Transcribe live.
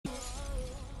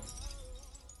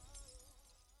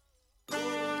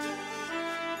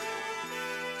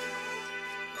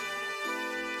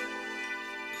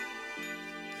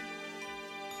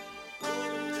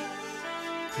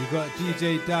got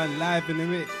DJ Dan live in the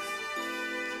mix.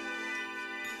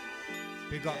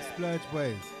 Big up Splurge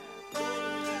Boys.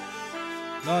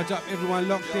 Large up everyone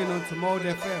locked in onto Mode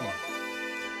FM.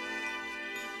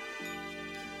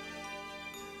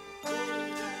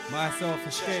 Myself,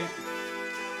 Escape.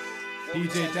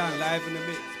 DJ Dan live in the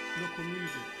mix. Local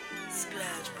music.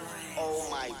 Splurge Boys. Oh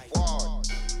my God.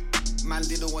 Man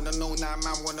didn't wanna know, now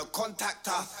man wanna contact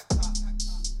her.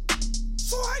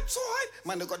 So I,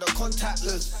 man they got the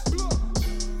contactless.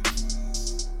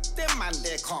 Them man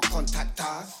they can't contact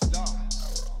her.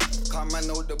 Cause man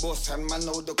know the boss and man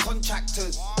know the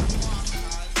contractors.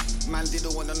 Man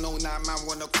didn't wanna know, now man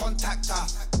wanna contact her.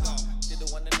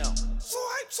 Didn't wanna know. So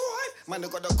I, man they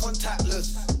got the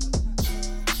contactless.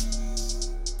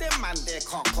 Them man they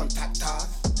can't contact her.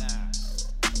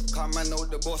 Cause man know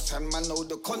the boss and man know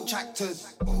the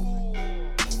contractors.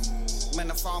 Man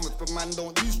are farmers but man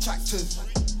don't use tractors.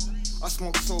 I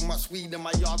smoke so much weed in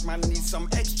my yard, man need some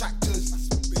extractors.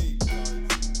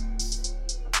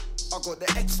 I got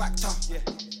the X Factor. Yeah.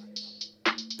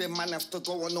 Then man have to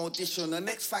go on audition an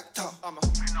X Factor. I'm a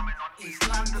phenomenon East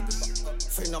London.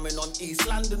 Phenomenon East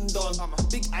London done. I'm a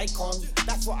big icon,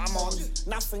 that's what I'm on.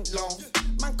 Nothing long.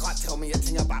 Man can't tell me a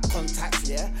thing about contacts,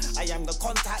 yeah. I am the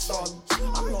contact don.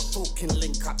 I'm not talking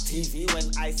link up TV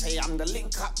when I say I'm the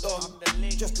link up don.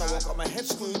 Just know I got my head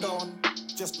screwed on.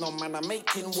 Just know man I'm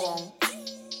making wrong.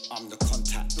 I'm the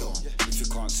contact don. If you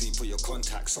can't see, put your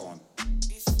contacts on.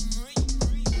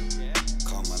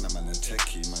 Come man, I'm a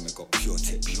techie, man, I got pure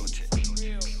tech.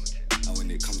 And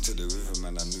when it comes to the rhythm,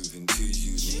 man, I'm moving too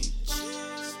unique.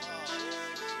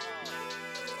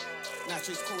 Now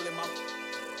she's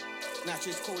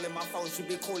calling my phone, she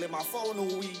be calling my phone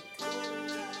all week.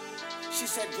 She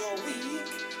said you're weak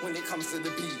when it comes to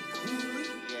the beat.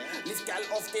 This gal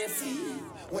off their feet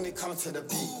when it comes to the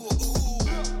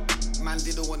beat. Man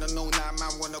didn't wanna know, now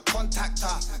man wanna contact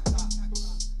her.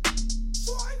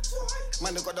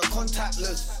 Man they got the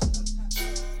contactless.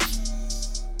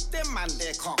 Them man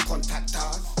they can't contact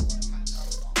her.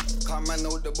 Cause man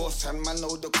know the boss and man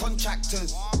know the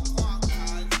contractors.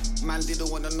 Man didn't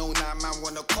wanna know, now man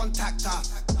wanna contact her.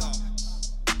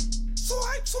 So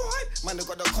I, man they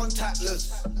got the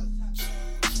contactless.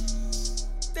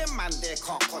 Them man they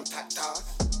can't contact her.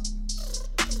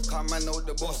 Cause man know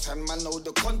the boss and man know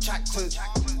the contractors.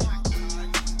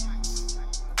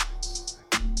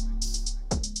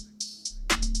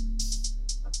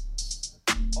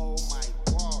 Oh my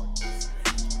God.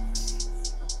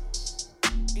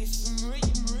 It's me.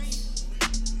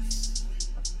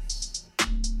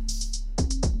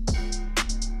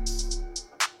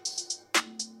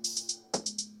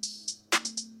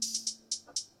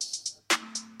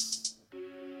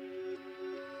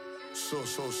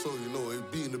 So, you know,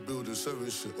 it be in the building, 7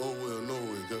 shit, oh way or no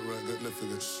way, get right, get left,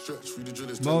 get stretched, we the drill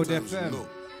this 10 Mode times, FM. you know.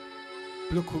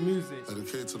 Local music.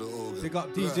 Educate to the organ. Big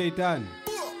up DJ Dan.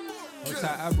 What's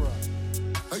that, Abra?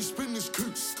 I spin this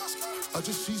coops, I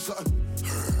just see something.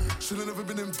 Should've never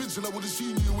been in bitch and I would've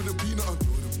seen you with a peanut on.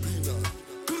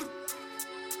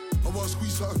 I wanna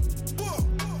squeeze something.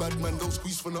 Bad man don't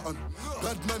squeeze for nothing.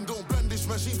 Bad man don't brandish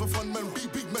machine for fun, man. Be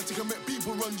big matic and make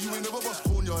people run. You ain't never bust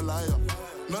phone, you're a liar.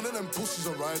 None of them pussies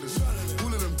are riders.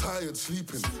 All of them tired,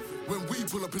 sleeping. When we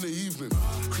pull up in the evening,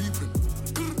 creeping.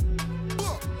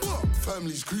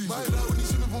 Family's grieving. My dad when he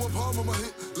see me put my palm on my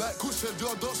hip. Like Kush said,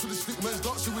 y'all dance with the stick, man's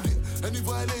dancing with it. Any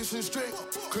violation straight,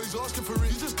 cause he's asking for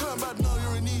it. You just turn bad now,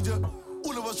 you're in need, yeah.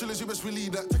 All of us chillers, you best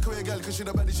believe that. Take away a gal, cause she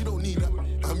the baddest, she don't need that.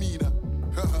 I mean that.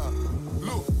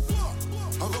 Look,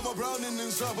 I got my browning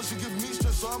inside, but she give me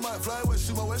stress, so I might fly west.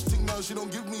 She my westing now, she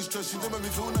don't give me stress. She don't make me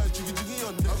feel nice, jiggy jiggy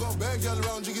on deck. I got bad gal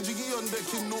around, jiggy jiggy on deck.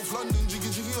 In North London, jiggy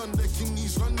jiggy on deck. In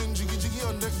East London, jiggy jiggy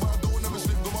on deck. But I don't ever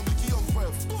slip, got my blicky on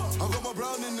breath. I got my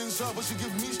browning inside, but she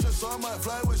give me stress, so I might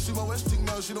fly west. She my westing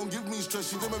now, she don't give me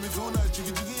stress. She don't make me feel nice,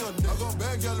 jiggy jiggy on deck. I got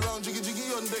bad gal around, jiggy jiggy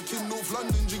on deck. In North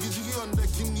London, jiggy jiggy on deck.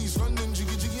 In East London,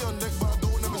 jiggy jiggy on deck. But I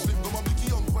don't ever slip, got my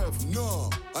blicky on breath. No,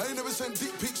 I ain't never sent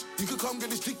dick pics. You could come get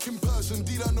this dick in person.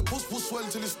 D down the post will swell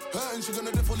till it's hurting. She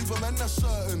gonna definitely leave a man, that's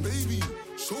certain. Baby,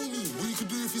 show me what you could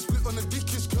do if you split on the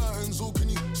dickest curtains. Or can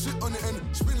you sit on it and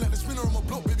spin like the spinner on my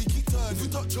block, baby, keep turning. If you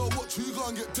touch your watch, you go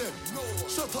and get dead. No,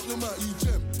 shut up the mouth, you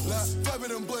gem. Like, 5 of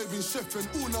them boys been chefing.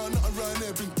 Ooh, nah, nothing around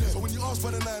there been dead. So when you ask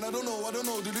by the 9, I don't know.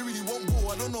 Do they really want go?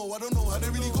 I don't know. Have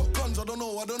they really got guns? I don't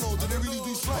know. Do they really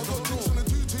do slide? I got drinks on the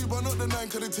 2-2, but not the 9,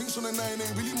 cause the things on the 9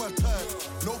 ain't really my type.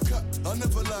 No cap, I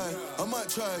never lie. I might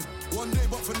try one day,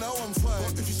 but for now I'm fine.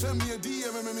 But if you send me a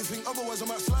DM and make me think otherwise, I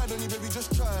might slide on you, baby,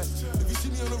 just try. If you see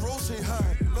me on the road, say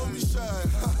hi. Don't be shy.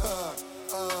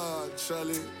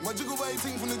 Charlie. My jiggle body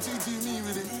thing from the TT, me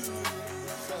with it.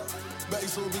 Back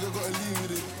so big, I gotta leave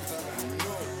with it.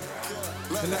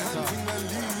 Like the hand thing, man,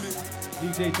 leave with it.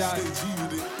 DJ Dan. Stay G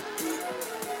with it.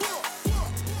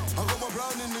 I got my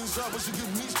browning inside, but she give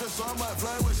me stress, so I might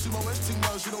fly west. She my west thing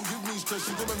now, she don't give me stress.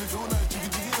 She don't make me feel nice, jiggy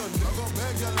jiggy on deck. I got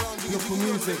bad gal around, jiggy Look for jiggy on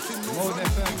music, deck. No Mode fun,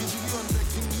 FM. jiggy jiggy on deck.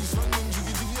 In East London,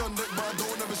 jiggy jiggy on deck, but I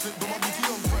don't ever slip, got my dicky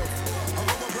on crack. I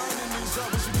got my browning inside,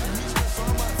 but she give me stress, so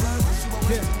I might fly west. She my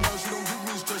west thing now, she don't give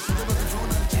me stress. She don't make me feel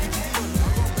nice, jiggy jiggy on deck.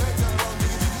 I got bad gal around,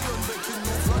 jiggy jiggy on deck. In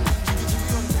North London, jiggy jiggy on deck.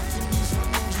 In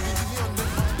East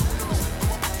London, jiggy jiggy on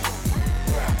deck, but I don't ever slip, got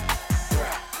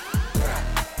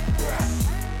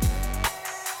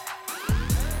my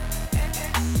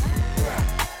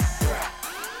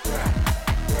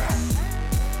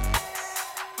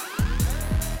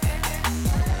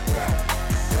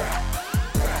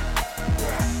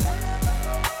on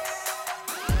crack.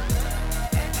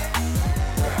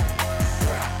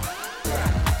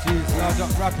 Jeez, large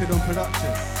up rapid on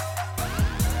production.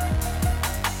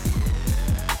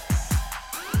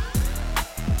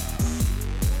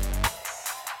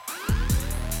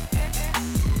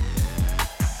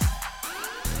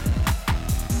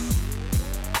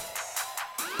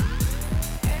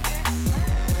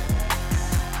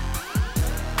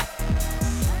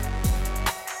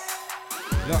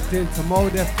 Locked into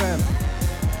Mode FM.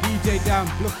 DJ Dan,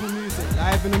 Local Music,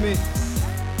 live in the mix.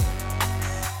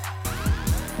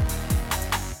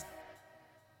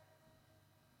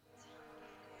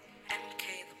 MK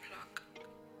the plug.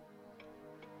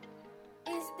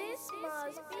 Is this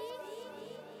Mosby?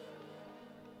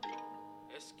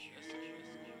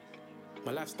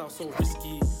 My lifestyle's so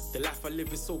risky, the life I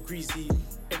live is so greasy.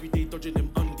 Every day dodging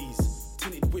them undies.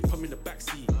 Tinted whip, I'm in the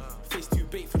backseat. Face too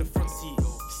bait for the front seat.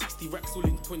 60 racks all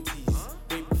in 20s.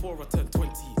 Way before I turned 20,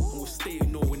 and we'll stay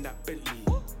in that Bentley.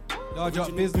 Large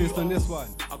up business on this one.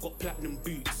 I got platinum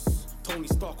boots. Tony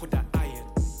Stark with that iron.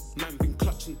 Man been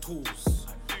clutching tools.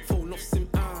 Phone off sim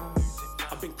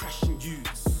I've been crashing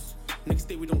youths. Next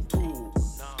day we don't talk.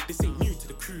 This ain't new to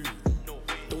the crew.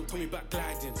 Don't tell me about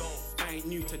gliding. I ain't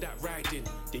new to that riding.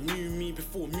 They knew me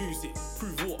before music.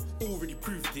 Prove what? Already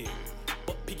proved it.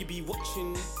 But Piggy be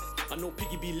watching. I know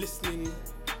Piggy be listening.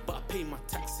 But I pay my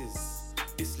taxes.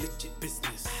 This legit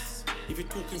business. If you're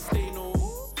talking Stano,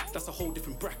 that's a whole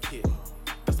different bracket.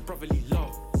 That's brotherly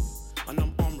love. And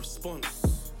I'm on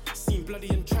response. Seen bloody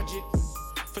and tragic.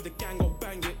 For the gang, I'll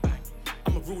bang it.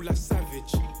 I'm a real life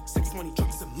savage. Sex, money,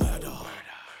 drugs, and murder.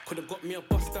 Could've got me a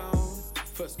bus down.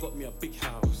 First got me a big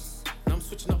house. Now I'm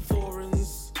switching up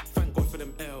foreigns. Thank God for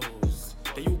them L's.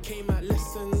 They all came out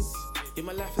lessons. Yeah,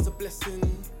 my life is a blessing.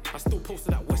 I still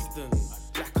posted at Western.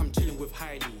 Like I'm chilling with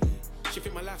Heidi. She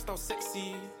think my lifestyle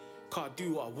sexy. Can't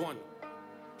do what I want.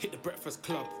 Hit the breakfast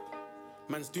club.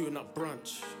 Man's doing up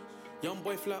brunch. Young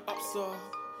boy fly up, sir.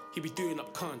 He be doing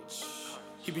up conch.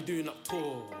 He be doing up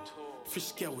tour. Fish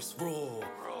scale is raw.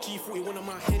 G41 on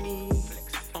my Henny.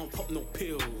 I don't pop no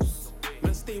pills.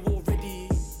 Man stay war ready.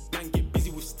 Man get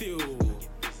busy with steel.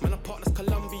 Man our partners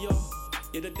Colombia.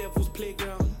 Yeah, the devil's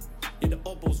playground. Yeah, the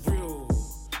obo's real.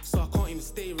 So I can't even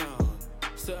stay around.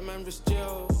 Certain man risk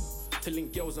jail. To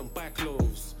link girls and buy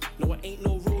clothes. No, I ain't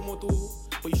no role model.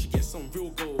 But you should get some real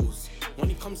goals.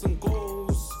 Money comes and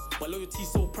goes. My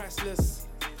loyalty's so priceless.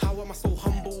 How am I so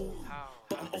humble?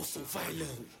 But I'm also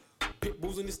violent. Pit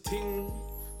bulls in this ting.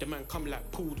 The man come like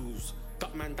poodles.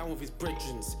 Duck man down with his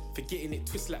brethrens. Forgetting it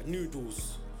twist like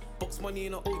noodles. Box money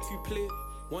in an O2 plate.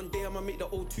 One day I'ma make the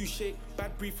O2 shake.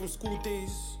 Bad breed from school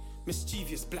days.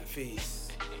 Mischievous blackface.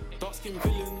 Dark skin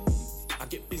villain. I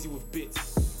get busy with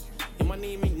bits. And my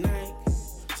name ain't Nike.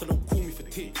 So don't call me for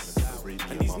tits.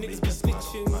 And these niggas be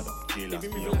snitching. They be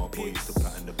moving like pigs. So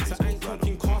I ain't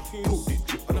talking cartoons.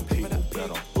 And I'm paying for that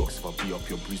pig. If I beat up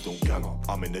your bruise, don't gang up.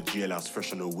 I'm in the jailhouse,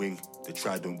 fresh on the wing. They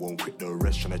trident won't quit the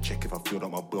arrest. Tryna check if I filled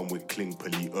up my bum with cling.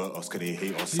 Police us, cause they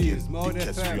hate our skin. Mode Big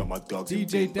chest, free up my FM. dogs.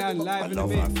 DJ Dan live in the I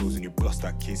love how it mix. feels when you bust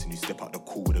that case and you step out the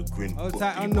court with a grin. Hold But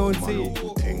tight, people unknown on my T.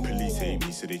 local ting. Police hate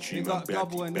me, so they We treat me got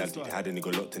double in badly. this one. They had a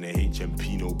nigga locked in a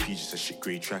HMP, no P, just a shit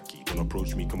grey tracky. Don't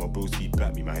approach me, come on, bros, he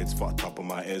back me. My head's fucked up and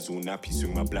my hair's all nappy.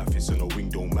 Swing my black fist on the wing,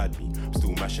 don't mad me. I'm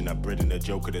still mashing that bread in the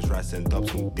jail, cause there's rice and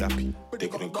dubs, no gappy. They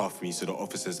couldn't cuff me, so the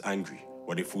officer's angry.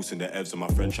 While they forcing the evs on my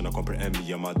friend tryna comprehend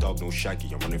me and my dog no shaggy.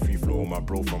 I'm running free flow on my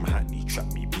bro from Hackney.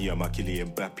 Trap me and my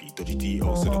Kylian Mbappe. Dodgy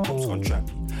DL so the cops can't trap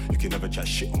me. You can never chat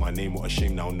shit on my name, what a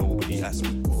shame now nobody asks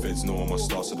me. Feds know I'm a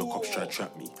star so the cops try to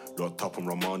trap me. Locked up on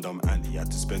Remand, I'm anti.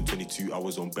 Had to spend 22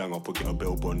 hours on bang up or get a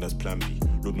bail bond, that's plan B.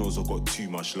 Lord knows I got too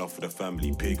much love for the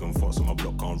family. Pagan thoughts on my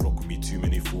block can't rock with me. Too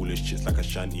many foolish chits like a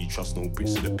shanty. Trust no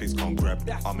bits so the pigs can't grab.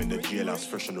 I'm in the jailhouse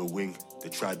fresh on the wing. The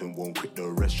trident won't quit the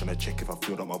arrest. Tryna check if I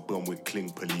filled up my bum with cling.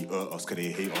 Police hurt us cause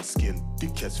they hate our skin.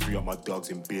 Dickheads free up my dogs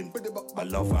in bin. I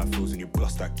love how it feels when you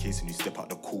bust that case and you step out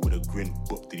the court with a grin.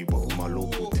 Book did he buckle my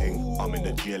local ting. I'm in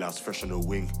the jailhouse fresh on the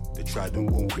wing. The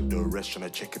trident won't quit the arrest.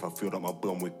 Tryna check if I filled up my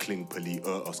bum with cling. Police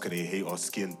hurt us cause they hate our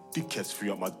skin. Dickheads free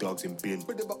up my dogs in bin.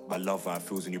 I love how it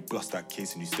feels when you bust that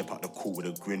case and you step out the court with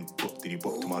a grin. Book did he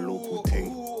buckle my local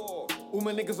ting. All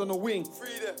my niggas on the wing,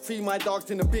 free my dogs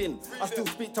in the bin. I still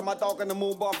speak to my dog on the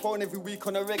mobile phone every week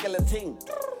on a regular ting.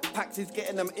 Pax is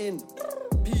getting them in,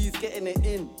 P's getting it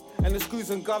in. And the screws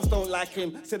and gloves don't like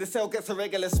him, so the cell gets a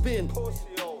regular spin.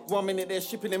 1 minute they're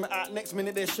shipping him out, next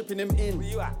minute they're shipping him in. Where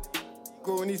you at?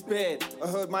 Go in his bed, I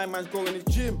heard my man's going in his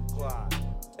gym.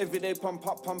 Every day pump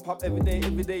up, every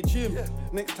day gym.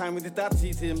 Next time when his dad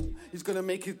sees him, he's gonna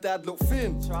make his dad look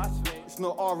thin. Trust me. It's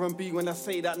not R&B when I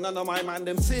say that none of my man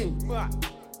them sing.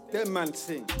 Them man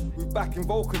sing, with backing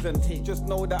vocals and ting. Just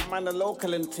know that man are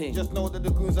local and ting. Just know that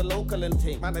the goons are local and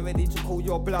ting. Man are ready to call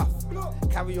your bluff.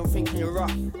 Carry on thinking you're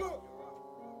rough.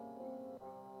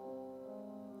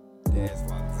 There's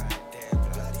one side there,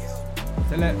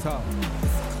 Selector.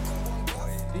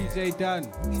 DJ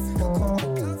Dan.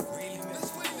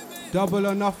 Double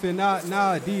or nothing,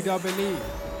 now, D-double-E.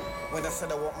 When I said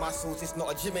I want my sauce, it's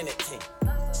not a gym in it ting.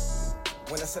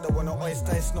 When I said I want an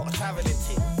oyster, it's not a travelling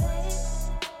ting.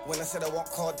 When I said I want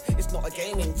cod, it's not a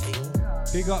gaming ting.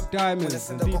 Big up Diamonds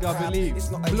and D-double-E.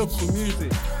 Look for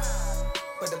music.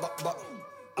 But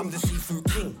I'm the seafood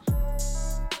king.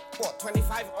 What,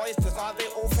 25 oysters, are they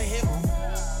all for him?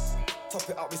 Top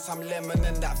it up with some lemon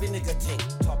and that vinegar ting.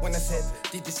 When I said,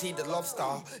 did you see the lobster?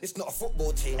 It's not a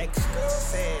football team.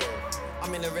 Exclusive.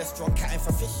 I'm in a restaurant catting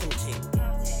for fishing ting.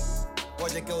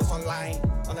 While your girl's online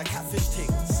on a catfish ting.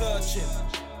 Searching.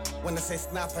 When I say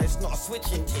snapper, it's not a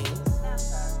switching ting.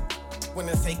 When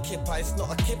I say kipper, it's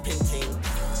not a kipping ting.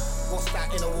 What's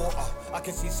that in the water? I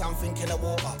can see something in the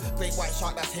water. Great white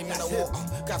shark, that's him in the water.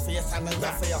 Grab for your son and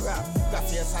grab for your grab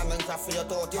for your son and grab for your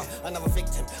daughter. Another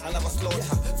victim, another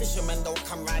slaughter. Fishermen don't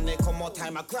come round there, come more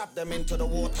time. I grab them into the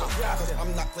water. Cause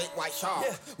I'm that great white shark.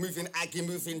 Moving aggy,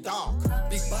 moving dark.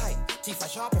 Big bite, teeth are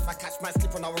sharp. If I catch my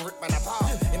slip on, I will rip man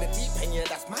apart. In the deep end, yeah,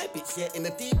 that's my bitch. Yeah, in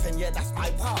the deep end, yeah, that's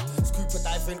my part. Scuba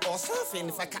diving or surfing.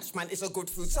 If I catch man, it's a good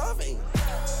food serving.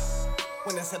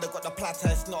 When I said I got the platter,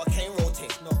 it's not a cane roll ting.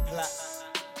 Not plat.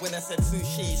 When I said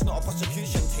sushi, it's not a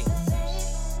prosecution ting.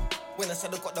 When I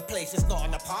said I got the place, it's not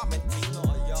an apartment ting. Not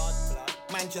a yard blood.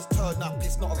 Man just turned up,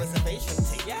 it's not a reservation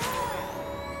ting. Yeah.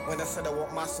 When I said I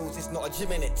want muscles, it's not a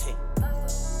gym in it ting.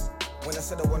 When I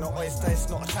said I want an oyster, it's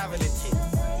not a travelling ting.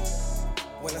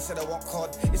 When I said I want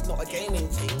cod, it's not a gaming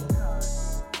ting.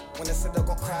 When I said I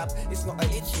got crab, it's not a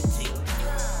itching ting.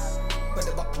 But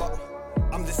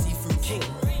I'm the seafood king.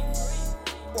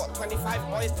 What,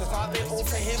 25 oysters, are they all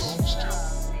for him?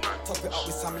 Top it up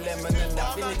with some lemon and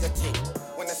that vinegar ting.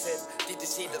 When I said, did you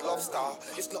see the lobster?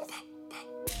 It's not...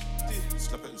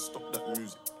 Slap it and stop that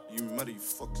music. You mad, you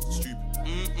fucking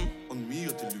stupid. On me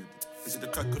you're deluded. Is it the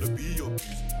crack, could it be your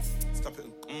music? Stop it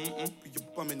and put your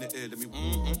bum in the air, let me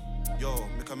Yo,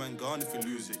 make a man gone if you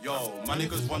lose it. Yo, my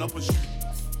niggas run up and shoot.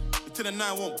 Until the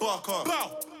 9 won't bark up.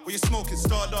 Bow! What you smoking,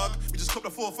 Star Dog? We just copped a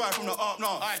 4-5 from the up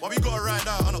now. Why we gotta ride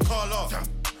out on a car lot?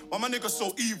 Why my niggas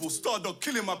so evil? Star Dog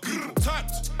killing my people.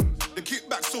 Tapped. The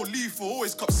kickback so lethal,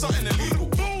 always cop something illegal.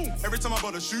 Boom. Every time I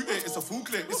bother shoot it, it's a full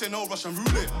clip. This ain't no Russian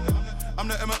roulette. I'm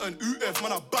the Emerton UF,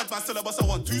 man, I bad man, syllabus, I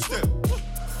want 2-step.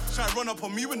 Try and run up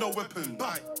on me with no weapon.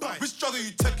 Which drug are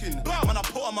you taking? Man, I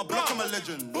put on my block, I'm a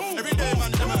legend. Every day,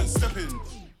 man, Emerton stepping.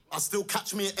 I still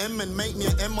catch me an M and make me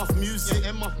an M off music.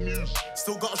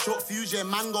 Still got a short fuse, yeah,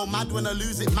 man go mad when I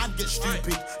lose it. Mad get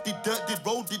stupid. Did dirt, did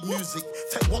road, did music.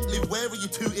 Take what, live, where are you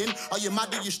tooting? Are you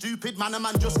mad, are you stupid? Man, a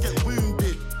man just get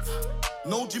wounded.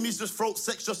 No Jimmy's just throat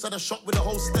sex, just had a shot with a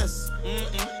hostess.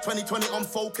 2020 on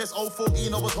focus,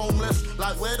 014 I was homeless.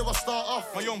 Like where do I start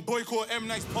off? My young boy called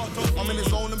M-Nice parked up. I'm in the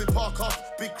zone, let me park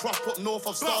off. Big cross put north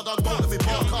of Stardog, don't let me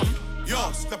park off.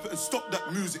 Yo, slap it and stop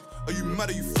that music. Are you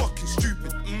mad, are you fucking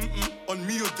stupid? On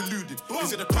me you're deluded.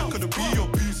 Is it the crack or the B you're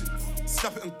abusing?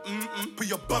 Slap it and put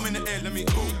your bum in the air, let me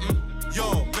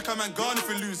Yo, make a man gone if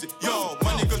you lose it. Yo,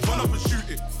 my niggas run up and shoot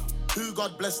it. Who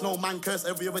God bless, no man curse.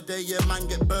 Every other day, yeah, man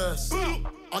get burst.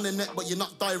 On the net, but you're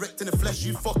not direct in the flesh,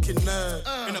 you fucking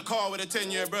nerd. In a car with a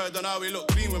 10-year bird, and how we look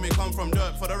clean when we come from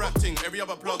dirt. For the rap thing, every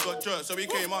other plug got jerked, so we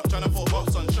came up trying to put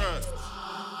box on shirt.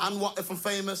 And what if I'm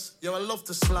famous? Yo, I love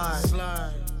to slide.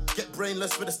 Get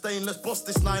brainless with a stainless, bust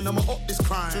this line, I'ma up this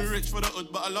crime. Too rich for the hood,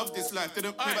 but I love this life.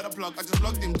 Didn't pay by the plug, I just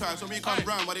plugged in time. So we come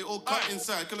round, but they all cut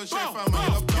inside. Kill a chef, fam, when you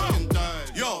love cut and die.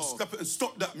 Yo, Stop it and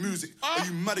stop that music. Are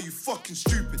you mad? Are you fucking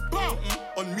stupid?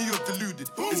 On me you're deluded.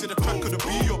 Is it a crack or the B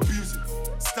you're abusing?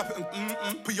 Stop it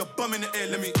and put your bum in the air,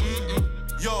 let me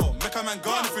Yo, make a man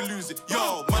gone if you lose it.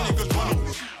 Yo, my niggas wanna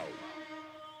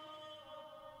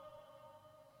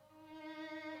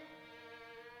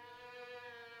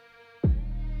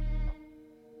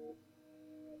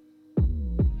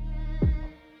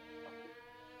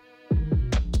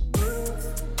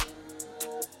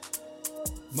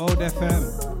Mode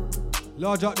FM.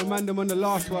 Large up the mandem on the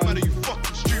last one.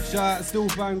 Shout out Still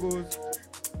Bangles.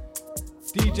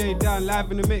 DJ Dan live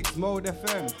in the mix. Mode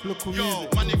FM. Look music. Yo,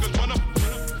 my niggas wanna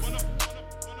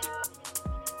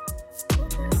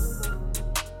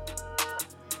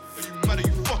Are you mad? Are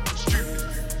you fucking stupid?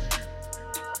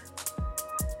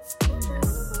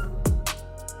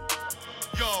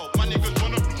 Yo, my niggas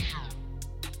wanna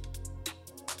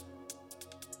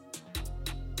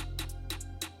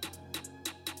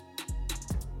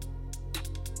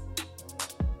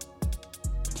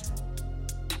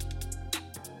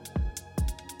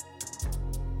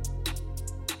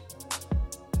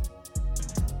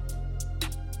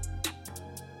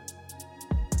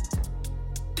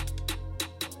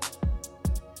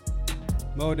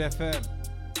Mode FM.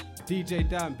 DJ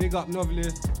Dan, big up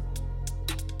Novelist.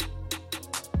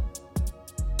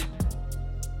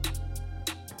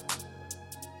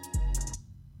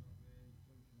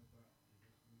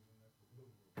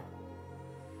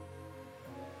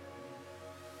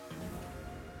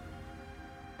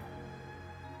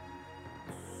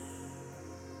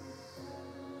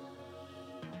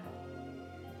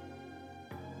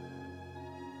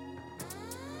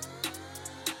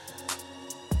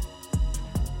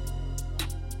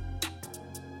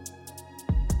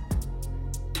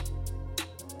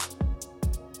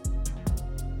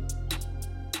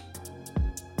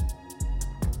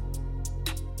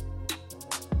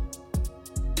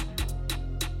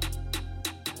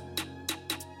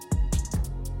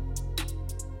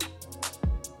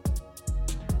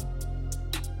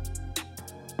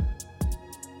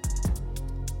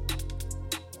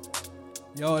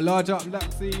 Yo, large up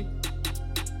Laxi.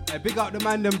 Hey, big up the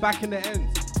man them back in the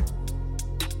ends.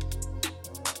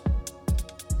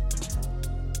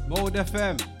 Mode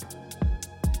FM.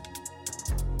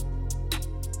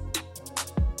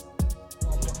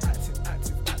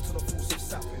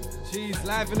 She's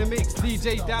live in the mix,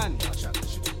 DJ Dan.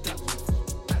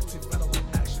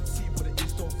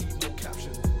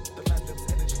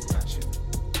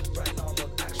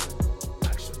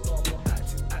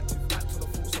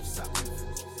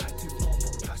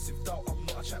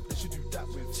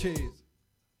 Cheers.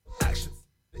 Action.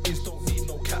 It don't need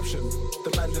no caption.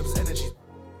 The man them's energy.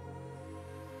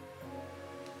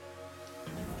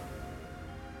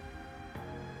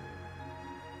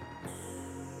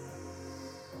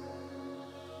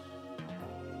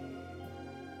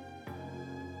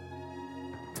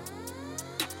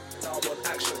 Now I'm on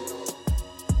action.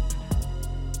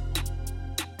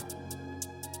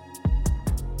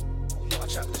 I'm not a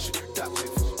chap that should do that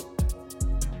with.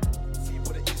 See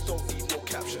what it is, don't need no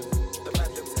caption. The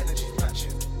man them's energy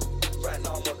matching. Right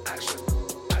now I'm on action.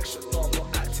 Action, no I'm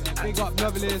not acting. Big up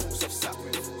Novelist.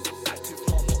 Active,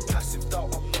 no I'm not passive.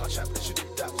 Doubt I'm not a chap that should do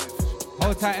that with.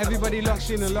 Hold tight, everybody locked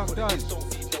in and locked on. Don't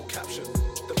need no caption.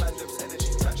 The man them's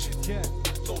energy matching. Yeah.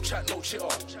 No chat, no chitter.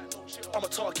 I'm a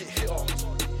target hitter.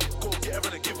 Go get her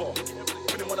and a giver.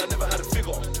 Winning when I never had a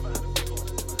figure.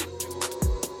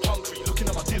 Hungry, looking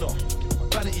at my dinner.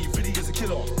 Vanity really is a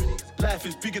killer. Life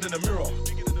is bigger than a mirror.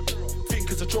 Think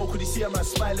it's a joke when you see a man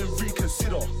smiling,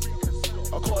 reconsider.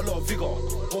 I got a lot of vigor.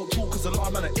 Won't talk cause a lot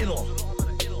of man are inner.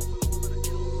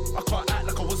 I can't act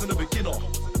like I wasn't a beginner.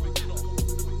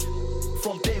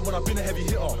 From day when I've been a heavy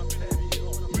hitter.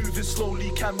 Moving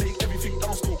slowly can make everything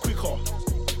else go quicker.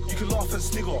 You can laugh and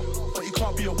snigger, but you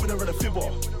can't be a winner and a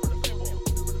fibber.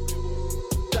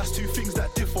 That's two things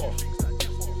that differ.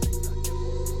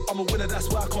 I'm a winner, that's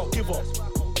why I can't give up.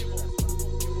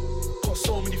 Got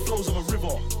so many flows of a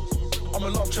river. I'm a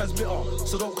love transmitter,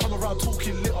 so don't come around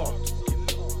talking litter.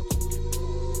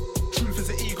 Truth is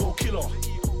an ego killer.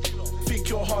 Think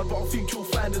you're hard, but I think you'll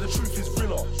find that the truth is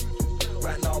realer.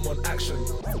 Right now I'm on action.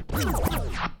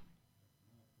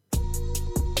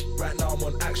 Right now I'm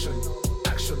on action.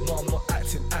 Action, no I'm not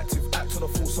acting. Active, act on a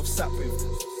force of sap with.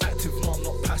 Active, no I'm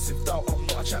not passive. Doubt I'm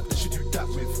not a chap that should do that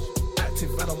with.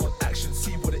 Active and I'm on action.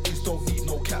 See what it is, don't need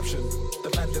no caption.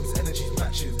 The man them's energy's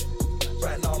matching.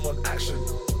 Right now I'm on action.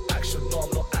 Action, no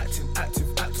I'm not acting. Active,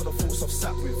 act on a force of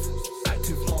sap with.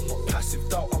 Active, no I'm not passive.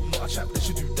 Doubt I'm not a chap that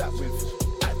should do that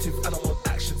with. Active and I'm on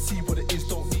action. See what it is,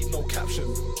 don't need no caption.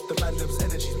 The man them's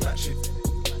energy's matching.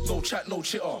 No chat, no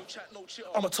chitter.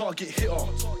 I'm a target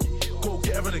hitter. Go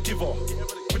get her and a giver.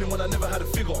 Winning when I never had a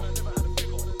figure.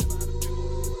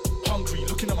 Hungry,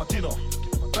 looking at my dinner.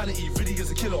 Vanity really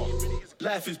is a killer.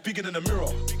 Life is bigger than a mirror.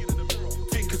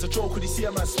 Think it's a joke when you see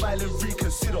a man smiling,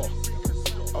 reconsider.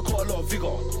 I got a lot of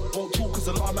vigor. Won't talk cause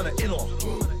a lot of man are inner.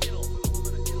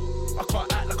 I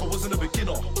can't act like I wasn't a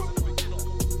beginner.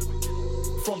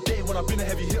 From day when I've been a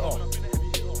heavy hitter.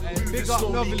 Moving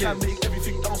slowly can make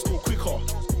everything else go quicker.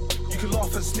 You can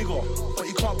laugh and snigger, but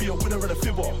you can't be a winner and a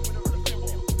fibber.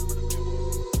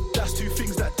 That's two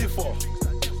things that differ.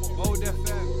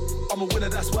 I'm a winner,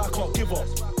 that's why I can't give up.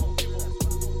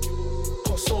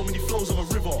 Got so many flows of a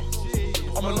river.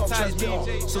 I'm a love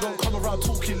transmitter, so don't come around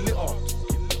talking litter.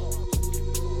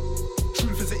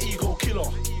 Truth is an ego killer.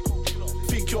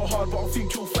 Think you're hard, but I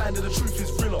think you'll find that the truth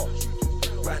is realer.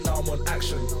 Right now I'm on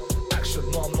action. Action,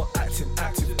 no I'm not acting.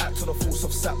 Active, act on the force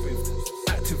of sap with.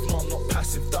 Active, no I'm not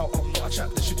passive. Doubt I'm not a chap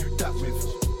that should do that with.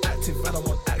 Active and I'm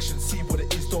on action. See what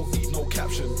it is, don't need no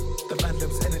caption. The man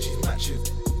them's energy's matching.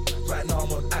 Right now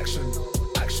I'm on action.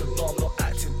 Action, no I'm not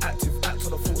acting. Active, act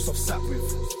on the force of sap with.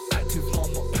 Active, no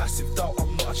I'm not passive. Doubt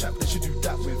I'm not a chap that should do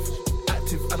that with.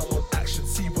 Active and I'm on action.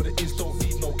 See what it is, don't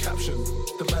need no caption.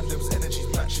 The man them's energy's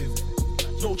matching.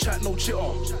 No chat, no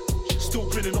chitter. Still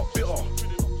grinning, not bitter.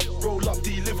 Roll up,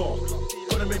 deliver.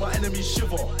 Gonna make my enemies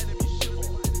shiver.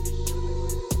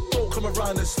 Don't come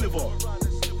around and sliver.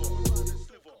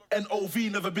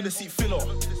 NOV, never been a seat filler.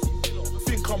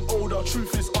 Think I'm older,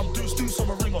 truth is I'm deuce, I'm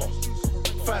a ringer.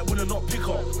 Fight winner, not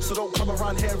picker. So don't come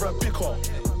around here and bicker.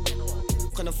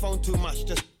 On the phone too much,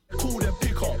 just call them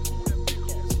pick up.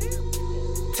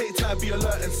 Take time, be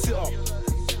alert and sit up.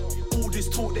 All this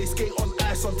talk, they skate on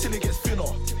ice until it gets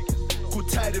thinner. Good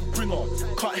tide and bringer.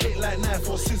 Can't hate like knife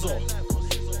or scissor.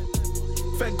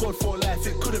 Thank God for life,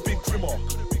 it could have been grimmer.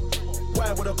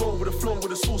 Why would I go with the flow with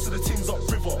the source of the things up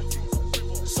river?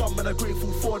 Some men are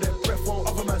grateful for their breath while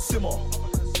other man simmer.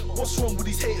 What's wrong with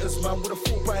these haters, man? With a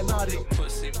full by now they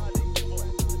pussy.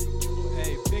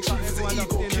 Hey, big up everyone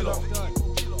ego killer.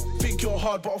 Think you're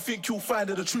hard, but I think you'll find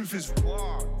that the truth is.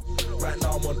 Right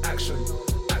now I'm on action.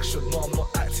 Action, no I'm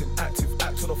not acting. Active,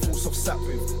 act on the force of sap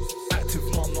with. Active,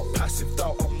 no I'm not passive.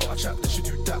 Doubt I'm not a chap that should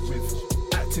do that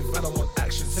with. Active and I'm on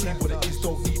action. See what it is,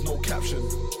 don't need no caption.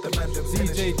 The man them's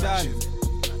energy matching.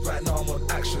 Right now I'm on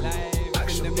action.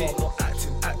 Action, no I'm not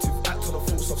acting. Active, act on the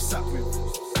force of sap with.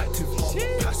 Active, no I'm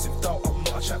not passive. Doubt I'm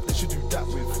not a chap that should do that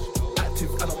with.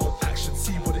 Active and I'm on action.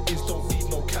 See what it is, don't need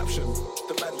no caption.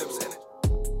 The man them's energy.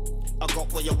 I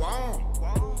got what you want.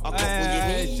 I got what you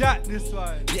need. Shut this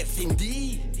one. Yes,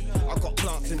 indeed. I got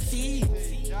plants and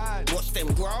seeds. Watch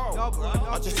them grow.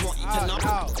 I just want you to know.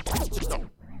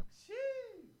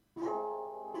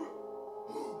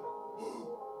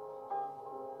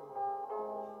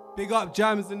 Big up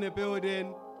Jams in the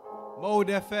building. Mode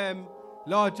FM.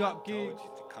 Large up gigs.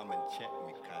 Come and check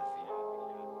me,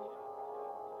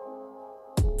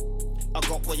 I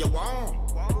got what you want.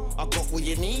 I got what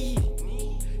you need.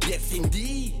 Yes,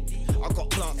 indeed. I got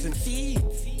plants and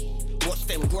seeds. Watch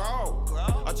them grow.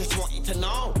 I just want you to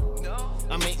know.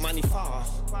 I make money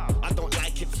fast. I don't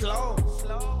like it slow.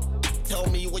 Tell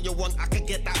me what you want. I can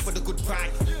get that for the good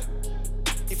price.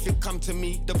 If you come to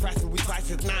me, the price will be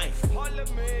twice as nice.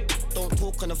 Don't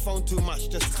talk on the phone too much.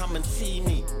 Just come and see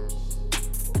me.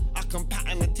 I can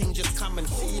pattern the thing. Just come and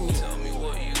see me. Tell me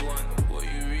what you want. What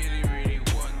you really, really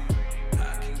want.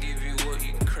 I can give you what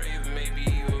you crave. Maybe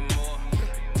even more.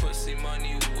 Pussy,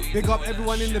 money, weed. Big up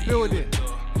everyone in the building.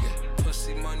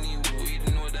 Pussy, money, weed,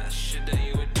 and all that shit that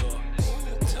you adore.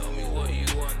 Tell me what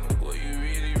you want, what you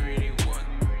really, really want.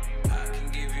 I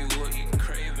can give you what you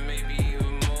crave, maybe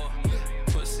even more.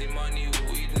 Pussy, money,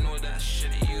 weed, and all that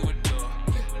shit that you adore.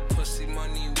 Pussy,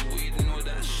 money, weed, and all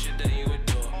that shit that you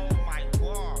adore. Oh my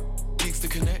God. Gigs to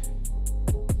connect.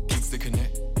 Gigs to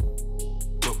connect.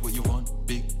 Got what you want,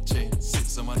 big chain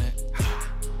sits on my neck.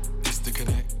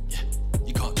 Disconnect, yeah.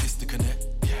 You can't disconnect,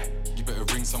 yeah. You better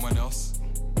bring someone else.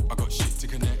 I got shit to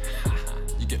connect.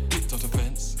 You get kicked off the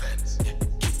fence, yeah.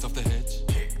 Kicked off the hedge,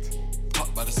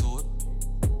 cut by the sword.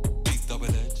 Big double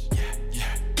edge,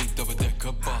 yeah. Big double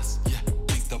decker bus, yeah.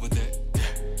 Big double deck,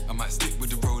 yeah. I might stick with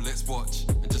the Rolex watch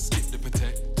and just skip the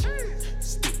protect.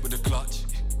 Stick with the clutch,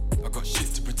 I got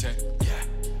shit to protect, yeah.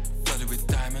 Flooded with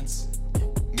diamonds,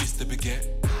 missed the baguette,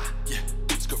 yeah.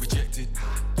 Oops, got rejected,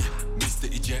 yeah. Missed the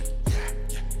eject,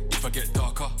 yeah. If I get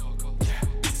darker, yeah.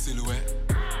 Big silhouette.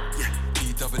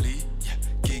 E, yeah.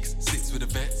 Gigs sits with the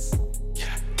vets,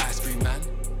 yeah. Ice cream man,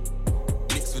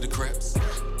 mixed with the crepes.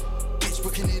 Bitch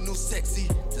booking in all sexy,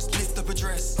 just lift up a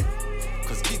dress.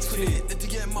 Cause gigs couldn't hit the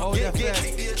DM up, yeah.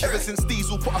 Kick the Ever since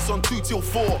Diesel put us on 2 till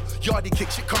 4. Yardie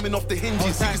kick shit coming off the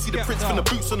hinges. You can see the prints from the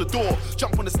boots on the door.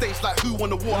 Jump on the stage like who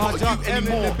wanna walk, not you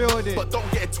anymore. But don't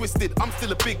get it twisted, I'm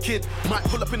still a big kid. Might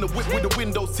pull up in the whip with the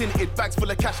windows tinted. Bags full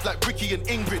of cash like Ricky and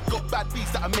Ingrid. Got bad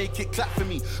beats that'll make it clap for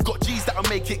me. Got G's that'll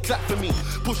make it clap for me.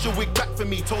 Push your wig back for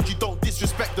me. Told you don't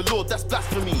disrespect the Lord, that's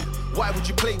blasphemy. Why would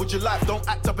you play with your life? Don't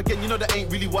act up again, you know that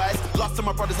ain't really wise. Last time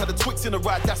my brothers had a Twix in a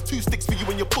ride. That's 2 sticks for you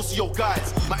and your pussy, yo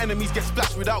guys. My enemies get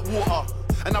splashed without water.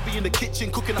 And I'll be in the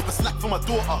kitchen cooking up a snack for my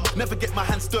daughter. Never get my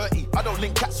hands dirty, I don't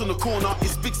link cats on the corner.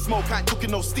 It's big smoke, I ain't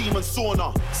cooking no steam and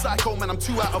sauna. Psycho man, I'm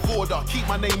too out of order. Keep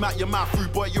my name out your mouth,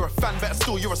 rude boy, you're a fan, better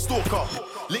still, you're a stalker.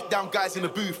 Lick down guys in the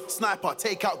booth, sniper,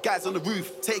 take out guys on the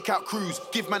roof. Take out crews,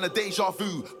 give man a deja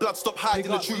vu. Blood stop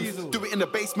hiding the truth. Do it in the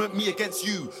basement, me against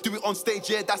you. Do it on stage,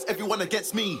 yeah, that's everyone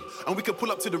against me. And we can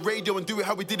pull up to the radio and do it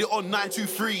how we did it on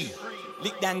 923.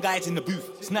 Lick down guys in the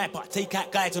booth, sniper, take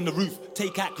out guys on the roof,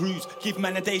 take out crews, give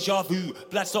man a deja vu,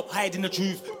 blood stop hiding the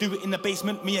truth, do it in the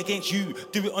basement, me against you,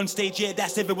 do it on stage, yeah,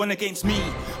 that's everyone against me,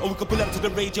 or we could pull up to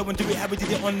the radio and do it how we did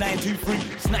it on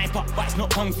 923, sniper, but it's not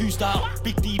kung fu style,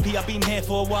 big DP, I've been here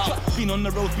for a while, been on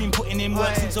the road, been putting in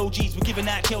work since OGs, we're giving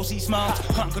out Chelsea smiles,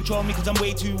 can't control me cause I'm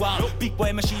way too wild, big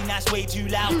boy machine that's way too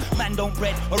loud, man don't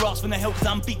bread or ask for the hell cause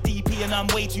I'm big DP and I'm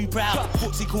way too proud,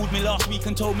 Footsie called me last week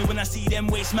and told me when I see them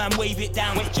waste man wave it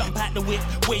down, jump out the whip,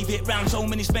 wave it round. So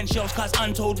many spent shells, cause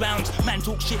untold rounds. Man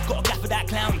talk shit, got a gaff for that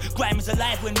clown. Grime is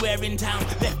alive when we're in town.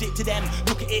 Left it to them,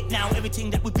 look at it now. Everything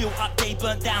that we built up, they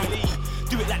burnt down.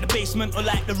 Do it like the basement or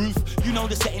like the roof. You know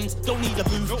the settings, don't need a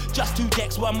booth. Just 2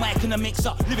 decks, 1 mic and a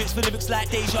mixer. Lyrics for lyrics like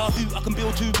deja vu. I can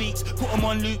build 2 beats, put them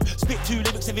on loop. Spit 2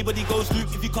 lyrics, everybody goes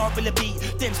loop. If you can't feel a beat,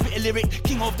 then spit a lyric.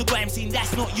 King of the grime scene,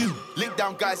 that's not you. Lick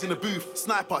down guys in the booth,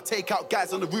 sniper, take out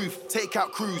guys on the roof. Take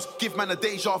out crews, give man a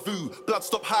deja vu. Blood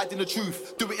stop hiding the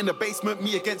truth. Do it in the basement,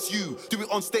 me against you. Do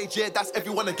it on stage, yeah, that's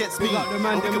everyone against me.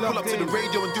 And we can pull up to the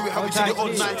radio and do it how we did it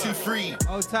on 923.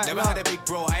 Never had a big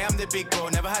bro, I am the big bro.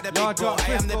 Never had a big bro,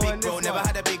 I am the big bro. Never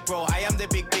had a big bro, I am the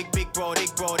big bro,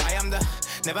 big bro. I am the.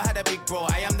 Never had a big bro,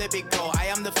 I am the big bro. I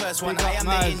am the first one, I am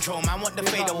the intro. Man, want the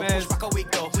fader, will push back a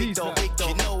week though, week though.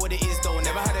 You know what it is though.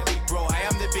 Never had a big bro, I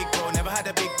am the big bro. Never had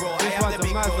a big bro, I am the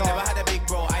big bro. Never had a big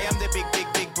bro, I am the big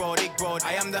bro, big bro.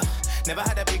 I am the. Never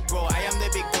had a big bro, I am the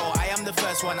big bro. I am the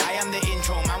first one, I am the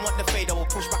intro. Man, want the fader, will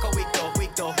push back a week though,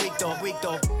 week though.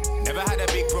 Never had a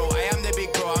big bro, I am the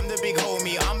big bro. I'm the big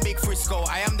homie, I'm big Frisco.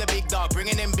 I am the big dog,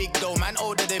 bringing in big dough. Man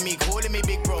older than me, calling me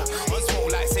big bro. On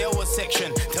smoke like say I was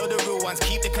section. Tell the real ones,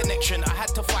 keep the connection. I had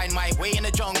to find my way in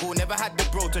the jungle. Never had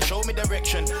big bro to show me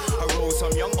direction. I roll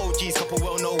some young OGs, couple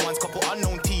well-known ones, couple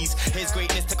unknown T's. Here's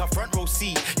greatness, take a front row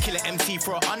seat. Kill an MC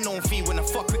for an unknown fee. When the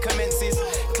fuck we commences,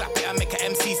 clap it and make an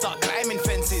MC start climbing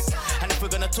fences. And if we're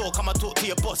gonna talk, I'ma talk to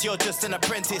your boss, you're just an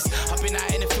apprentice. I've been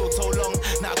out in the field so long,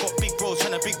 now I got big bros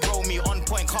trying to big bro me. On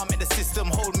point, can't make the system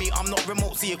hold me. I'm not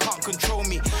remote, so you can't control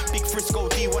me. Big Frisco,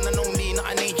 D1 and only,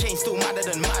 nothing ain't changed, still madder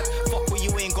than mad. Fuck what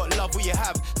you ain't got, love what you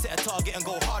have. Set a target and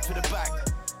go hard for the bag.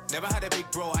 Never had a big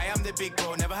bro, I am the big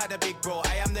bro. Never had a big bro,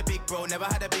 I am the big bro. Never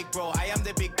had a big bro, I am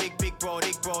the big bro,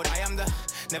 big bro. I am the.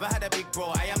 Never had a big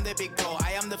bro, I am the big bro.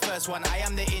 I am the first one, I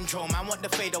am the intro. Man, want the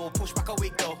fader, will push back a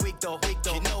week though, week though.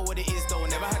 You know what it is though.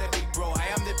 Never had a big bro, I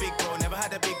am the big bro. Never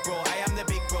had a big bro, I am the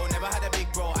big bro. Never had a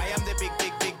big bro, I am the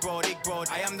big bro, big bro.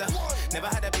 I am the. Never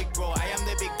had a big bro, I am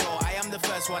the big bro. I am the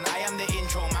first one, I am the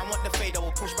intro. Man, want the fader,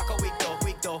 will push back a week though,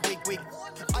 week.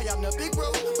 I am the big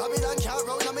bro, Babylon can't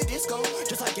roll, I'm a disco.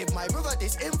 Just I give my brother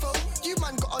this info. You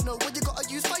man gotta know what you gotta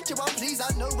use, fight you out, please.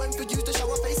 I know when for you to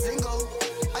show a face single.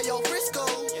 Ayo, Frisco,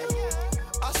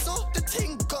 I saw the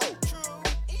thing go.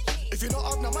 If you don't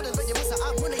have no money, then you must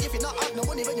have money. If you not have no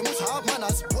money, then you must have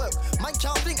manners. Work, man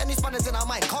can't think any spanners in our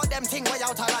mind. Call them thing way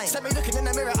out of line. Set me looking in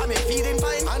the mirror, I'm feeling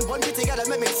fine. And one bit together,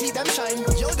 make me see them shine.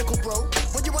 Yo, the cool bro,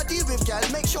 when you are deal with girl,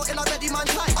 make sure in a ready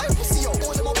man's line. I see you,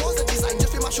 all of my balls are designed.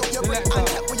 Just be my show your brain and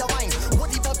tap with your wine. What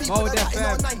if the people that got in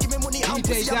online, give me money and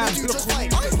pussy, I make you just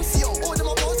fine. I see you, all of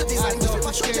my balls are designed. Just be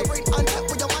my show your brain and tap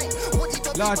with your wine. What if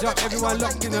the people that got in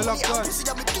online, give me money and pussy,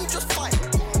 I make you just fine.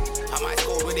 I might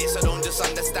score with it, so don't just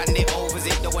understand it,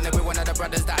 oversit. Don't want every one of the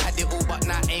brothers that had it all, but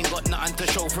now ain't got nothing to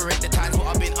show for it. The times what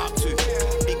I've been up to.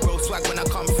 Big bro swag when I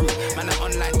come through. Man, I'm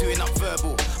online doing up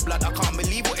verbal. Blood, I can't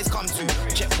believe what it's come to.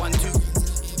 Check 1, 2.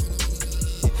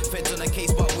 Feds on the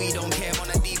case, but we don't care. On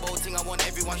a Debo thing, I want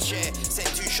everyone's share.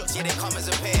 Send 2 shots, yeah, they come as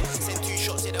a pair. Send 2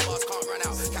 shots, yeah, the bars can't run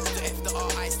out. Capital F, the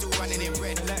R, I still running in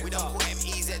red. We don't call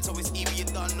M-E-Z, so it's either you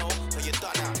done no, or you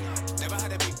done out. Never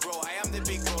had a big bro, I am the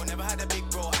big bro. Never had a big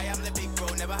bro, I am the big bro.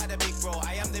 Never had a big bro,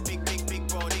 I am the big bro, big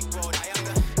bro. I am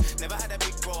the. Never had a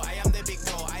big bro, I am the big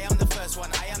bro. I am the first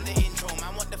one, I am the intro.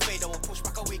 Man, want the fader, will push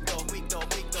back a week though.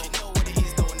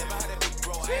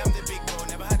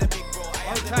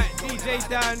 DJ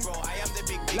Dan,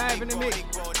 live in the mix.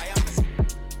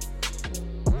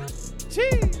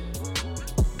 Cheese.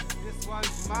 This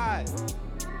one's mad.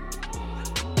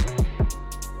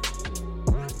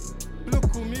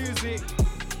 Local music.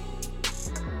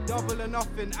 Double or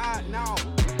nothing out now.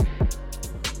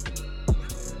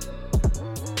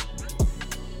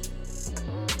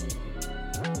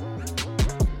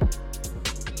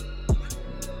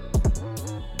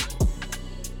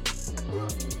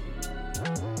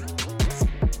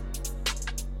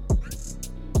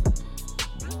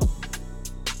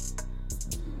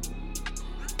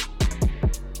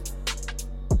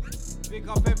 Big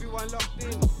up everyone locked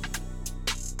in.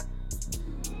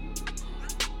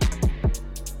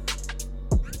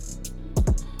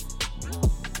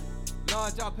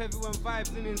 Large up everyone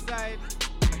vibes in inside.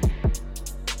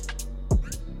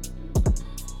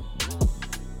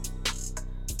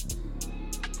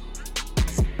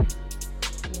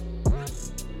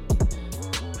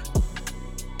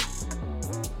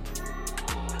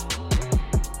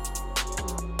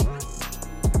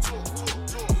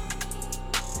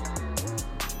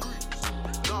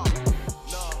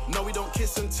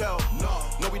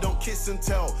 And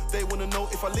tell. They wanna know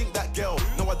if I link that girl.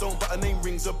 No, I don't, but her name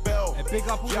rings a bell. And big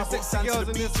up all the sexy girls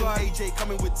in this one. AJ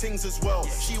coming with things as well.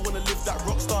 She wanna live that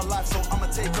rockstar life, so I'ma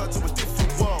take her to a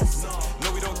different world.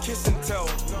 No, we don't kiss and tell.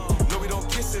 No, we don't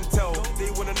kiss and tell.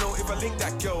 They wanna know if I link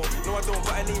that girl. No, I don't,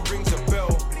 but her name rings a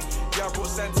bell. Yeah, I brought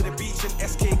sand to the beach and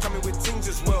SK coming with things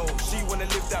as well. She wanna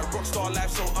live that rockstar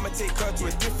life, so I'ma take her to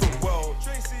a different world.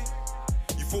 Tracy.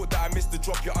 Thought that I missed the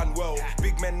drop, you're unwell.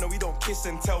 Big men know we don't kiss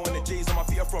and tell. And the J's on my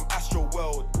feet are from Astro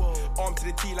World. Arm to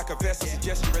the T like a vest, I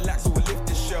suggest you relax or we'll lift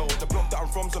the shell. The block that I'm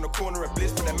from's on the corner of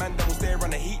Bliss, but the man that was there on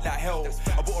the heat like hell.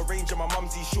 I bought a range of my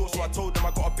mumsy's shorts, so I told them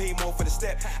I gotta pay more for the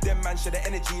step. Them man share the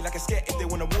energy like a sket. If they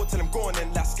wanna war, tell them go on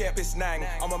then, let's skep. It's nang.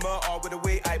 I'm a murder with the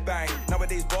way I bang.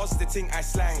 Nowadays bars is the thing I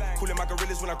slang. Cooling my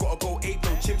gorillas when I gotta go 8.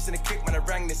 No chimps in the click, man, I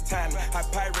rang this tan. Had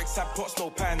Pyrex, had pots, no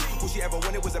pan. All she ever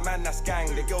wanted was a man that's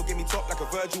gang. The girl gave me top like a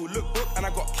Virgil lookbook, and I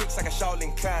got kicks like a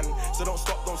Shaolin clan. So don't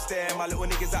stop, don't stare. My little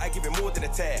niggas that I give it more than a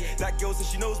tear. That girl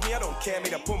says she knows me, I don't care.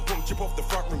 Made a pum pum chip off the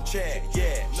front room chair.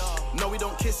 Yeah. No, we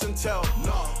don't kiss and tell.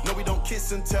 No, we don't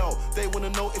kiss and tell. They wanna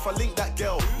know if I link that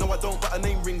girl. No, I don't, but her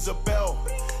name rings a bell.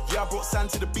 Yeah, I brought sand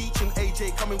to the beach and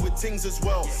AJ coming with things as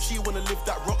well. She wanna live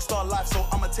that rockstar life, so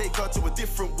I'ma take her to a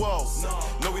different world.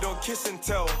 No, we don't kiss and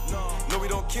tell. No, we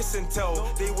don't kiss and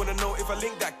tell. They wanna know if I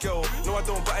link that girl. No, I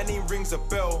don't, but her name rings a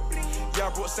bell. Yeah, I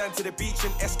brought sand to the beach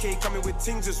and SK coming with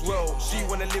things as well. She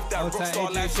wanna live that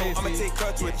rockstar life, so I'ma take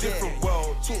her to a different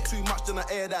world. Talk too much, then I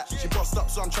air that. She bossed up,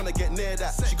 so I'm trying to get near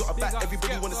that. She got a back,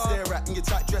 everybody wanna stare at. In your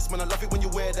tight dress, man, I love it when you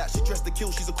wear that. She dressed to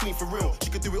kill, she's a queen for real. She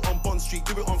could do it on Bond Street,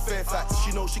 do it on Fairfax.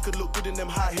 She knows she could look good in them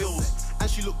high heels, and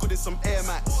she look good in some Air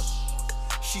Max.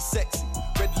 She's sexy,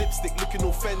 red lipstick, looking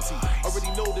all fancy.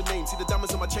 Already know the name, see the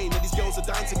diamonds on my chain, and these girls are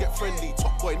dying to get friendly.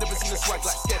 Top boy, never seen a swag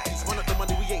like Skeppies. Run up the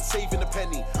money, we ain't saving a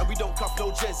penny, and we don't cuff no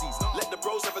jerseys. Let the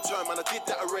bros have a turn, man, I did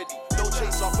that already. No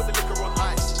chase, I'll put the liquor on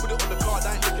ice. Put it on the card,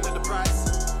 I ain't looking at the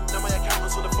price. Now my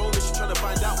accountant's on the phone, and she's trying to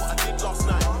find out what I did last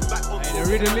night. Back on the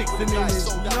rhythm mix the name is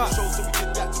nuts. Show, so we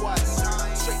did that twice.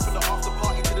 Straight from the after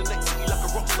party to the next city like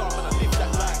a rock star, man, I live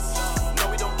that life.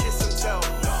 No, we don't kiss and tell.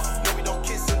 No, we don't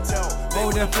kiss and tell.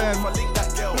 Bold FM. If I link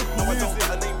that girl, no, I don't, but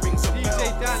her name rings a bell.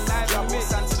 DJ Dan live yeah, in the mix.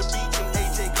 Sand to the beach and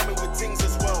AJ coming with things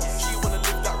as well. She wanna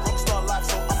live that rockstar life,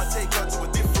 so I'ma take her to a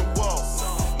different world.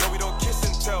 No, we don't kiss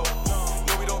and tell.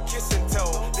 No, we don't kiss and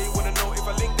tell. They wanna know if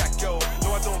I link that girl.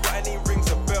 No, I don't, but her name rings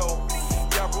a bell.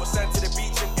 Yeah, I brought sand to the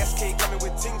beach and SK coming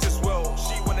with things as well.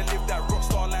 She wanna live that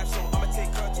rockstar life, so I'ma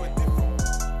take her to a different.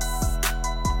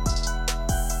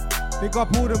 Big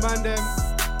up all the man them.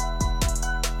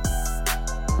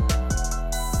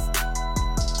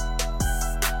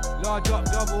 Large up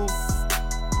double.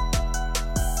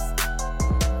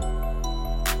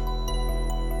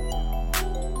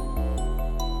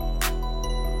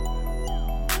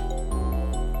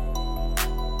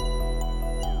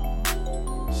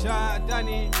 Shout out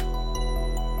Danny.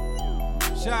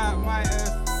 Shout out Midas.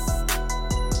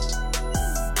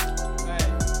 Hey.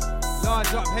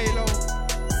 Large up Halo.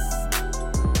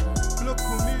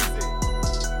 Local music.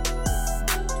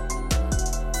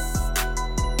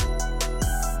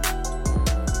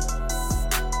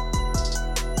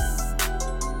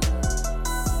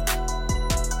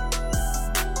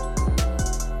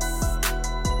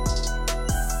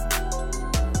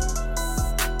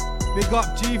 Big up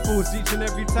G-Force each and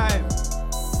every time.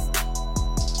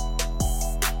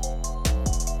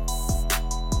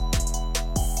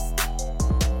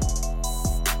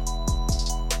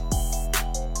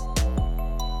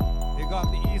 Big up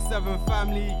the E7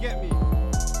 family, you get me?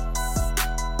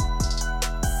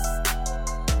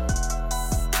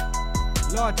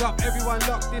 Large up, everyone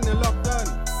locked in and locked on.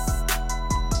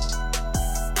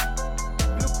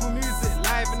 Local music,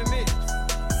 live in the mix.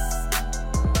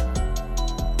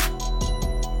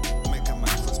 Make a man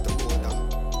cross the border.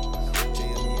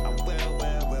 JME, I'm well.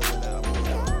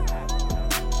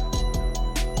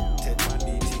 Ted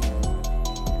Bundy team.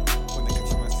 When they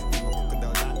catch a man sitting, I'm cooking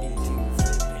down that team.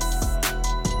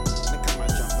 Make a man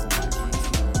jump the Bundy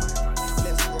team.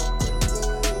 Let's rock and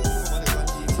roll, man, the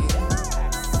Bundy team.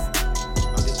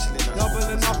 I'm just chilling out. Double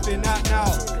and nothing out now.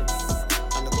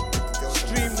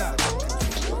 Stream that.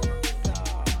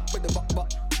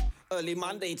 Early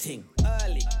Monday ting.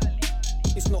 Early.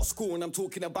 It's not school and I'm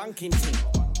talking a banking ting.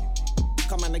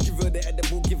 Come and I give her the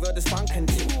edible, give her the spanking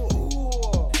ting.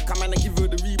 Come and I give her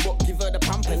the Reebok, give her the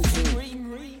pumping ting.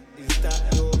 Is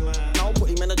that your man? Now put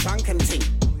him in a drunken ting.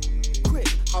 Quick,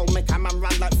 I'll make a man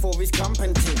run like Forrest Gump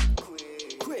and ting.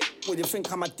 Quick, what you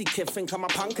think I'm a dickhead, think I'm a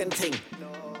punkin' ting.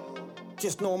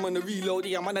 Just know I'm on a reload,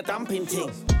 yeah, I'm on a dumping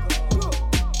ting.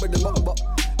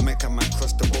 Make a man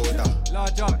cross the border.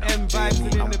 Large up, M vibes in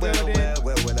the building.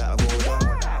 Where will I order?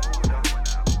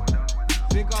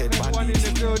 Big up everyone in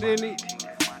the building.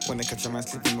 When I catch a man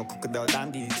sleeping, I'll cook it out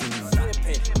dandy team.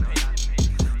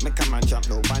 Make a man jump,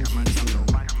 no bungee team.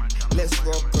 Let's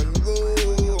rock and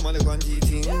roll, man, the bungee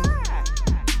team.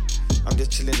 I'm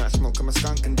just chilling, I smoke, I'm a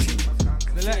skunking team.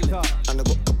 Selector. And I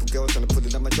got a couple girls and I put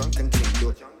it on my drunken team.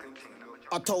 Look.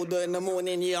 I told her in the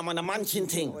morning, yeah, I'm on a munching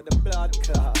ting.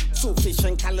 Saltfish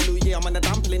and callaloo, yeah, I'm on a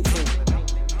dumpling ting.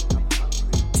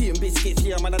 Tea and biscuits,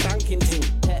 yeah, I'm on a dunking ting.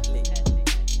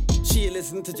 She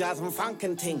listen to jazz and funk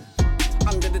and ting.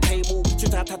 Under the table,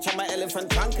 should I touch on my elephant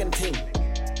trunk and ting?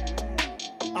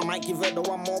 I might give her the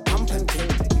one more pump and ting.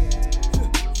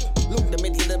 Look, the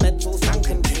middle of the bed's all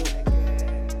sunken ting.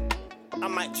 I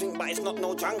might drink, but it's not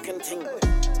no drunken ting.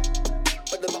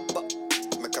 But the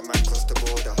make a man cross the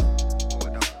border.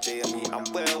 JME, I'm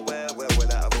well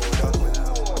out of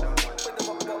order.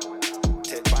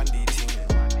 Ted Bundy team.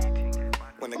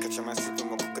 When I catch a man sleeping,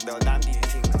 I'll cook it down dandy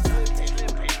team.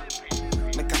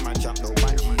 Make a man jump, no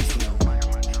bungee team.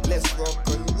 Let's rock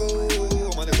and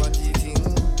roll, man, the bungee team.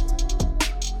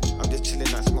 I'm just chilling,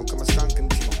 I smoke, I'm a skunking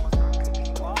team.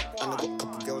 And I got a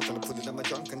couple girls and I put it on my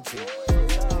drunken team.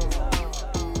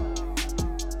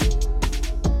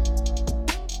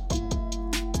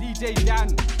 DJ Dan.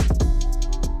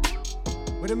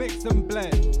 With a mix and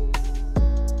blend.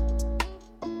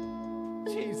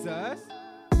 Jesus.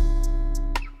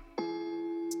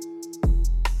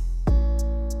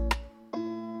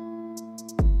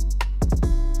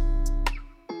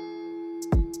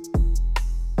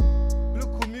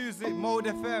 Local music, Mode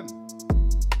FM.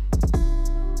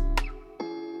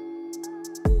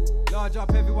 Large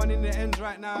up everyone in the ends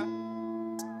right now.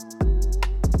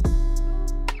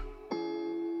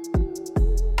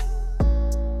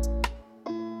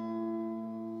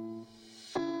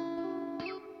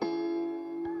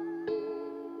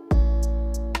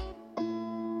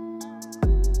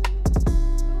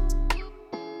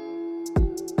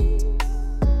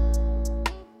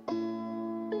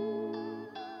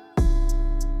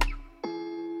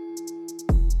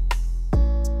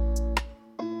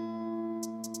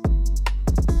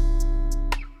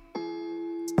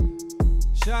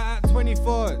 Shout out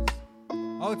 24s,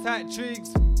 old tight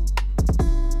Triggs,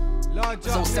 large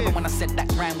up. 07 when I said that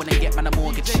grind when I get man a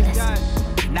mortgage.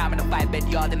 Now I'm in a 5-bed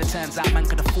yard and it turns out man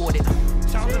could afford it.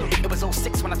 It was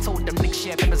 06 when I told them next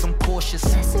year members on Porsches.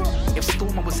 If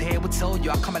Stormer was here, would tell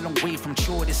you I come a long way from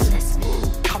Jordis.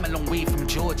 Come a long way from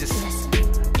Georges.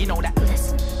 You know that.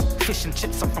 Fish and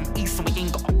chips, I'm from East and we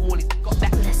ain't got all it. Got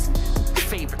that.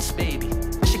 Favorites, baby.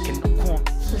 Chicken, corn.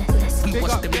 We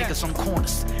watch them niggas on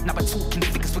corners. Now we're talking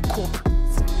figures with corporate.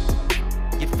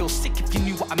 You feel sick if you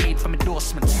knew what I made from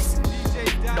endorsements.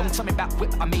 Don't tell me about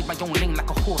whip, I made my own lane like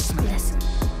a horseman.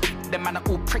 Them man are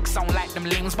all pricks, I don't like them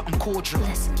lanes, but I'm cordial.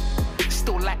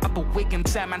 Still light up a wig and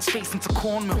turn man's face into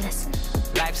cornmeal.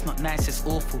 Life's not nice, it's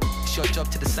awful. It's your job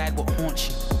to decide what haunts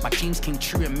you. My dreams came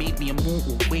true and made me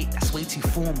immortal. Wait, that's way too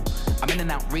formal. I'm in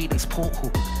and out Raiden's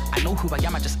porthole. I know who I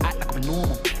am, I just act like I'm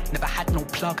normal. Never had no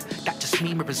plug, that just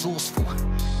made me resourceful.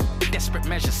 Desperate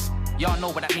measures, y'all know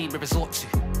what I mean we resort to.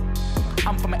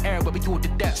 I'm from an era where we do the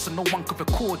dirt so no one could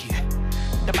record you.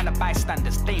 The man are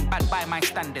bystanders, they ain't bad by my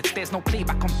standards. There's no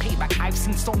playback on payback. I've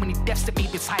seen so many deaths that made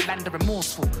this Highlander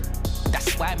remorseful.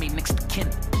 That's why I made next to kin.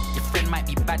 Your friend might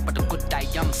be bad, but the good die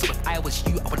young. So if I was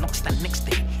you, I would not stand next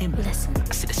to him. Listen.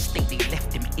 I see the state they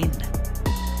left him in.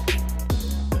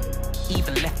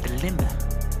 Even left the limb.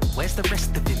 Where's the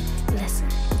rest of him? Listen.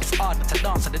 It's hard not to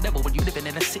dance to the devil when you're living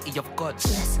in a city of gods.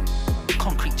 Listen.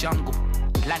 Concrete jungle,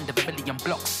 land of a billion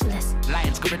blocks. Listen. Lying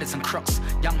lions, gorillas and crocs.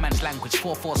 Young man's language,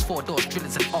 4-4s, 4 doors,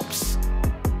 drillers and ops.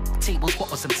 Tables,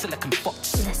 bottles and silicon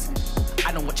fox. Listen.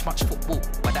 I don't watch much football,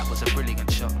 but that was a brilliant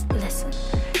shot. Listen.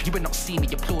 You would not see me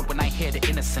applaud when I hear the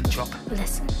innocent drop.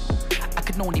 Listen. I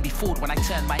could only be fooled when I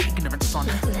turn my ignorance on.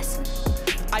 Listen.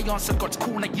 I answer God's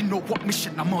call, now you know what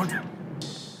mission I'm on.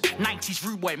 90s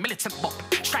rude boy, militant bop.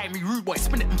 Try me rude boy,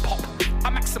 spin it and pop.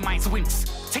 I maximize wins,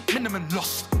 take minimum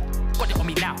loss. Got it on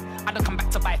me now. I don't come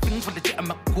back to buy things with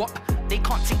legitimate guap. They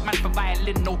can't take man for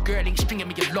violin, no girl ain't stringing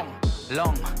me along.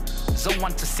 Long. Zone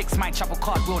 1 to 6, my travel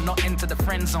card will not enter the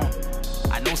friend zone.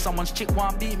 I know someone's chick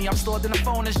won't beat me, I'm stored in the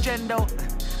phone as Gendo.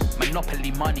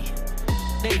 Monopoly money,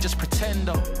 they just pretend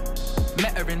though.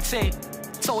 Met her in Tate,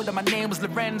 told her my name was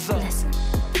Lorenzo. Listen.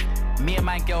 Me and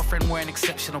my girlfriend were an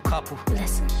exceptional couple.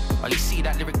 Listen. Oh, you see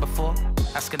that lyric before?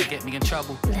 That's gonna get me in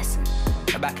trouble. Listen.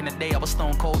 Back in the day, I was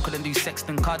stone cold, couldn't do sex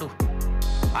and cuddle.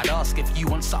 I'd ask if you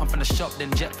want something from the shop,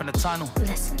 then jet from the tunnel.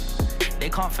 Listen. They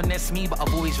can't finesse me, but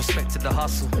I've always respected the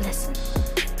hustle. Listen.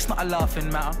 It's not a laughing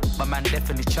matter, but man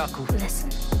definitely chuckle. Listen.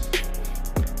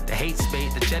 The hate's bait,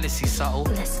 the jealousy subtle.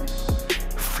 Listen.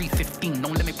 315,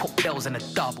 don't let me put bells in a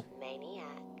double.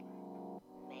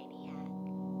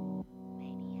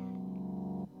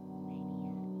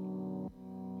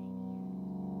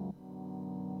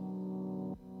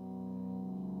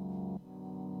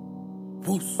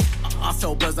 Woos. I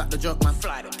sell birds like the jerk man.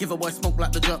 Give a boy smoke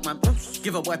like the jerk man.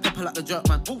 Give a boy pepper like the jerk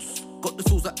man. Got the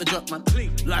tools like the jerk man.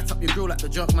 Light up your grill like the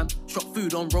jerk man. Shop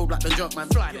food on road like the jerk man.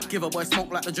 Give a boy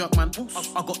smoke like the jerk man.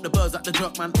 I got the birds like the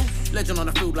jerk man. Legend on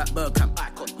the field like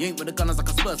Bergkamp. You ain't with the gunners like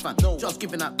a Spurs fan. Just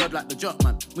giving that bird like the jerk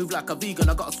man. Move like a vegan,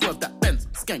 I gotta swerve that Benz.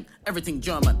 Skank, everything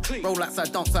German. Roll like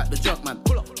side, dance like the jerk man.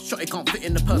 Shot it can't fit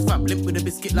in the purse fam. Limp with a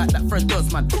biscuit like that Fred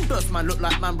Durst man. Durst man look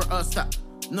like man Earthstat.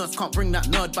 Nurse can't bring that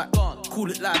nerd back. Call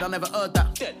it loud, I never heard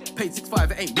that. Paid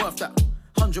 6.5, it ain't worth that.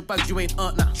 100 bags, you ain't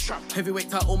earned that. Heavyweight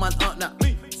title, man, earned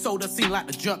that. Sold the scene like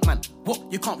the jerk man. What?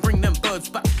 You can't bring them birds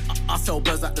back. I sell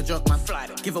birds like the jerk man.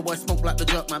 Give a boy smoke like the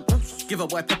jerk man. Give a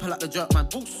boy pepper like the jerk man.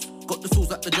 Got the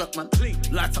tools like the jerk man.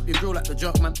 Light up your grill like the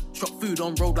jerk man. Shop food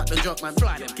on road like the jerk man.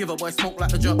 Give a boy smoke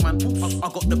like the jerk man. I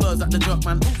got the birds like the jerk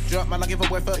man. Jerk man, I give a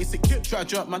boy 36. Try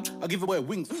jerk man, I give a boy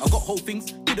wings. I got whole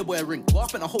things, give a boy a ring. I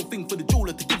spent a whole thing for the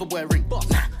jeweler to give a boy a ring.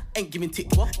 Nah, ain't giving tick.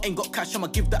 Ain't got cash, I'ma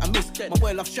give that a miss. My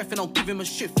boy loves chef and I'll give him a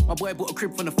shift. My boy bought a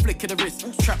crib from the flick of the wrist.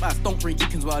 Trap house, don't bring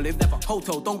chickens where I live. Never.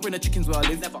 Hotel, don't bring the chickens where I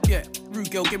live. Never. Yeah,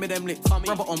 rude girl, give me them lips.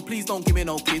 Rubber on, please don't give me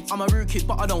no kids. I'm a rude kid,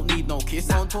 but I don't need no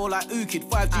kiss. On tour like ooh kid,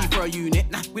 5G for a unit.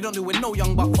 Nah, we don't do with no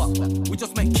young buck. We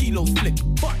just make kilos flip.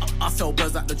 I sell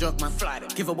birds like the jerk man.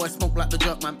 Give a boy smoke like the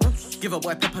jerk man. Give a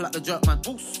boy pepper like the jerk man.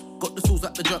 Got the tools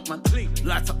like the jerk man.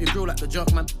 Light up your grill like the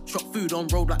jerk man. Shop food on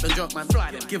road like the jerk man.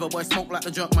 Give a boy smoke like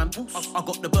the jerk man. I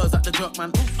got the birds like the jerk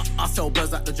man. I sell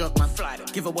birds like the jerk man.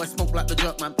 Give a boy smoke like the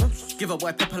jerk man. Give a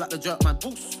boy pepper like the jerk man.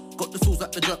 Got the tools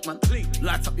like the jerk man.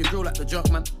 Light up your grill like the jerk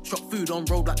man. Shop food on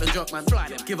road like the jerk man.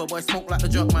 Give a boy smoke like the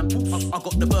jerk man. I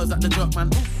got the birds like the jerk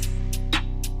man.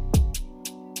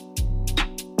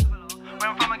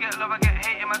 When from I get love, I get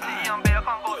hate in my city, young babe, I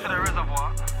can't go to the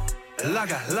reservoir.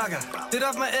 Laga. Did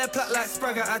have my air plat like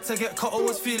Spragger, had to get caught, I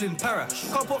was feeling para.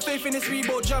 Can't put faith in this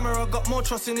Reebok jammer, I got more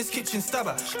trust in this kitchen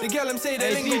stabber. The girl them say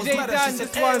they lingo's madder, she said,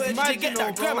 hey, where did you get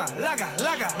that grammar? Laga.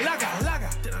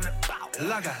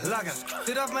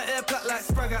 Did have my air plat like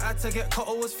Spragger, had to get caught,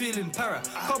 I was feeling para.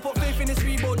 Can't put faith in this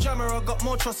Reebok jammer, I got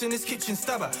more trust in this kitchen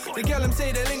stabber. The girl them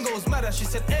say they lingo's madder, she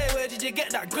said, hey, where did you get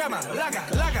that grammar? Laga.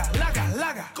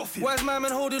 Why's my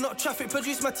man holding up traffic,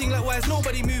 produce my thing like why is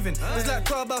nobody moving? It's like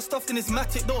crowbar stuffed in this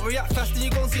matic, don't react fast and you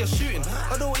gon' see a shooting.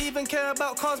 I don't even care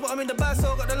about cars, but I'm in the bag,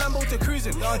 so I got the Lambo to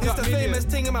cruising. It's the famous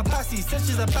thing in my passy, said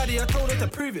she's a baddie, I told her to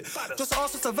prove it. Just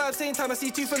asked her to vibe, same time I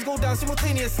see two friends go down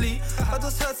simultaneously. I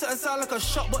just heard certain sound like a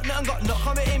shot, but nothing got knocked,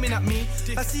 come aiming at me.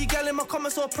 I see gal in my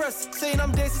comments or press, saying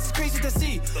I'm days, it's crazy to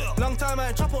see. Long time I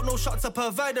ain't drop out no shots, I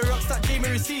provide the rocks that Jamie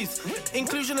receives.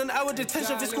 Inclusion and hour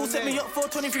detention for school set me up for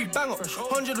 23 bang up.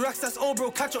 100 racks, that's all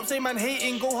bro, catch up, say man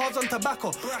hating, go hard on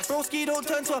tobacco. Broski don't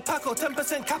turn to a paco,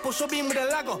 10% capo, show beam with a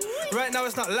lago. Right now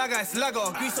it's not lager, it's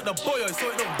lager. Grease up the boyo so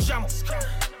it don't jam.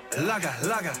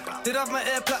 Laga. Did have my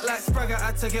air plat like Spragger,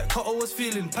 had to get caught, I was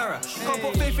feeling para. Can't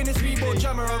put faith in this Reebok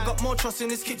jammer, I got more trust in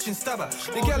this kitchen stabber.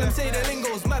 The girl them say the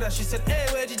lingo's madder, she said,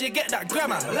 hey, where did you get that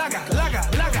grammar? Laga.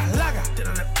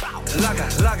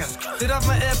 Did have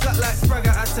my air plat like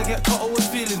Spragger, had to get caught, I was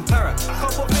feeling para.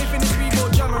 Can't put faith in this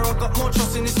Reebok jammer, I got more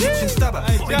trust in this kitchen stabber.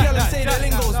 The girl them say the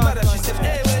lingo's madder, she said,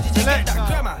 hey, where did you get that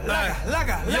grammar?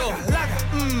 Laga.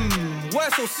 Why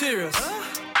so serious?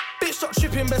 Bitch Stop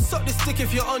tripping, best suck this stick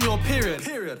if you're on your period.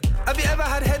 Have you ever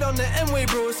had head on the M-way,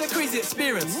 bro? It's a crazy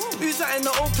experience. Who's that in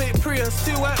the old plate Prius?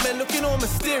 Two white men looking all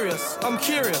mysterious. I'm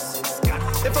curious.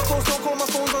 If I post, don't call my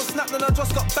phone's on Snap, then I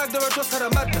just got bagged or I just had a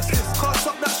madness. Can't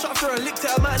stop that shot after I licked it,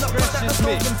 I might not break that, that's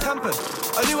not been tampered.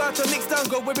 I knew how to mix down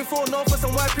gold way before Northwest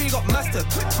and YP got mastered.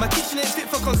 My kitchen ain't fit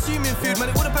for consuming food,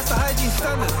 man, it wouldn't pass the hygiene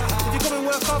standards. If you come and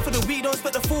work hard for the week, don't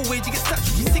expect the full wage, you get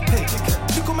statutory sick pay.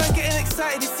 Look man getting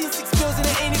excited, he's seen 6 girls and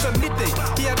it ain't even midday.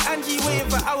 He had Angie waiting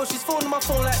for hours, she's phoning my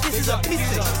phone like this is a piss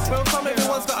day. Where I'm from,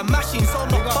 everyone's got a machine, so I'm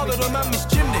not bothered when man miss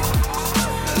gym day.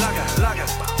 Lager,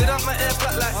 did have my air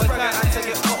flat like Spragger, I had to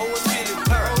get caught, I was feeling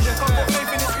para. Can't put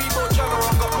faith in this Reebok jammer,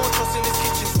 I've got more trust in this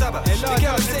kitchen stabber. The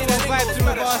girl saying that lingo's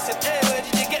matter, she said, hey, where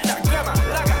did you get that grammar?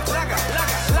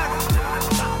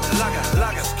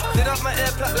 Lager, did have my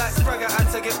air flat like Spragger, I had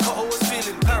to get caught, I was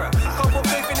feeling para. Can't put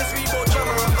faith in this Reebok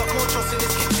jammer, I've got more trust in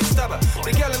this kitchen stabber.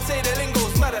 The girl saying that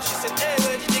lingo's matter, she said, hey,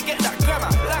 where did you get that grammar?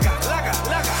 Lager.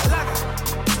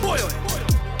 Boy,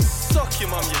 suck your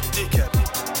mum, you dickhead.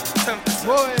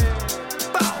 Boy,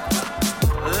 bow,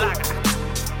 lager,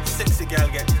 sexy girl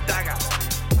get dagger.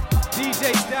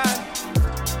 DJ Dan,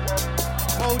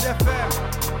 Mode FM.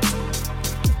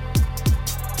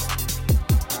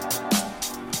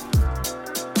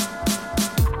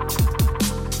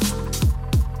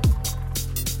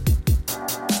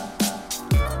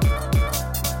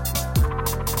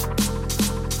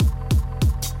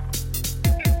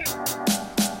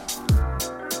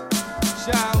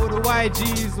 Shout out all the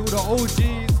YGs, all the OGs.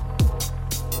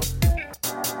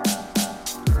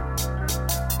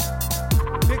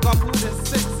 Pick up all the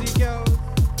sexy girls.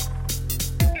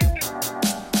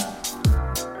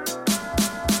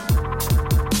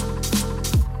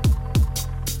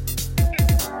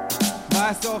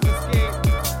 Myself Escape,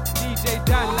 DJ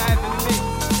Dan live in the mix.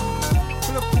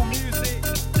 Flipful music,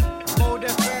 Mode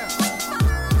FM.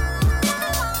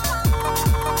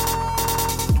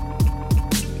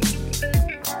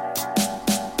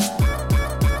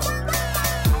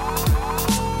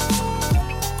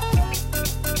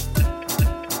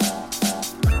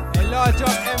 Large up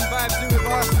M-Vibe, do with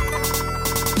us.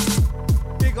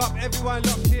 Big up everyone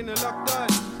locked in and locked on.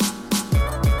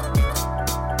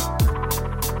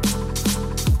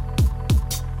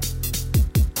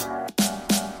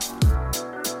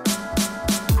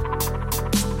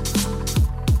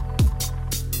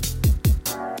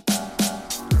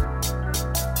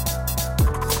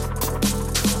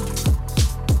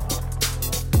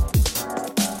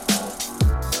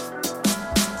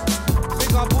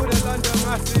 Big up all the London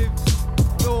massive.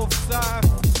 North, south,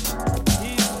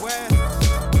 east, west.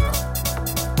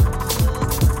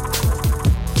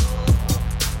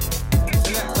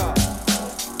 Selector.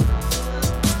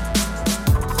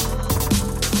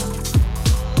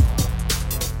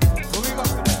 What we got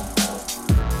for them?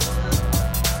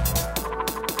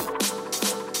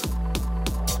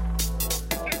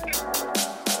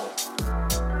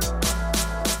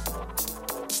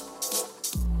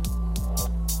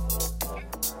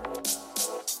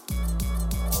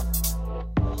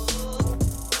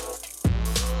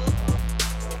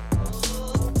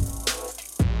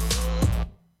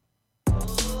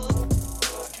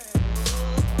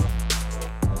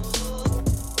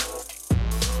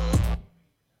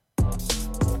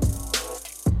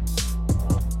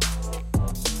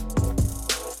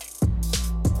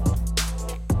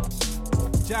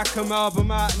 Jackham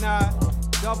album out now,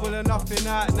 Double or Nothing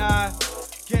out now,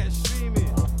 get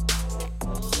streaming.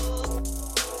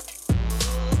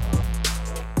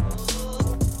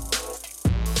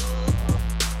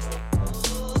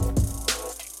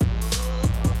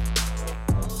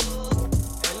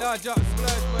 Hey, large up,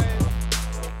 splurge, boys.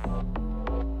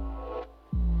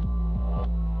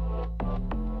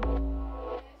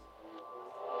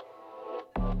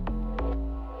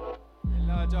 Hey,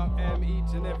 large up M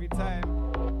each and every time.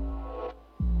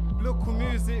 Local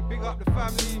music, big up the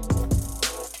family.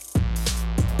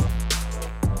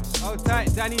 Hold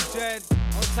tight, Danny Dread.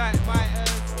 Hold tight,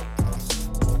 Miters.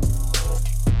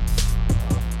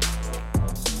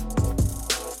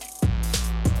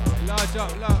 Large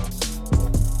up, lock.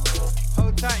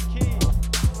 Hold tight, Key.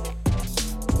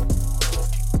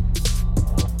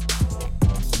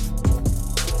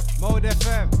 Mode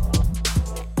FM.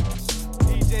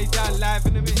 DJ Dan live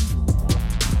in the mix.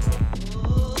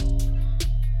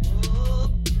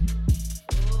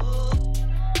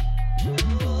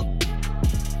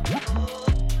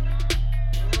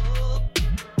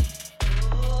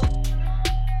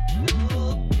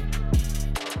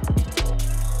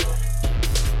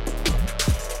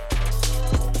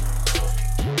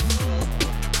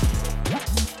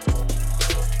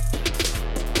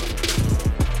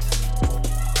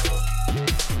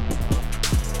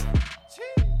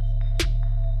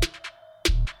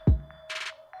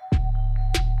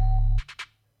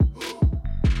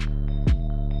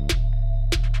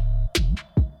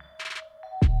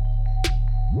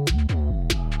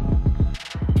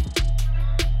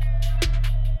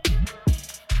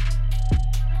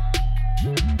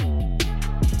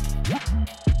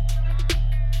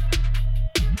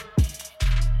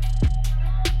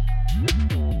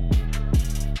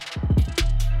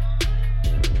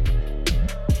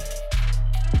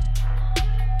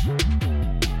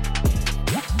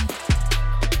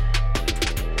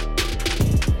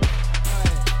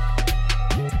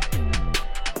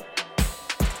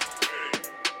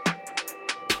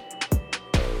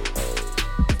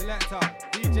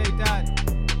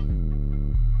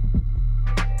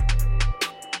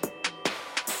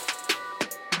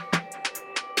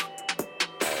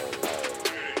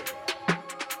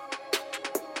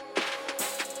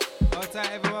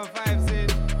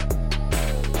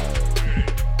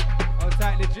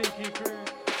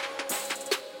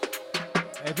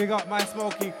 Big up my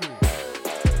smoky crew.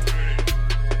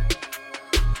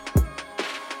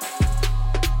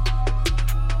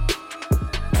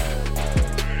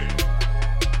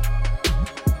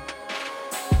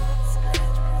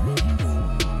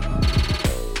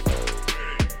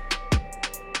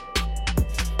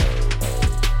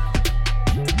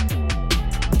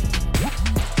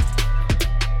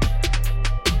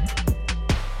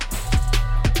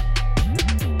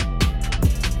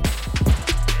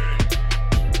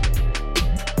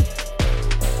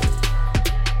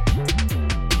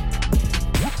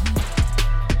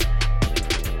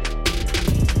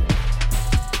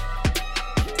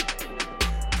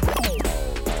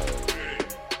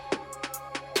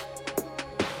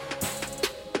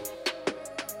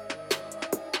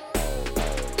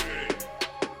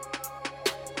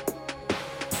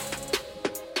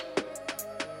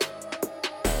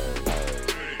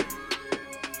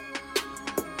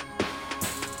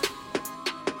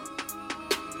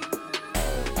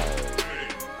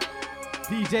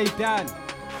 DJ Dan,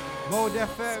 Mode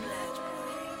FM.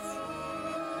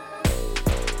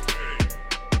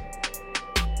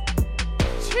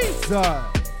 Jesus.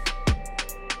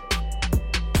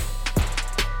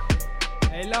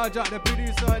 Hey, large up the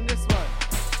producer on this one.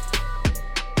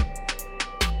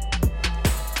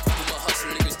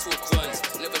 Talk runs,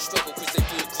 never struggle cause they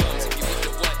bought crumbs. If you want the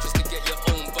white just to get your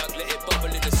own bag, let it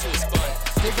bubble in the saucepan.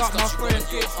 Big up my friend,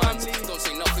 your family. Don't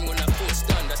say nothing when that port's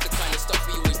done. That's the kind of stuff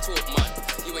we always talk, man.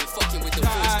 You ain't fucking with the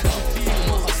force cup. All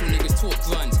my hustle niggas talk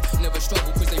runs, never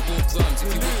struggle cause they bought crumbs. If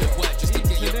you want the white just to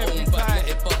get your own bag, let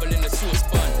it bubble in the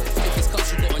saucepan. If it's cups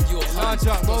you got on your hands,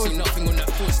 don't say nothing when that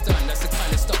port's done. That's the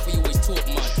kind of stuff we always talk,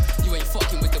 man. You ain't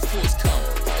fucking with the force cup.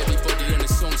 Everybody on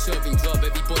the song serving grub,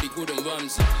 everybody good and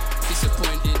Ramsey.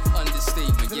 Disappointed,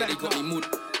 understatement, yeah they got me mood.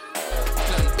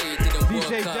 Plan A didn't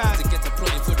work out to get the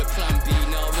plan for the plan B.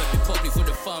 Now I'm repping properly for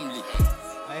the family.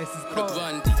 The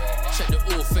Grandy, check the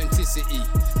authenticity.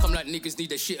 Come like niggas need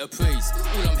their shit appraised.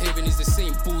 All I'm hearing is the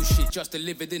same bullshit, just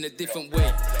delivered in a different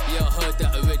way. Yeah, I heard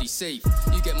that already, safe.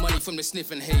 You get money from the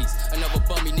sniff and haze. Another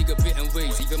bummy nigga bit and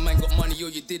raise. Even man got money or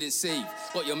you didn't save.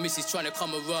 But your missus trying to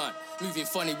come around. Moving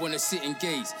funny, wanna sit and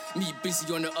gaze. Me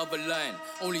busy on the other line.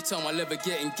 Only time I'll ever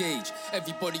get engaged.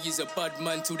 Everybody is a bad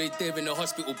man till they there in the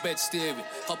hospital bed staring.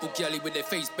 Couple galley with their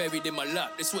face buried in my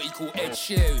lap. That's what he call Ed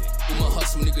Sheeran. All my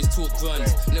hustle niggas talk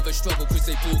runs. Never struggle cause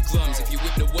they bought grams. If you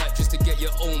whip the white just to get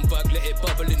your own bag, let it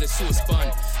bubble in the saucepan.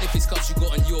 If it's cups you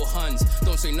got on your hands,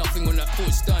 don't say nothing when that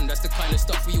port's done. That's the kind of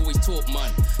stuff we always talk,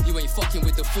 man. You ain't fucking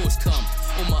with the force come.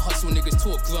 All my hustle niggas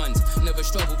talk runs. Never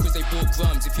struggle cause they bought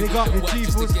grams. If you whip the white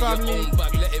just to get your own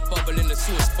bag, let it bubble in the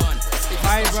saucepan. If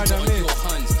it's cups you got on your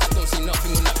hands, don't say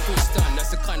nothing when that port's done.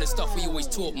 That's the kind of stuff we always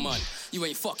talk, man. You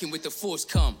ain't fucking with the force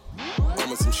come. I'm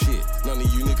on some shit. None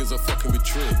of you niggas are fucking with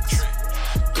tricks.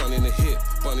 Gun in the hip,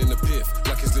 bun in the piff,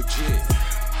 like it's legit.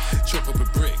 Chop up a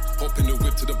brick, hop in the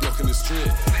whip to the block in the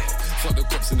strip. Fuck the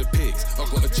cops and the pigs, I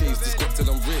gotta chase this cop till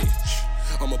I'm rich.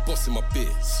 I'm a boss in my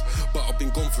bits, but I've been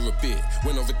gone for a bit.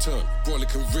 When I return,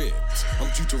 brolic and ripped. I'm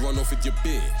due to run off with your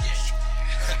bitch,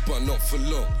 but not for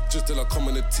long, just till I come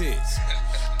in the tits.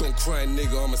 Don't cry,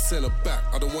 nigga, I'ma send her back,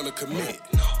 I don't wanna commit.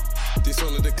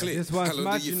 Dishonor the clip. How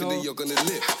long do you feel that you're gonna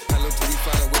live? How long till we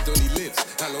find out where Donnie lives?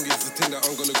 How long is the thing that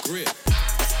I'm gonna grip?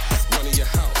 Run in your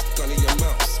house, gun in your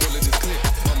mouth, swallow this clip.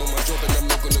 I'm on my job and I'm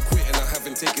not gonna quit, and I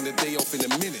haven't taken a day off in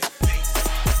a minute.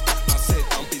 I said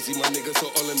I'm busy, my nigga, so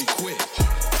all of me quit.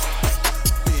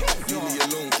 Bitch, leave me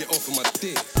alone, get off of my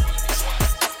dick.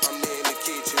 I'm there in the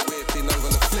kitchen, whipping, I'm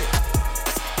gonna flip.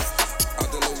 I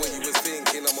don't know what you was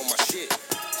thinking, I'm on my shit.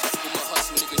 All my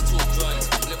hustle niggas talk runs,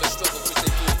 never struggle cause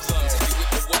they bought crumbs. If you whip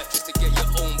the white just to get your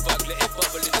own bag, let it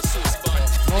bubble in the saucepan.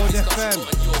 If it's cups you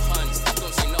got on your hands,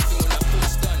 don't say nothing when that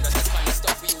port's done. That's the kind of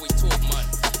stuff we always talk, man.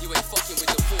 You ain't fucking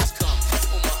with the force come.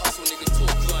 All my hustle niggas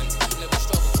talk runs, never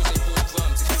struggle cause they bought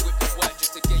crumbs. If you whip the white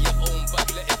just to get your own bag,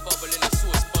 let it bubble in the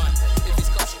saucepan. If it's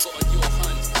cups you got on your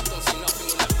hands, don't say nothing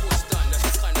when that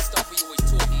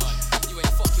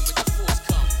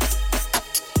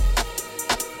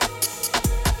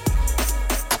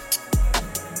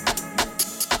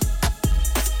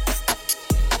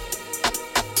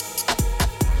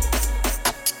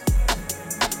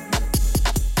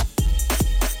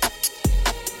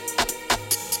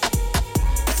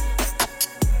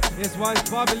one's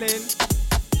bubbling.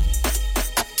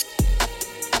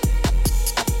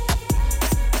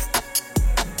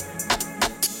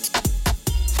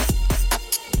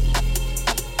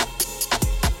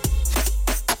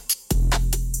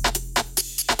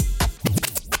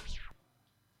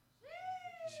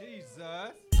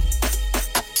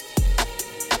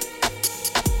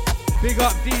 Big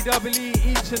up DWE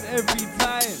each and every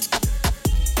time.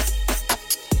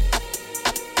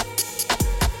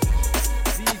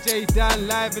 DJ Dan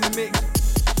live in the mix.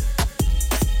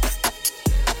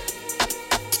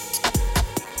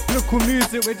 Local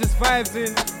music, we're just vibes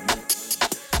in.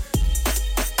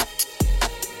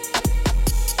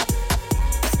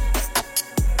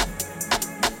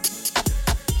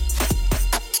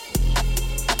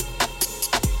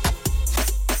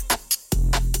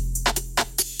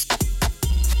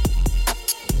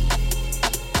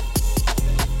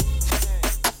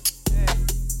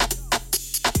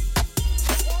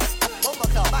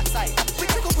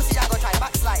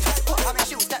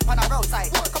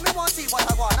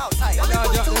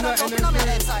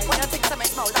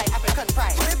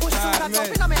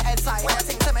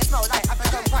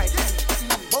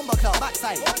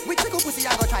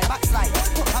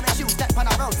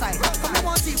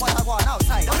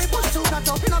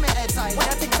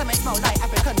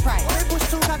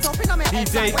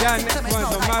 DJ Dan, next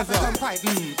one's a Mazza.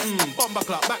 Bomber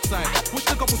clock, backside. Wish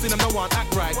the couples in them no one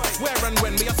act right. Where and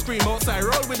when me a scream outside.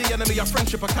 Roll with the enemy, a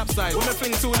friendship a capside. When me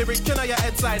fling two lyric, can I your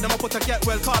head side? I'ma put a get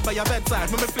well card by your bedside.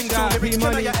 When me fling two lyric,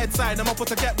 can I your head side? I'ma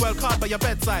put a get well card by your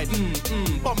bedside.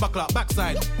 Bomber clock,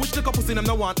 backside. Wish the couples in them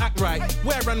no one act right.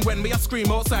 Where and when me a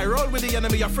scream outside. Roll with the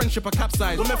enemy, a friendship a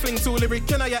capside. When me fling two lyric,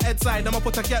 can I your head side? I'ma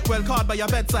put a get well card by your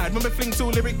bedside. When me fling two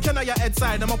lyric, can I your head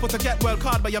side? I'ma put a get well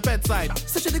card by your bedside.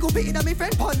 Such a little beating on me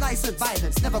friend, pun license,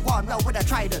 violence. Never gone well with a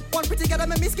trident. One pretty girl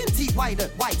make me skin teeth widen,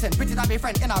 whiten. Pretty than me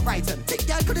friend in a Brighton. Thick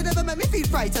girl could've never make me feel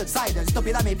frightened. Silence,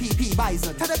 stupid than me PP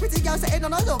bison. Had a pretty girl sitting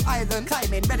on a love island,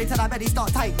 climbing, ready till I belly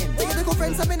start tightening. Think little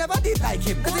friends I me never did like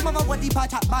him. Cause him of a one deep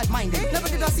chat bad minded. Never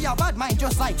did I see a bad mind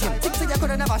just like him. Think so you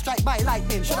could've never strike by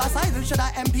lightning. Should I silence, should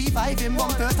I MP5 him?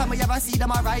 One first time we ever see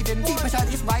them arriving. Deep pressure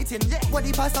is writing. What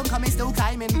deep song coming still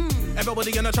climbing.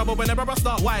 Everybody in a trouble whenever I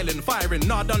start whiling, firing.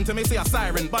 Not done to me, see a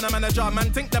siren. But a manager,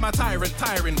 man, think them a tyrant.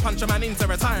 Tiring, punch a man into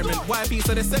retirement. Why piece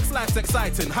of the sex life's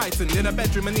exciting, heightened. In a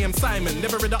bedroom, a name Simon.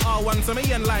 Never read the R1 to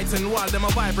me enlightened. While them a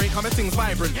vibrate, how my things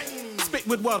vibrant. Spit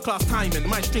with world-class timing.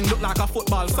 My string look like a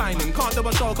football signing. Can't do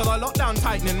a show cause I lock down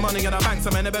tightening. Money in the bank so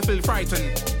I never feel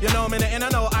frightened. You know me in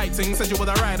and out iting. Said you was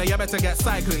a rider, you better get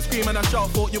cycling. Screaming a shout,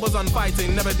 thought you was on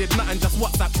fighting. Never did nothing, just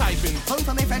WhatsApp typing. Home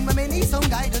from my friend when me need some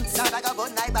guidance. Sound like a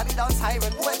good night, Babylon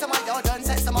siren. Went to my yard and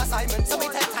set some assignments. So me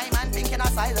take time and think in a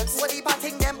silence. What deep I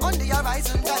think them on the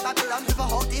horizon. Drive Babylon with a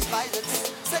hold this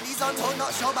violence. Said he's on told,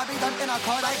 not sure Babylon in a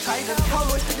car like Trident. How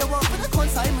much do you want for the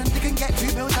consignment? You can get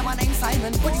 2 bills and my name's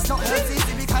Simon. But it's not hers, it's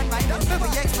if we can rhyme it. We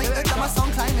explain that my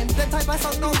song climbing. Then type my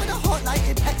song now with a hot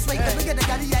lighted. X-ray, then we get the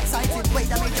galley excited.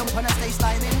 Wait, then we jump on a stage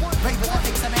sliding. Ravers and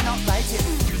things that may not like it.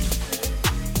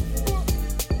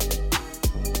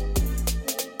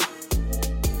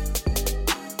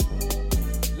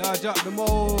 Large up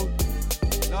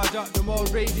the mode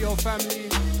radio family.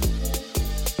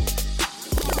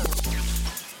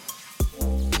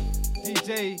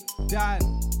 DJ Dan.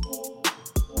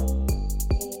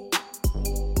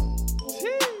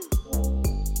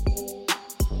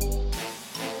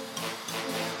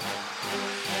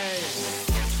 Hey,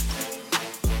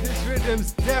 this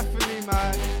rhythm's definitely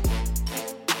mad.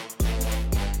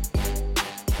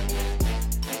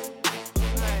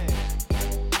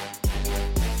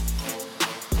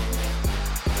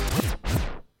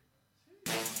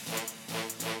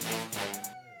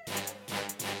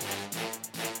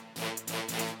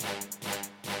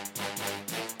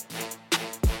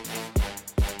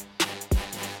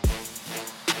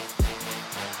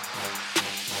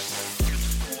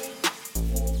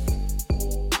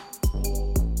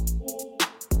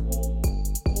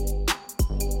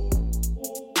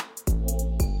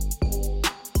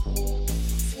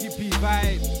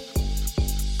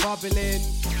 Bubbling,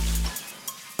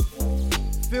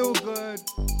 feel good.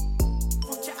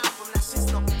 Put your album, that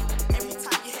shit's not. Every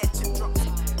time you hear chip drops,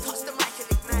 touch the mic and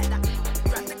ignite that.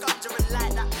 Grab the ganja and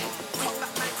light that. Cut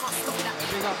back, man, can't stop that.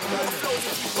 More flows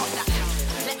if you got that.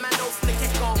 Let man know from the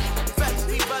get-go.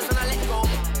 33 birds when I let go.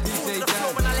 Fall to the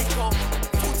floor when I let go.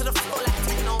 Fall to the floor like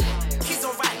techno. He's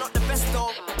alright, not the best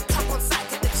though. Come on site,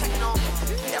 get the check now.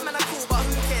 Yeah, man, I'm cool, but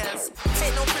who cares?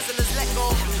 Take no prisoners, let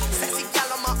go. Sexy gal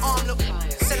on my arm, look.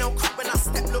 No cut when I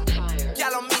step, look.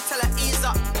 Gal on me, tell her ease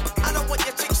up. I don't want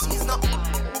your chicks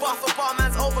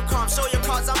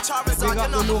cards, I'm Charizard. Big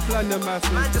up the North London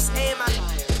massive. Man, just aim, man.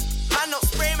 Man, not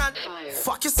spray, man.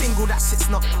 Fuck your single, that shit's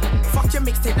not. Fuck your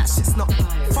mixtape, that shit's not.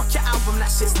 Fuck your album, that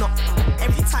shit's not.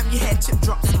 Every time you hear chip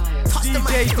drops, touch the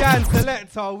mic. DJ Dan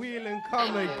Selector, wheel and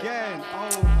come again.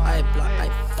 Oh my. Aye, black,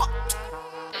 aye, fuck.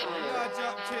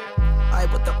 Aye,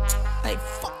 what the? Aye,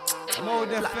 fuck. Mode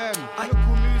FM,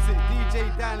 local music,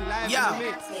 DJ Dan live in the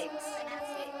mix.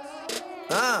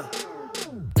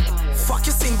 Fuck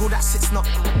your single, that shit's not.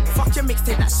 Fuck your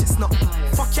mixtape, that shit's not.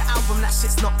 Fuck your album, that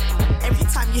shit's not. Every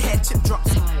time you hear chip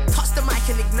drops, touch the mic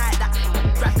and ignite that.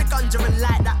 Grab the ganja and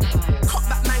light that. Cut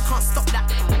back, man, can't stop that.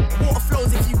 Water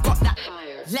flows if you got that.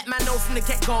 Let man know from the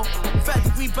get-go.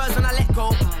 3rd-degree burns when I let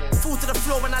go. Fall to the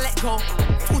floor when I let go.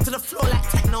 Fall to the floor like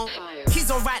techno.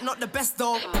 He's alright, not the best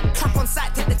though. Clap on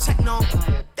sight, take the check now.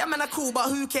 Them man are cool, but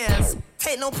who cares?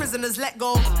 Take no prisoners, let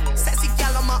go. Sexy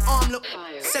gal on my arm, look.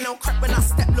 Say no crap when I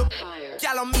step, look.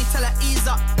 Gal on me, tell her ease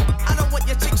up. I don't want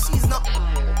your chick, she's not.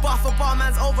 Bar for bar,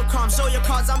 man's overcome. Show your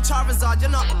cards, I'm Charizard, you're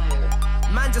not.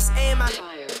 Man, just aim, man.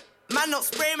 Man, not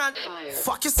spray, man.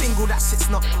 Fuck your single, that shit's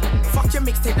not. Fuck your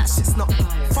mixtape, that shit's not.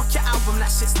 Fuck your album, that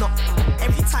shit's not.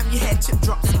 Every time you hear chip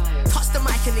drops, touch the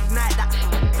mic and ignite that.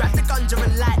 Grab the ganja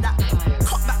and light that.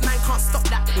 Cut back, man, can't stop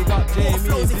that. Big up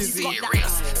Jamie,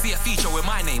 serious. See a feature with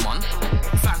my name on.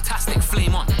 Fantastic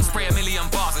flame on. Spray a million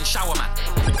bars and shower, man.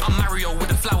 I'm Mario with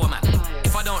the flower, man.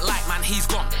 If I don't like, man, he's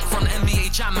gone. From the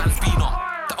NBA Jam, man's been on.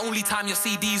 The only time your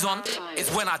CD's on is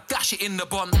when I dash it in the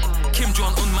bun. Kim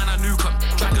Jong Un, man, I nuke 'em.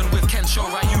 Dragon with Kensho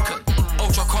Ryuken.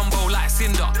 Ultra combo like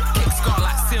Cinder. Kick scar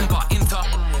like Simba. Inter.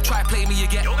 Try play me, you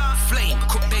get flame.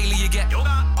 Cook daily, you get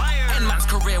end man's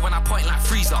career when I point like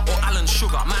Freezer or Alan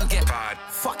Sugar. Man, get bad.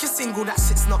 Fuck your single, that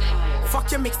shit's not.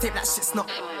 Fuck your mixtape, that shit's not.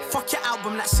 Fuck your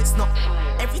album, that shit's not.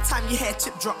 Every time you hear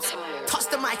chip drops, touch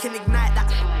the mic and ignite that.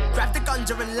 Grab the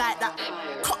ganja and light that.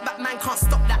 Cut back, man, can't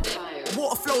stop that.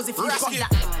 Water flows if you got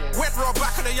that. Went raw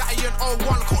back in the yatty in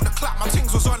 01. Caught the clap, my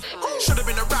things was on. Should've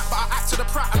been a rap, but I acted a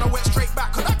prat and I went straight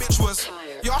back, cause that bitch was.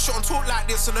 Yeah, I shouldn't talk like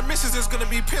this, and the missus is gonna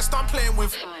be pissed I'm playing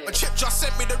with. A chip just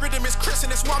sent me the rhythm is Chris,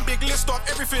 and it's one big list of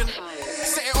everything.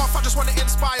 Set it off, I just wanna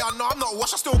inspire. No, I'm not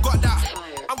wash, I still got that.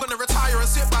 I'm gonna retire and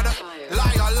sit by the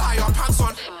liar, pants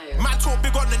on. Man talk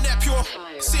big on the net, pure.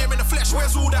 See him in the flesh,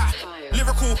 where's all that?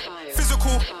 Lyrical,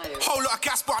 physical, whole lot of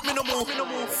gas, but minimal.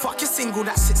 Fuck your single,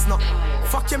 that shit's not.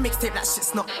 Fuck your mixtape, that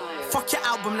shit's not. Fuck your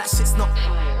album, that shit's not.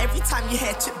 Every time you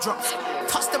hear chip drops,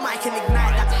 touch the mic and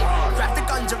ignite that. Grab the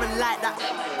ganja and light that.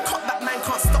 Cut back, man,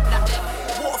 can't stop that.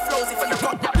 Water flows if you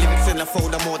got that. Lyrics in the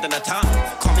folder more than a ton.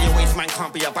 Can't be a waste man,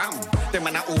 can't be a bum. Them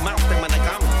man are all mouth, them man are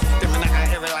gum. Them man are out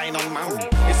here relying on mum.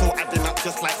 It's all adding up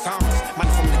just like sums. Man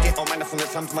from the ghetto, man from the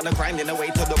slums. Man are grinding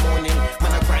away till the morning.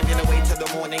 Man are grinding away till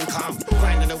the morning come.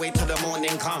 Grinding away till the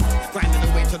morning come. Grinding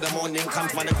away till the morning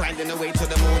comes. Man are grinding away till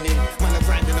the morning. Man are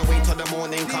grinding away till the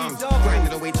morning comes.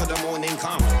 Grinding away till the morning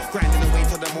comes. Grinding away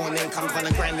till the morning comes. Man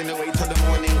are grinding away till the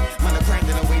morning. Man are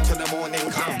grinding away till the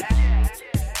morning comes.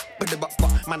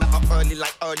 Man are up early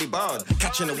like early bird.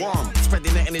 Catching the worm,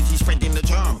 spreading the energy, spreading the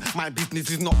germ. My business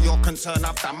is not your concern.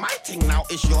 I've done my thing, now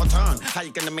it's your turn. How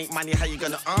you gonna make money, how you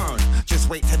gonna earn? Just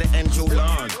wait till the end, you'll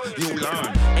learn.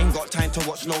 Ain't got time to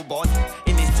watch nobody.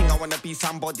 In this thing I wanna be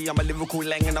somebody. I'm a lyrical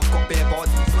lang and I've got bare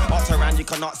bodies. Ask around, you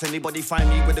can ask anybody. Find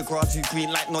me with the grass is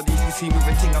green like noddies. You see me with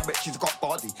a thing, I bet she's got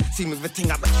body. See me with a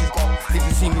thing, I bet she's got. If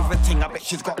you see me with a thing, I bet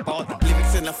she's got body.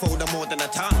 Lyrics in the folder more than a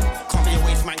ton. Can't be a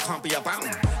waste man, can't be a bum.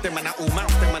 Them man are all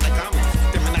mouth, them man are gum.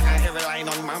 Them man are out here relying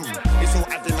on mum. It's all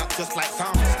adding up just like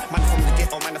sums. Man from the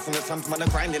ghetto, man from the slums. Man are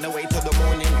grinding away till the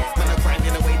morning. Man are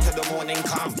grinding away till the morning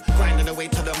comes. Grinding away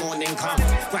till the morning comes.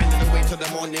 Grinding away till the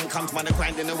morning comes. Man are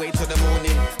grinding away till the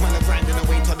morning. Man are grinding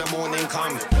away till the morning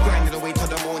comes. Grinding away till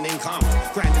the morning comes.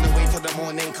 Grinding away till the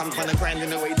morning comes. Man are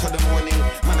grinding away till the morning.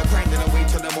 Man are grinding away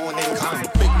till the morning comes.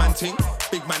 Big man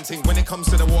ting. When it comes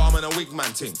to the war, I'm on a wig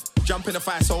man ting. Jump in the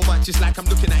fire so much, it's like I'm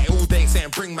looking at it all day, saying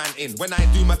bring man in. When I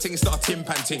do my ting, it's not a Tim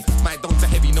Pan ting. My don't to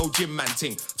heavy, no gym man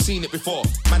ting. Seen it before,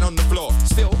 man on the floor.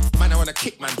 Still, man I on a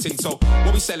kick man ting. So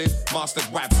what we selling? Mastered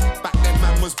wabs. Back then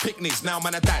man was picnics, now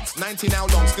man are dads. 90 now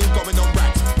long, still going on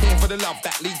rags. Here for the love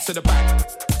that leads to the bag.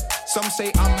 Some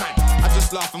say I'm mad, I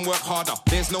just laugh and work harder.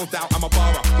 There's no doubt I'm a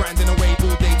barra, grinding away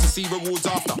all day to see rewards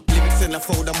after. Lyrics in the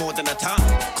folder more than a ton.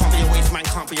 Can't be a waste man,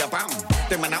 can't be a bum.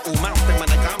 Them man are all mouth, them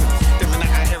man are gum. Them man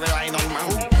are out here relying on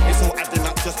mum. It's all adding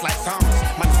up just like sums.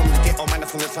 Man from the ghetto, man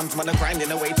from the slums. Man are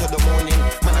grinding away till the morning.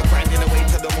 Man are grinding away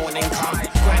till the morning come.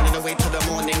 Grinding away till the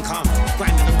morning come.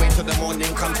 Grinding away till the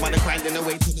morning comes. Man are grinding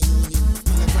away till the morning.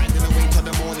 Man are grinding away till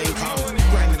the morning come.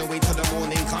 Grinding away till the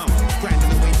morning come.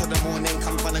 Grinding away till the morning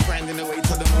comes. Man are grinding away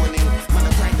till the morning. Man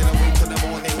are grinding away till the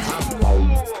morning come.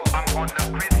 I'm on the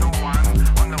crystal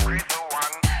one.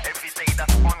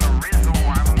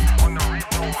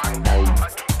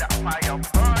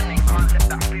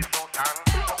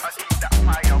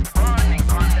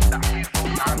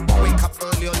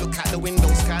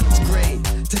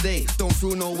 Today, don't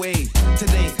feel no way.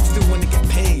 Today, still wanna get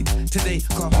paid. Today,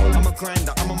 cause I'm a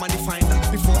grinder, I'm a money finder.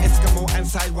 Before Eskimo and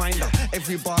Sidewinder.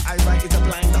 Every bar I write is a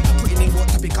blinder. Putting in work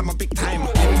to become a big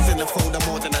timer. Lyrics in the folder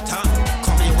more than a ton.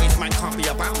 Can't be a waste man, can't be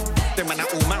a bum. Them man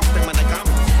are all mouth, them man are gum.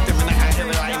 Them man are out here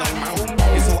relying on mouth.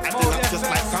 It's all adding up just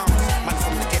like gums. Man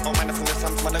from the ghetto, man from the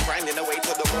slums. Man are grinding away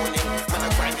till the morning. Man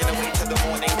are grinding away till the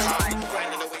morning come.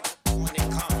 Grinding away till the morning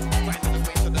come. Grinding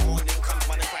away till the morning come.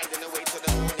 Man are grinding away till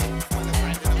the morning. Man are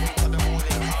grinding away till the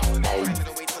morning come. Grinding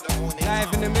away till the morning.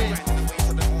 Live in the mix.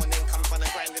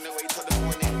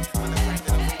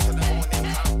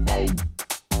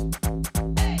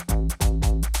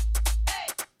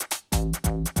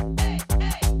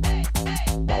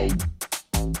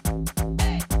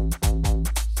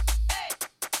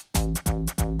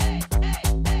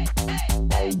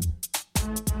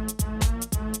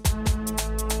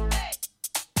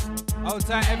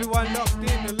 Outside, everyone locked in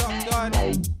and locked on.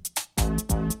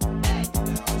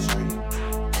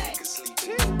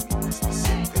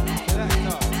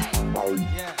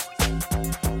 Yeah.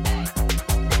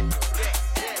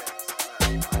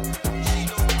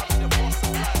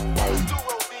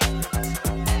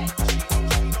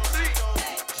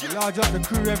 Large up the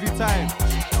crew every time.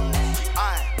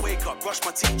 I wake up, brush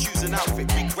my teeth, choose an outfit.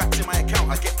 Big racks in my account,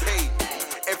 I get paid.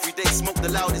 Every day, smoke the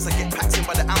loudest, I get packed in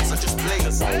by the ounce, I just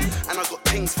blaze. And I got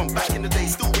things from back in the day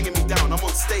still winging me down. I'm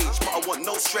on stage, but I want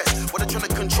no stress. What I'm trying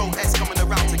to control S coming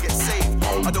around to get saved.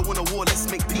 I don't want a war,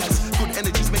 let's make peace. Good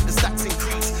energies make the stacks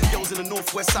increase. Girls in the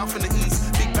northwest, south and the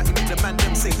east. Big back, make the man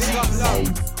them say cheese.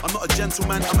 I'm not a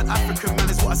gentleman, I'm an African man,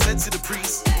 is what I said to the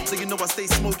priest. So you know I stay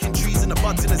smoking trees and the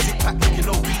buds in a zip pack looking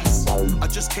obese. I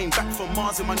just came back from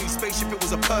Mars in my new spaceship, it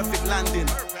was a perfect landing.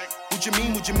 What you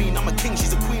mean? I'm a king,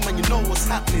 she's a queen, man, you know what's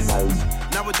happening.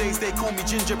 Nowadays they call me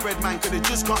gingerbread man, cause they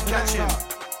just can't catch him.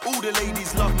 All the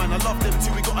ladies love, man, I love them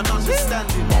too, we got an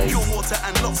understanding. Pure water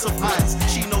and lots of ice,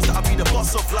 she knows that I be the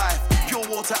boss of life. Pure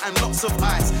water and lots of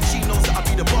ice, she knows that I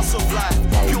be the boss of life.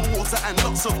 Pure water and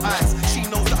lots of ice, she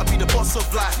knows that I be the boss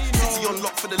of life. City on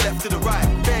lock for the left to the right,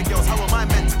 bare girls, how am I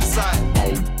meant to decide?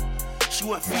 She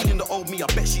weren't feeling the old me, I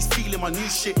bet she's feeling my new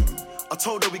shit. I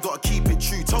told her we gotta keep it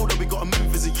true, told her we gotta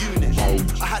move as a unit.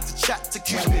 I had to chat to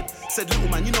Cupid, said little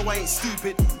man, you know I ain't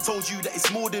stupid. Told you that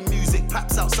it's more than music,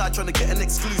 Paps outside trying to get an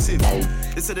exclusive.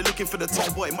 They said they're looking for the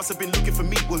top boy, must have been looking for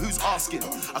me, well who's asking?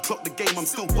 I clocked the game, I'm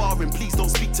still barring, please don't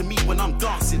speak to me when I'm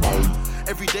dancing.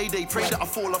 Every day they pray that I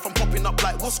fall off, I'm popping up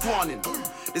like what's growing?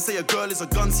 They say a girl is a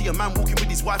gun, see a man walking with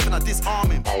his wife and I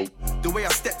disarm him. The way I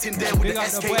stepped in there with the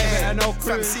SKA,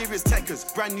 fam serious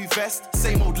techers, brand new vest,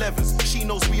 same old levers. She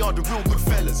knows we are the real good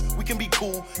fellas. We can be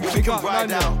cool, yeah, we can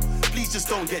ride out. Please just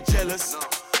don't get jealous.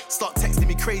 Start texting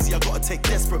me crazy, I gotta take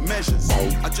desperate measures.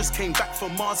 I just came back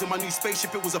from Mars in my new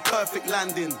spaceship, it was a perfect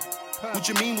landing. What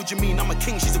you mean? I'm a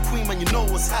king, she's a queen, man, you know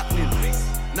what's happening.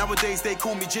 Nowadays they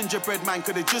call me gingerbread man,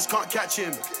 cause they just can't catch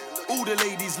him. All the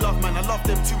ladies love, man, I love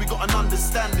them too, we got an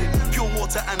understanding. Pure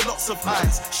water and lots of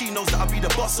ice, she knows that I be the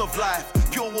boss of life.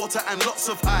 Pure water and lots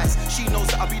of ice, she knows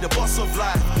that I be the boss of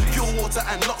life. Pure water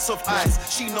and lots of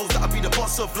ice, she knows that I be the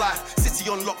boss of life. City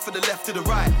on lock for the left to the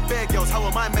right, bare girls, how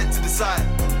am I meant to decide?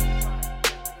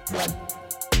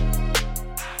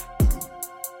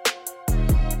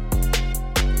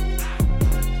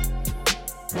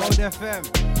 Mode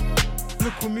FM,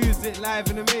 local music live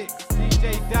in the mix,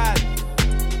 DJ Dan.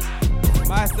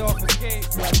 Myself Escape.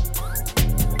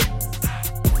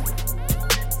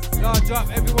 Large up,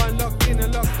 everyone locked in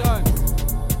and locked on.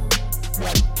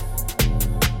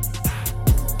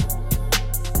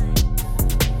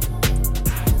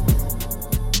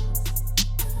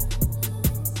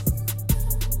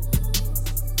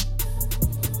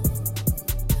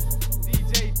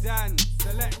 DJ Dan,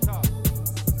 selector.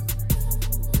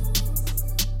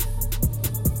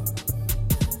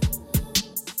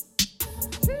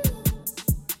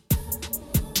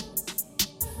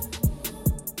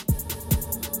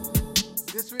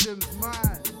 This rhythm's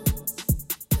mad.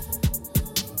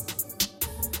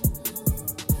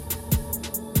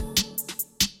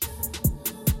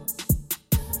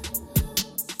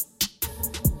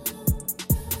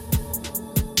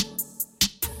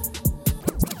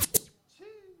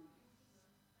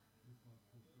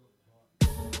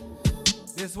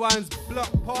 This one's Block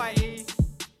Party.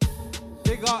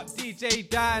 Big up DJ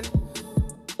Dan.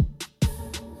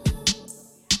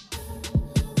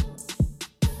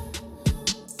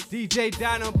 DJ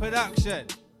Dan on production.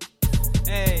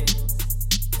 Hey.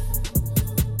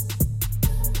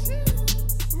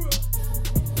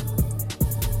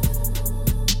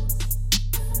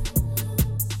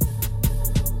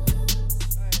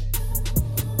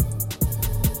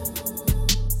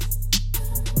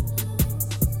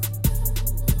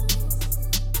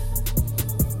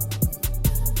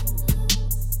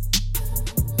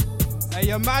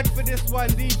 you're mad for this one,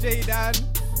 DJ Dan.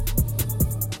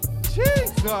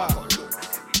 Jesus.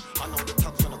 I know the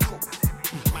tubs on the cook.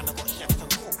 Man, I got chefs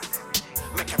and cooks.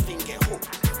 Make a thing get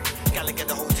hooked. Gala get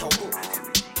the hotel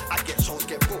booked. I get shows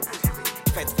get booked.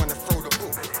 Feds wanna throw the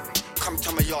book. Come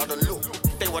to my yard and look.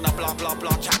 They wanna blah blah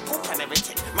blah chat poop and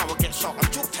everything. Man will get shot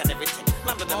and juked and everything.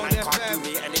 None of the man can't do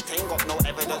me anything. Got no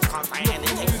evidence, can't find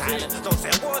anything. Silent, don't say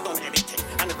a word on anything.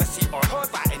 I never see or heard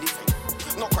about anything.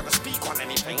 Not gonna speak on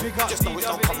anything. Just know it's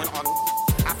not coming on.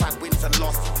 I've had wins and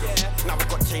losses. Now we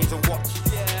got chains and watches.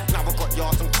 Now we got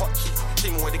yards and coaches.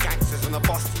 Teaming with the gangsters and the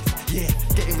bosses. Yeah,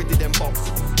 getting rid of them boxes.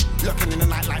 Lurking in the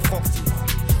night like foxes.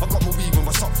 I got my weave with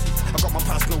my socks. I got my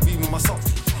personal weave with my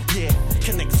socks. Yeah,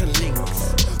 connects and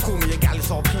links. Call me a gal, it's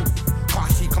all pimp.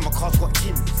 Can't see, come across, got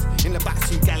Timbs. In the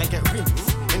backseat, gal, I get rims.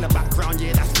 In the background,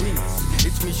 yeah, that's wins.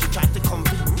 It's me, she tried to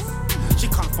convince. She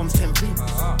come from St. Vince.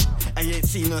 I ain't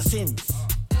seen her since.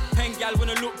 Pen gal when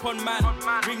I look on man.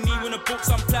 Ring me when I book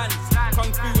some plans.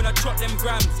 Kung fu when I chop them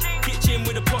grams. Kitchen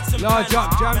with the pots and pans.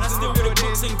 Man, I still with the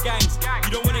crooks and gangs.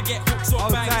 You don't wanna get hooks or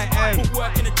bangs. Put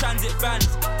work in the transit vans.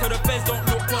 Tell the feds don't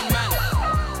look on man.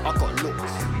 I got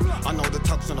looks. I know the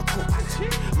tugs on the cook.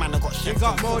 Man, I got shit.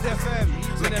 got Mode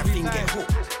FM. Make a thing get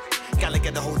hooked. Gala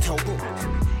get the hotel booked.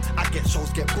 I get shows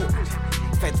get booked.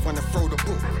 Feds wanna throw the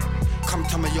book. Come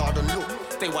to my yard and look.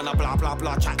 They wanna blah blah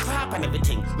blah chat crap and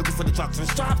everything. Looking for the drugs and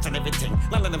straps and everything.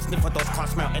 None of them sniffer dogs can't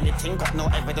smell anything. Got no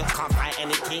evidence, can't find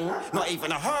anything. Not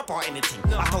even a herb or anything.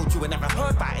 I told you I never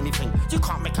heard about anything. You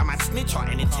can't make a man snitch or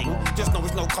anything. Just know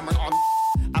it's no comment on.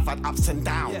 I've had ups and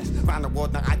downs. Round the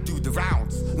world now I do the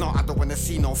rounds. No, I don't wanna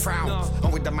see no frowns.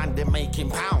 I'm with the man they're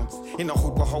making pounds. In the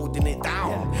hood we're holding it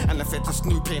down. And the feds are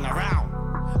snooping around.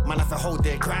 Man, have to hold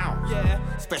their ground,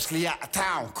 especially out of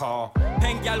town, car.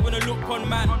 Pen gal when I look on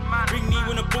man. Ring me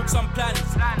when I book some plans.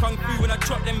 Kung fu when I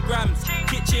chop them grams.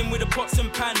 Kitchen with the pots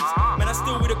and pans. Man, I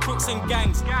still with the crooks and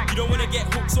gangs. You don't wanna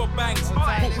get hooks or bangs.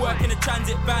 Put work in the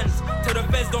transit vans. Tell the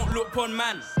feds don't look on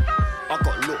man. I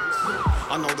got looks.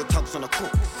 I know the tugs on the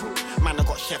cook. Man, I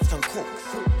got chefs and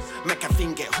cooks. Make a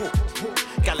thing get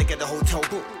hooked. Gala get the hotel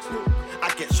booked.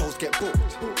 I get shows get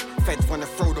booked. Feds wanna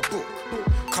throw the book.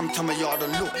 Come to my yard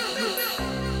and look.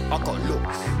 I got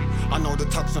looks. I know the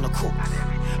tugs on the cook.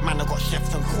 Man, I got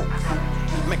chefs and cooks.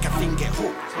 Make a thing get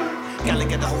hooked. Gala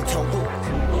get the hotel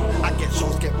booked. I get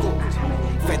shows get booked.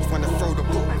 Feds wanna throw the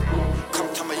book. Come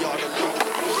to my yard and look.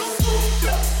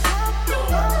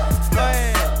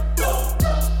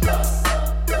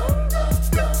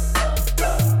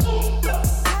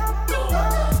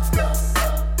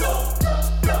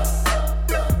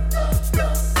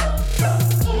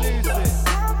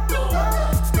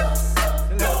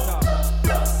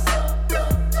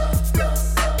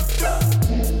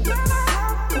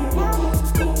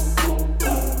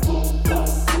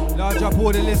 Up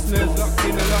all the listeners locked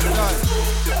in and locked on.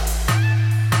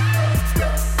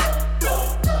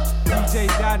 DJ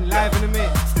Dan live in the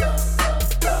mix.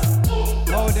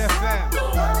 Mode FM.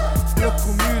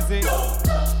 Local music.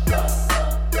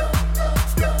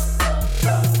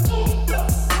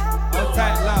 Hold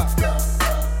tight love.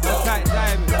 Hold tight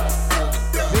diamond.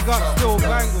 Big up still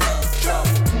bangles.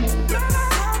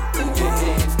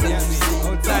 Yeah, me.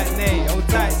 Hold tight nay. Hold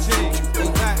tight chick.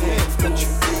 Hold tight hip.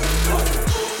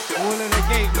 All in the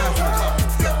gate, master.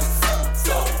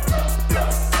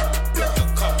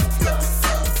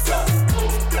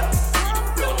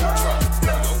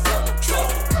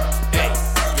 Hey,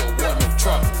 you don't want no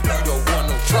trouble. You don't want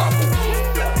no trouble.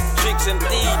 Jigs and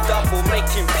D double,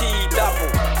 making P double.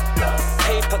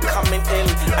 Paper coming in,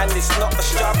 and it's not a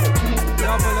struggle.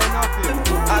 Double or nothing.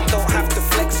 I don't have to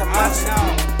flex a muscle.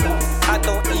 I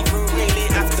don't even really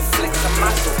have to flex a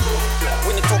muscle.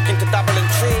 When you're talking to double and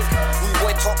tree, we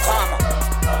boy talk karma.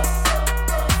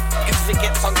 If it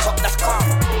gets on top, that's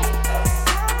karma.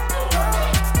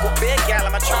 Got big gal,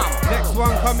 I'm a charmer. Next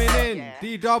one coming in,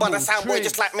 D double. But I sound boy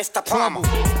just like Mr. Palmer.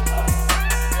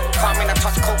 Calm in a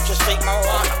touch culture, straight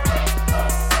marijuana.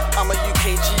 I'm a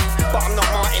UKG, but I'm not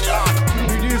Martin Lana.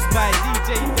 Produced by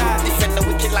DJ Dan. Defend the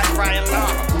wicked like Brian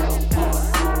Lana.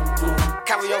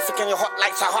 Carry on thinking you're hot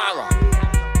like Sahara.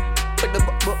 But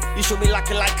you should be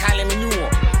lucky like Kylie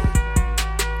Minogue.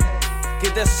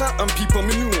 Give there's certain people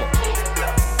manure.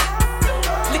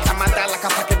 Lick at my dad like a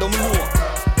packet of manure.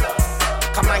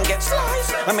 Come and get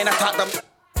sliced. I mean I taught them.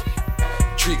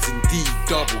 Tricks and D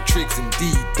double, tricks and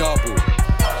D double.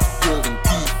 You're in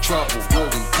deep trouble, you're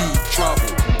in deep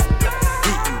trouble.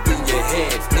 Hit you in your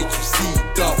head, make you see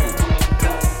double.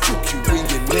 Choke you in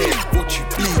your leg, watch you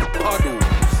bleed puddles.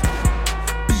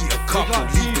 Beat a couple,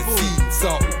 leave the scene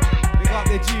subtle. Big up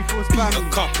the G-Force family. Beat a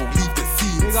couple, leave the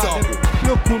scene Big up subtle. the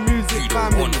local music you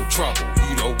don't family. Want no trouble,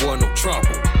 you don't want no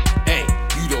trouble. Hey,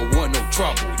 you don't want no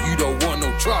trouble. You don't want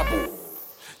no trouble.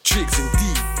 Tricks and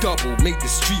D double, make the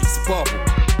streets bubble.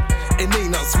 And ain't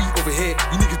not sweet over here,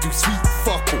 you niggas do sweet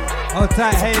fuck all. Oh,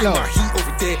 tight Halo. My heat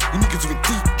over there, you niggas in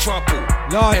deep trouble.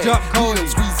 Large up, Cody.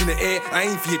 Squeeze in the air, I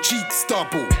ain't for your cheek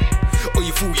stubble. Oh,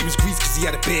 you fool, he was greased cause he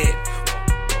had a bed.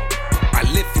 I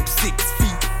left him 6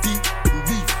 feet deep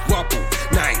beneath rubble.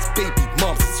 Now his baby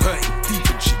mom's is hurting deep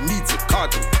and she needs a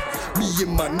cuddle. Me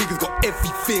and my niggas got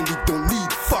everything, we don't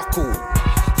need fuck all.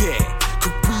 Yeah,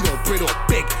 cause we don't bread or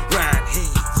beg round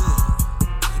here.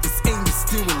 It's aiming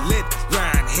still in lead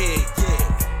round here, yeah.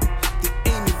 They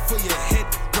aiming for your head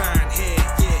round here,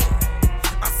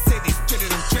 yeah. I said it's dreaded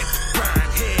and dread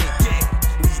round here, yeah.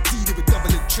 When you deed with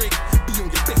double and trick, be on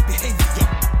your best behavior.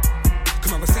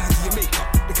 Come on, say it to your maker,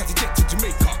 they got you jet to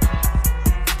Jamaica.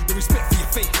 The respect for your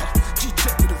faker,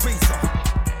 G-check with a razor.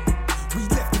 We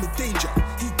left him in danger,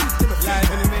 he did them a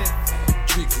favor.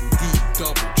 Tricks and D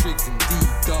double, tricks and D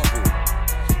double.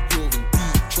 You're in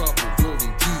deep trouble, you're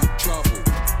in deep trouble.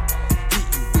 Hit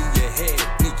you in your head,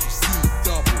 make you see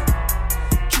double.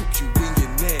 Choke you in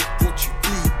your neck, watch you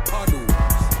bleed puddles.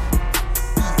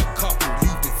 Be a couple,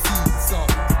 leave the seeds up.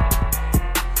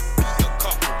 Be a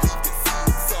couple, leave the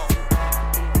seeds up.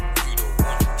 You don't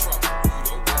want no trouble, you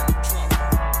don't want no trouble.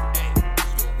 Hey, you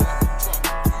don't want no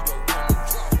trouble, you don't want no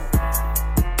trouble.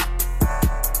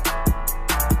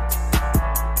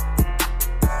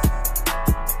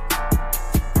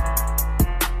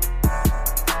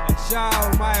 Shout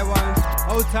out my ones,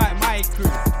 hold tight my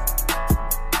crew.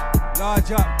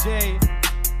 Large up J.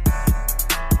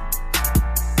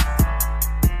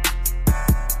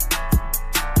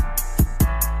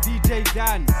 DJ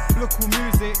Dan, local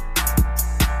music.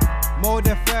 Mode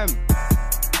FM.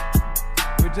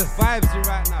 We're just vibes you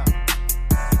right now.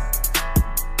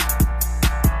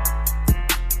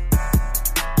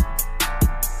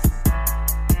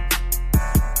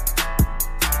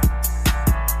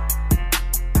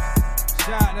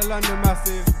 Shout out the London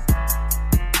Massive.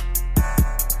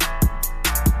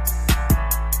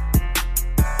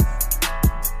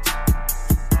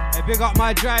 Hey, big up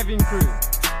my driving crew.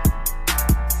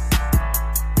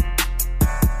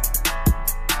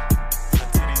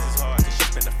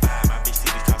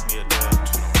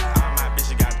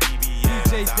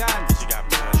 DJ Dan.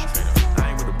 I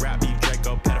ain't with the rap beef,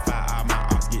 Draco, pedophile, all my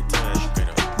ops get touched.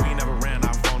 We ain't never ran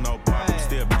off on no bar, we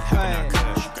still be having our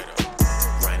cush.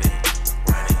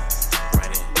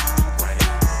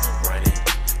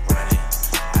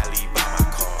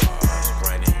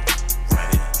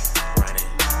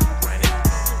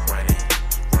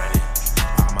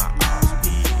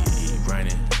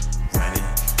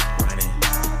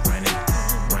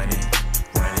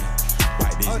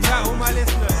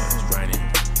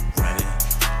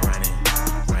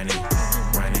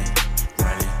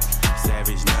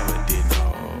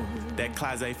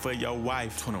 Closet for your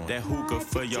wife, that hookah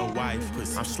for your wife.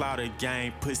 I'm Slaughter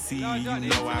Gang, pussy, you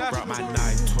know I brought my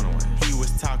knife. He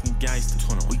was talking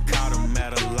gangster, we caught him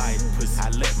at a light. I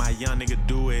let my young nigga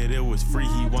do it, it was free,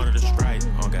 he wanted a strike.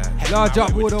 Oh God. Large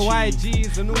up all the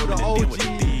YGs and all the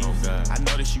OGs. I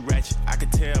know that she ratchet, I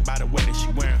could tell by the way that she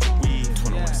wearing her weed.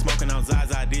 Smoking on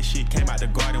Zaza, this shit came out the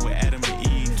garden with Adam and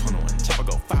Eve. Chopper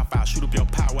go 5-5, shoot up your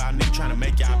pot while nigga tryna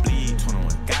make y'all bleed.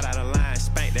 Got out of line,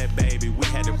 spanked that baby, we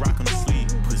had to rock on the sleep.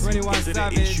 Pussy, is it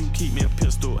an issue? Keep me a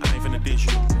pistol, I ain't finna dish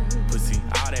you. Pussy,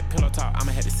 all that pillow talk,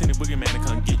 I'ma have to send a boogeyman to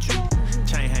come get you.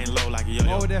 Chain hang low like a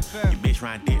yo-yo. Your bitch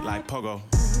ride dick like pogo.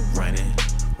 Running,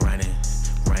 running,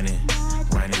 running,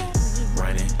 running,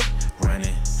 running,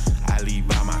 running. I leave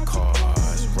all my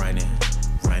cars running,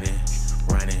 running,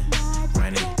 running,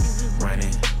 running,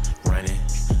 running, running.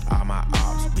 All my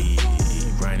ops be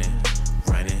running,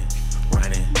 running,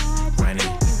 running, running,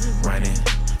 running,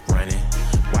 running.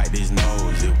 Wipe his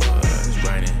nose, it was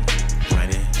running,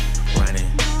 running, running,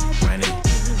 running,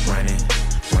 running,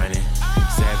 running.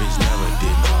 Savage never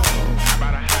did no. How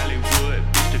about a Hollywood,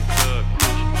 bitch, the club,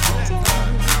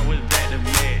 I was at the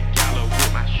Met, Gala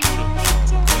with my shooter.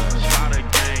 Slaughter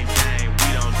gang, gang, we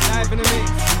don't do it.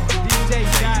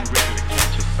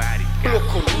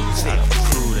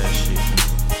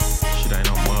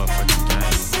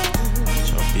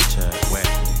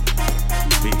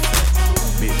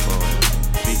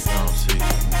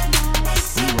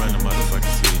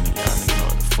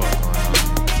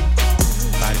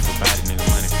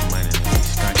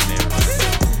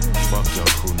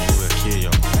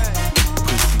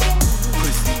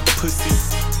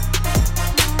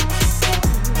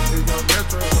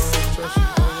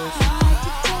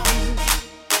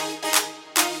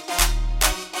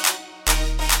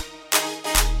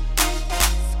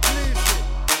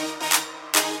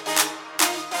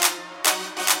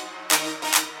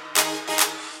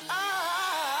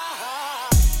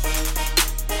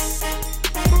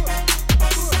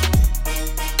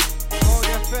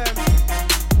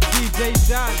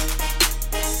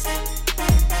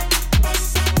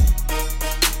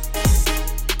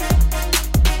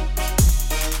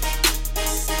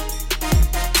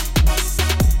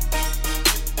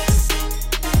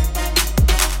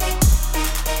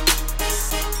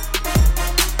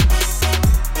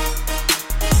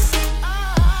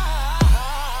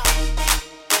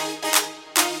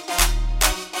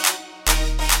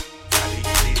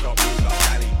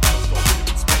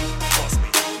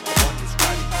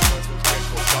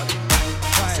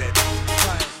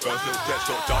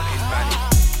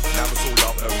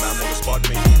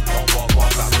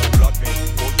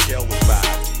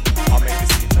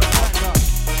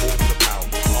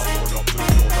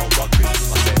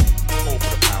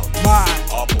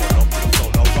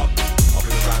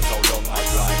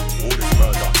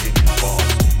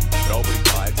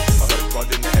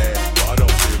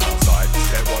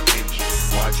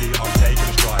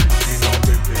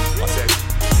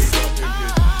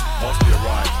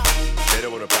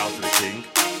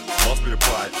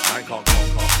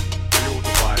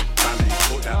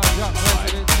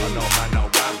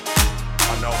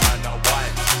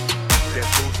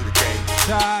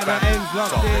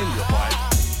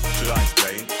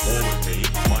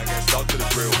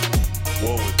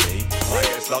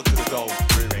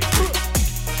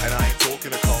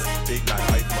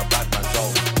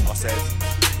 said,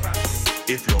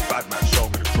 if you're a bad man, show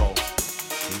me the roll.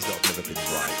 These lot have never been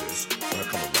riders. When I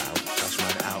come around, dash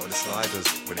man out of the sliders.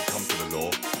 When it comes to the law,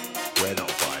 we're not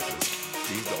abiders.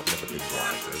 These lot have never been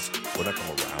riders. When I come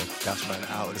around, dash man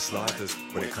out of the sliders.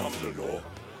 When it comes to the law,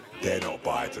 they're not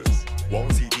abiders.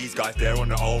 Won't see these guys there on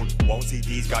their own. Won't see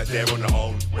these guys there on their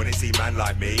own. When they see man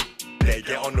like me, they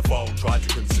get on the phone, try to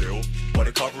conceal, but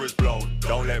the cover is blown.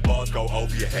 Don't let bars go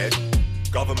over your head.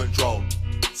 Government drone,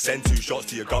 send 2 shots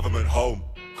to your government home.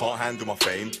 Can't handle my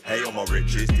fame, hate on my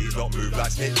riches. These lot move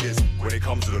like snitches. When it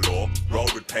comes to the law, roll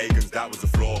with pagans, that was the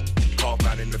flaw. Can't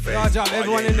man in the face. Large up,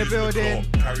 everyone in the building.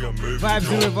 Carry on moving. Vibes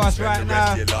with us right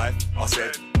now. Your life, I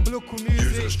said, local music.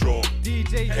 Using a straw.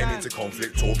 DJ Head Dan. into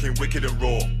conflict, talking wicked and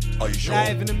raw. Are you sure?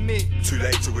 Live in the mix. Too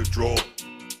late to withdraw.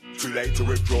 Too late to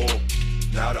withdraw.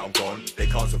 Now that I'm gone, they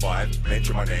can't survive.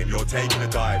 Mention my name, you're taking a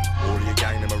dive. All of your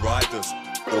gang, them are riders.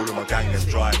 All of my gang, them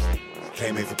drive.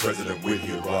 Came in for president, will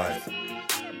he arrive?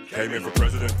 Came in for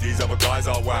president, these other guys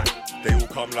are whack. They all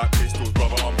come like pistols,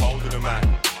 brother, I'm holding them at.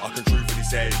 I can truthfully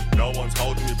say, no one's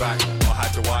holding me back. I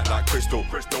had to white like crystal.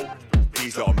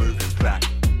 These lot are moving black.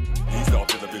 These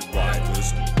lot have never been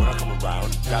riders. When I come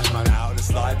around, dash man out of the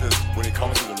sliders. When it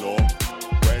comes to the law,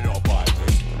 we're not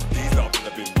abiders. These lot have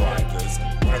never been riders.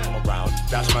 When I come around,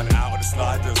 dash man out of the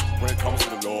sliders. When it comes to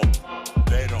the law,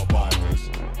 they're not abiders.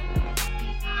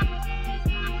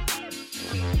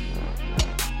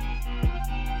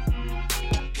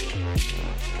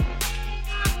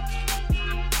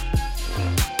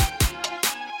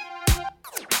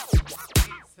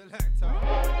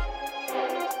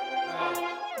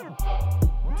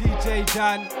 DJ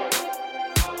Dan.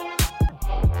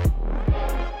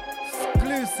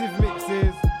 Exclusive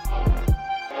mixes.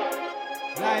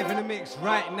 Live in the mix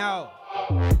right now.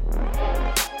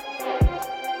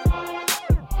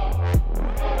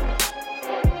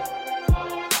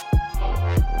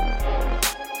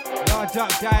 Large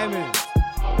up diamonds.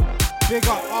 Big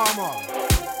up armor.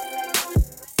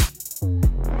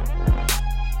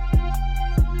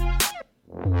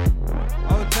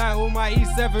 Hold tight, all my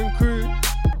E7 crew.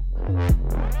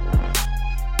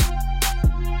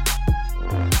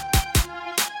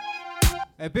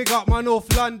 Hey, big up my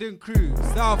North London crew,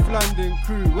 South London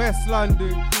crew, West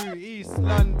London crew, East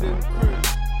London crew.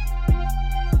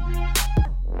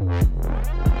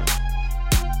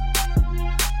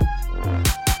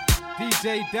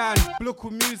 DJ Dan,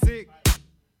 local music,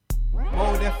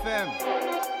 Mold FM.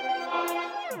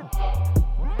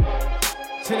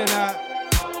 Chilling out,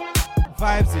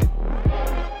 vibes it.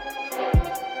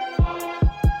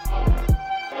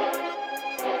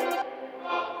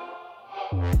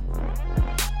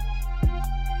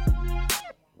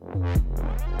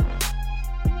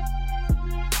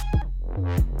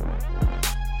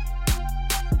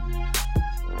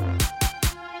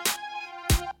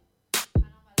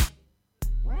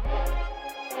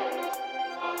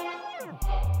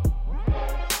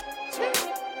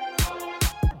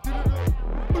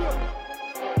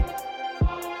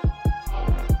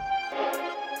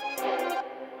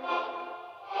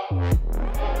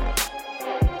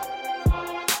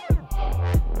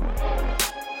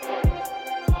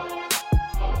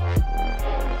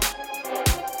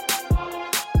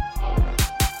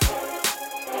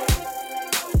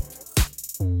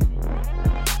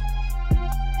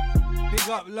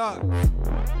 Up luck.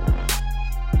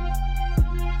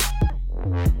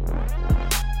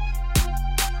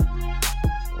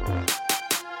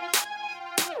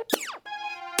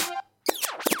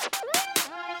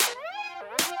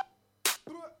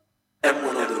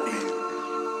 M1 on the beat.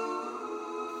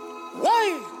 Why?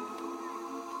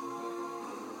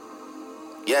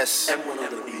 Yes. M1 on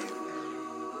the beat.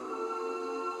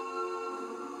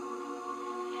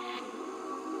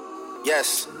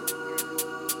 Yes.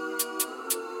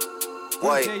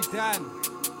 Why?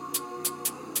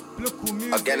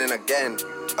 Again and again,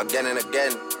 again and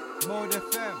again. Mold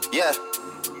FM. Yeah.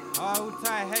 Hold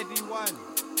tight, heady one.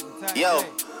 Yo.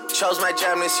 Chose my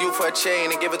jam this youth for a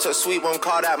chain and give it to a sweet one,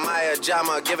 call that Maya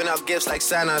Jama. Giving out gifts like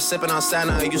Santa, sipping on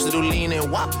Santa. Used to do lean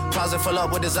and wop. Closet full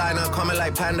up with designer, coming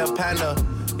like Panda, Panda.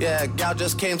 Yeah, gal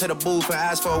just came to the booth and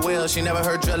asked for a wheel. She never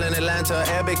heard drill in Atlanta.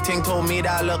 Arabic ting told me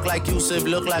that I look like Yusuf,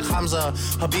 look like Hamza.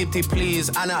 Habibti, please,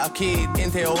 Ana Akid,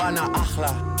 Inte Oana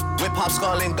Akhla. Whip hop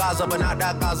skull in Gaza, but not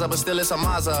that Gaza, but still it's a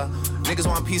Maza. Niggas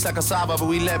want peace like a Saba, but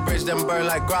we let bridge them burn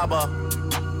like grabber.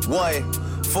 Boy.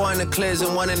 4 in the clears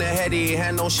and 1 in the heady.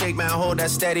 Hand don't shake, man, hold that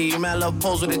steady. You man love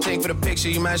pose with a ting for the picture.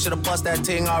 You man should've bust that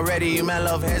ting already. You man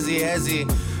love hezzy.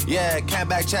 Yeah, can't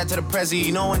back chat to the prezi.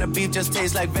 You know when the beef just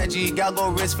tastes like veggie. Y'all go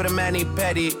risk for the mani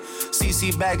petty.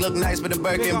 CC bag look nice, but the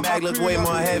Birkin bag look way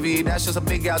more heavy. That's just a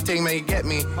big y'all thing, man, you get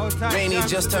me. Rainy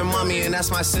just turned mommy, and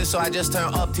that's my sis, so I just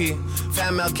turned up T.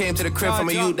 Fan mail came to the crib from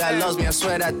a youth that loves me, I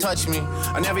swear that touched me.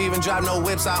 I never even drive no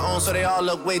whips I own, so they all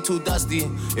look way too dusty.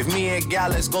 If me and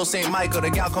gal, let's go St. Michael, the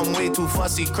gal come way too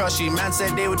fussy, crushy. Man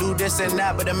said they would do this and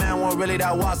that, but the man wasn't really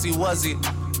that wassy, was he?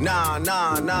 Nah,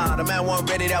 the man wasn't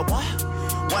ready that what?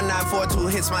 1942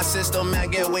 hits my system, man,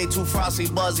 get way too frosty,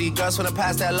 buzzy. Girls from the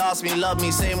past that lost me, love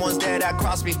me. Same ones there that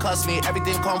crossed me, cuss me.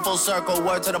 Everything come full circle,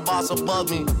 word to the boss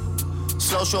above me.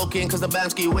 Slow stroking, cause the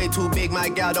Bamski way too big, my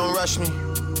gal don't rush me.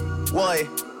 Boy,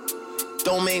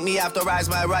 don't make me have to rise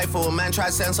my rifle. Man, try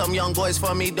send some young boys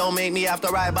for me. Don't make me have to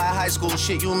ride by high school.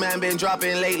 Shit, you man been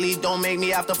dropping lately. Don't make me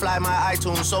have to fly my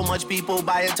iTunes. So much people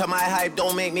buy into my hype.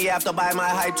 Don't make me have to buy my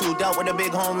hype too. Dealt with a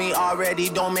big homie already.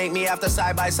 Don't make me have to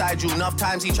side by side you. Enough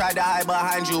times he tried to hide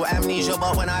behind you. Amnesia,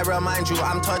 but when I remind you,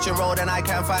 I'm touching road and I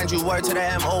can't find you. Word to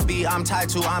the MOB, I'm tied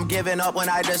to. I'm giving up when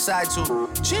I decide to.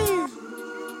 Jeez.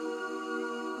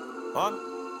 On.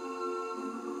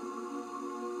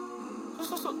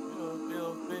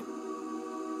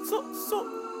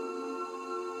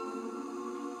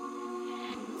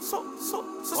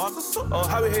 Oh,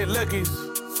 how we hate leggies.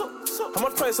 How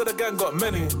much players of the gang got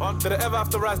many? Did I ever have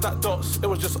to rise that dots? It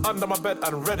was just under my bed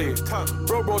and ready.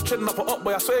 Bro, chin up or up,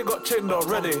 boy, I swear he got chinned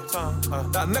already.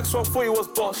 That next one for you was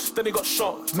boss, then he got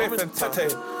shot. Nathan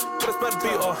Tete. But it's bad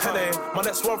beat or Henny. My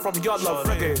next one from Yard Love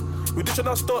Reggae. We dishing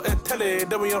our store in telly,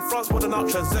 then we in France putting out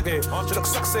Trezeguet. She looks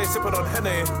sexy, sipping on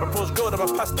Henny. Propose girl, never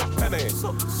passed the penny.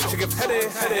 She gives Henny.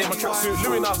 My tracksuit,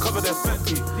 Louis now covered in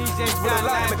Fenty. Put a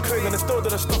light in the cling and it still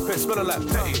didn't stop it, smelling like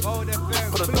Petty.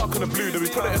 Put the dark in the blue, then we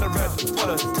put it in the red. Put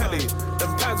a telly.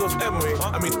 Them times was M-way.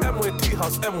 I mean M-way,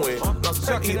 T-house, M-way. Now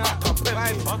Bentley, uptown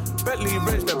Bentley. Bentley,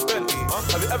 range, then Bentley.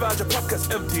 Have you ever had your pockets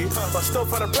empty? But still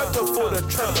find a rental for the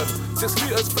Trevor. 6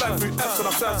 liters flying through F's and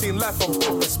I've seen life from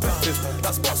both perspectives.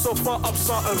 That spot so far up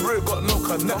Sarton Road, got no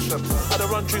connection. Had to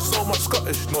run through so much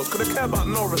Scottish notes, couldn't care about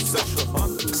no recession.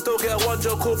 Still get a 1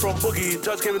 joke call from Boogie.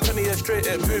 Judge gave me 20 years straight,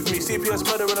 it moved me. CPS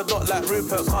murder in a dot like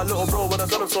Rupert. My little bro when I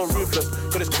done him so ruthless.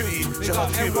 But it's cootie, she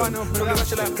half Cuban. From the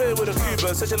she like playing with the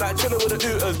Cubans. Said she like chilling with the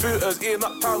booters. Eating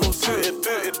up town all suited.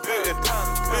 They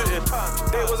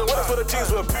wasn't waiting for the jeans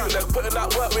were bootleg. Putting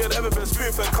that work we had ever been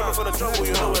spoofing. Coming from the jungle,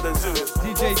 you know where the zoo is.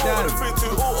 DJ Dan.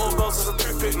 3-2, all girls is a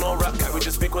toothpick. No rap cat, we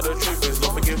just speak what the truth is.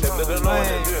 Don't forgive them, they don't know what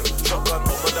they're doing. Shotgun,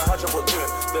 but the hatch of what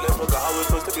doing. They let forget how we're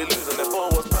supposed to be losing. They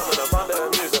thought it was permanent, found it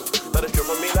amusing. Now they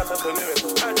dripping me like I'm canoeing.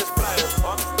 I'm just flying.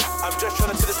 I'm just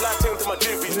trying to see this life team to my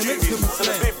juvies. So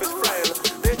the beef is flying.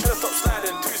 They trying to stop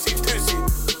sliding. 2C.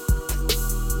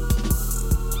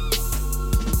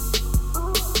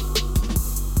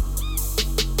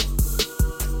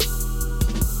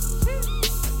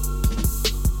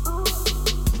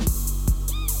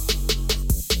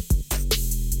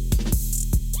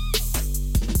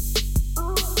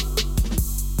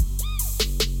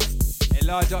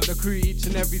 Large up the crew each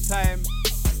and every time.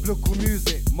 Local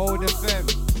music, Mode FM.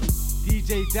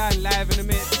 DJ Dan live in the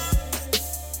mix.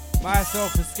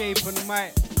 Myself, Escape on the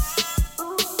mic.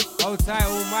 Hold tight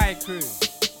all my crew.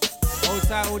 Hold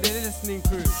tight all the listening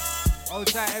crew. Hold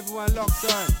tight everyone locked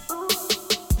on.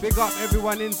 Big up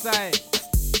everyone inside.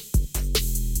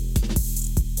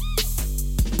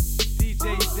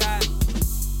 DJ Dan.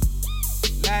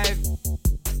 Live.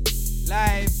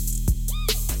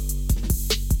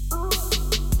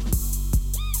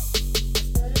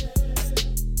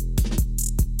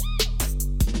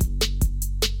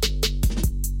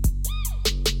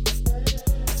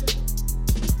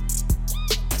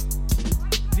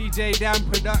 DJ Dan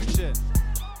Production.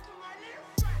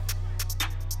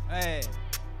 Hey.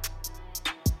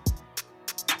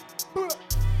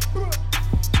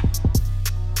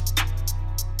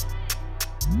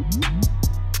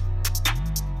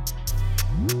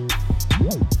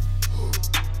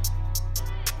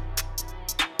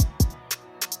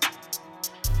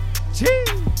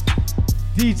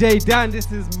 DJ Dan,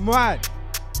 this is mad.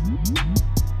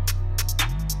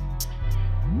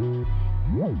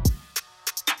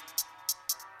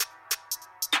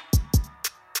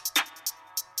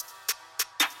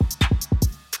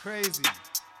 Crazy.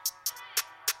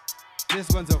 This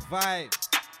one's a vibe.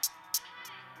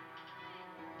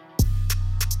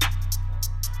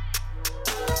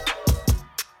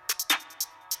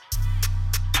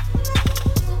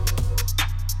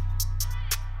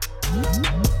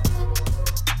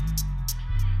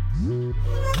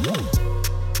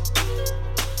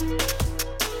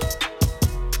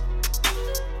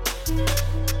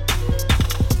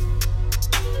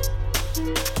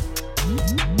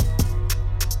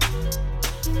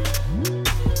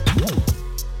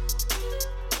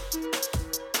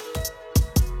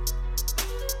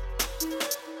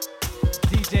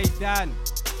 DJ Dan,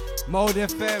 Mode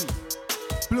FM,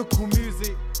 Bloku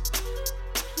Music.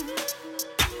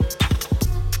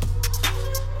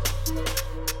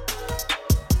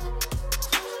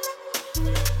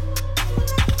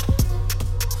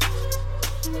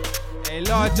 Hey,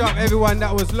 large up everyone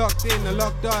that was locked in and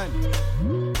locked on.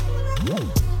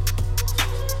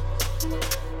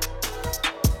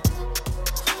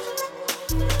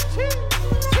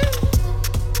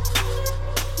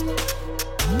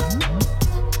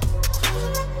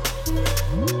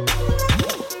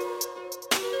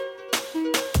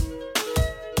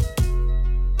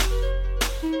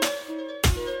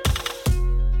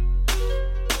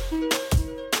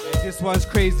 Hey, this one's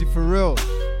crazy for real.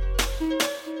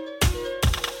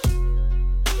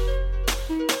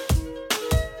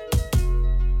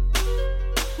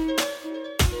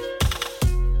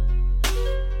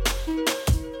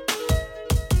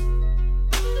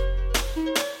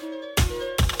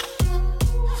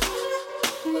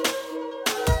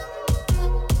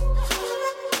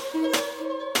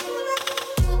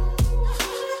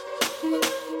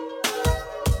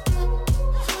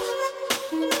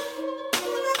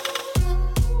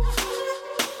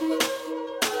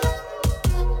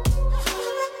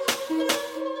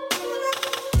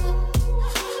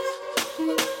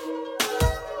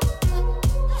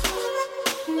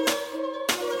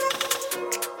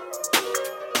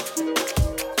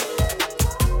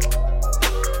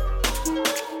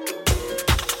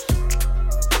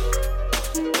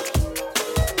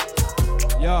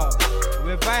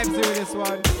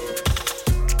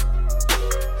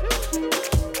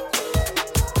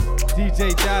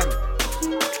 DJ Dan.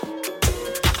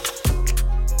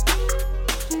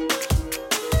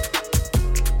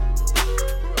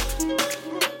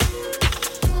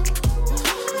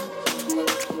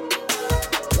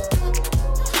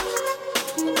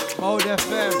 Mode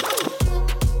FM.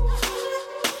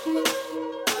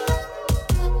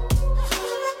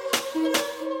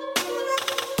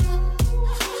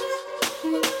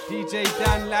 DJ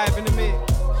Dan live in the mix.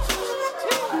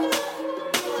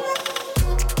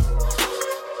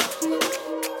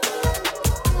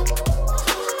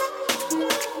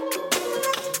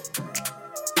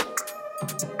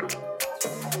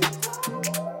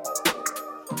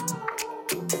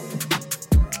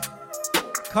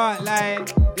 Can't lie,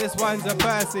 this one's a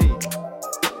Percy.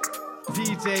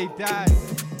 DJ Dan.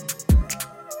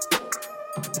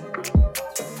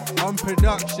 On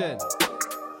production.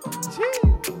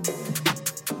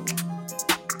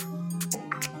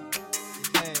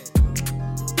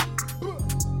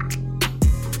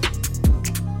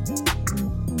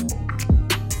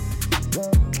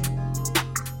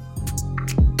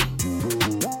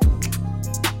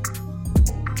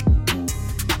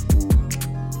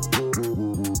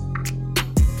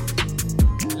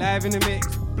 Live in the mix,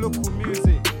 Bloku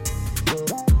Music.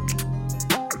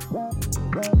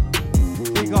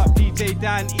 Big up DJ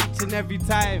Dan each and every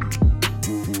time.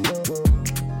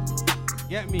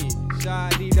 Get me?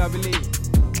 Shout out DWE.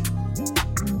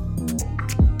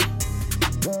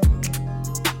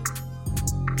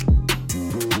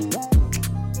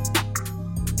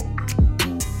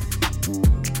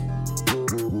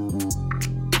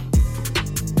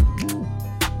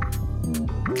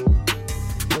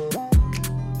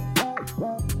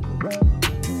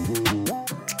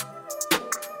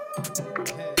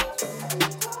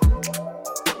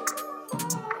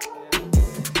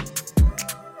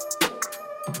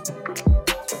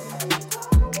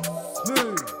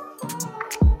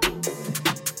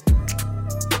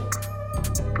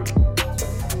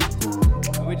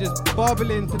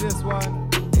 Bubble into this one.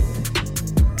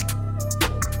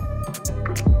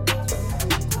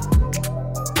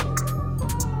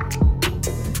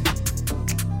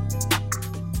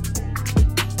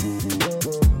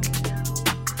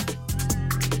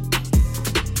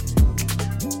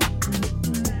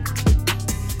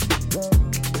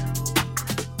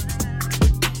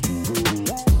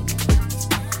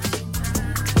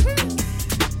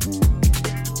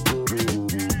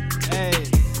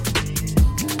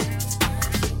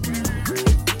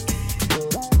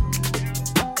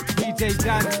 DJ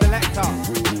Dan Selector.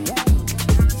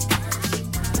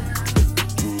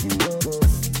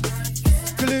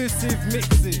 Exclusive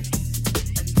mixes.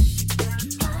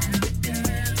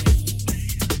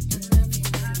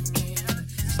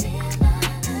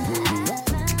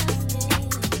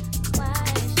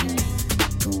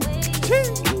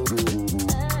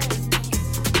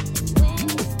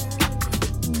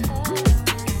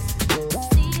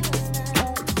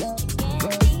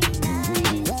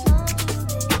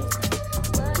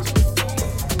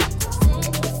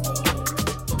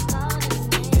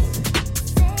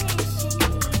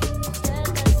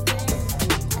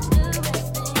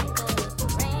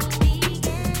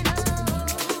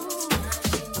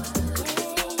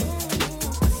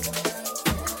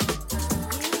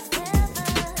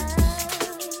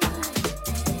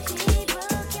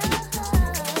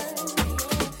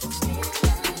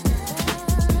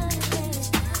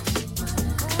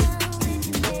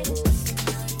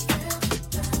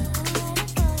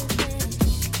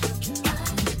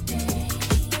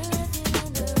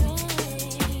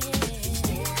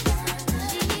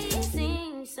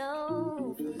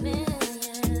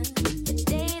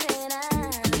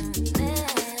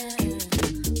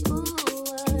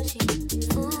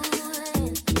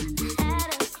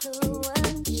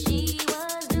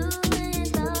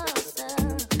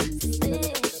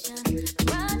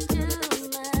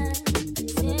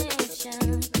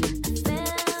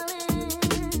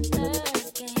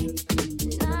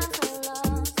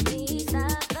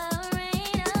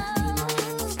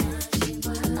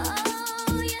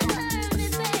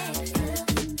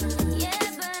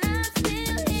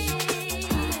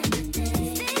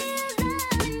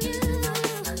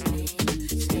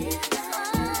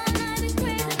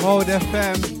 Mode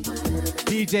FM,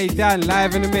 DJ Dan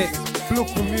live in the mix,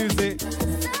 local music.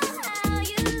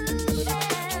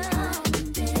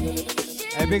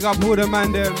 Hey, big up all the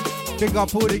man them, big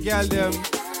up all the girl them.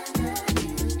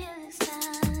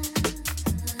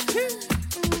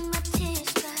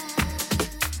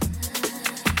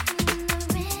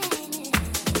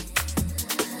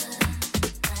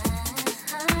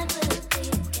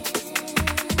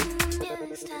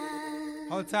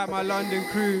 Hold tight my London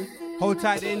crew, hold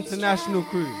tight the international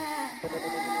crew.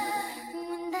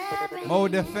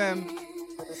 Mode FM,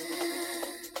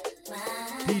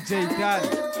 DJ Dan,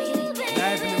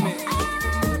 live in the mix.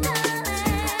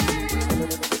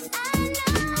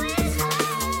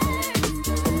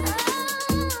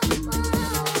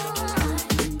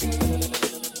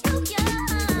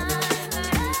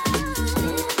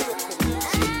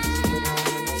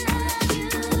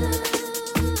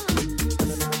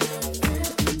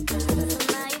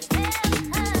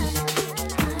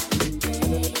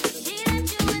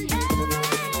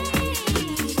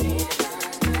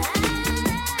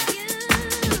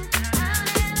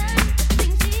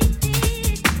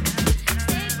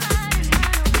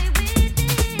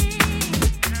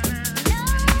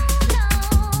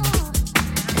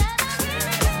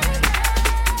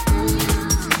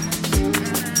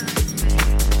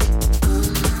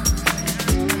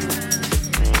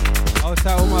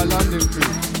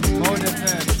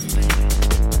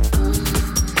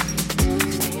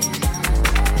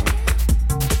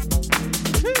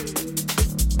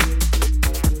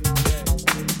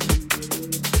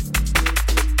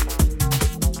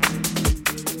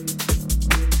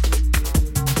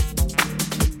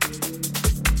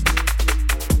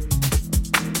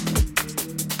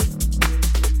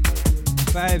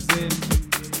 Vibes in,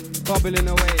 bubbling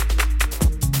away.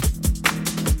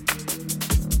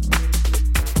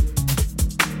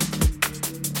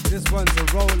 This one's a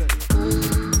roller.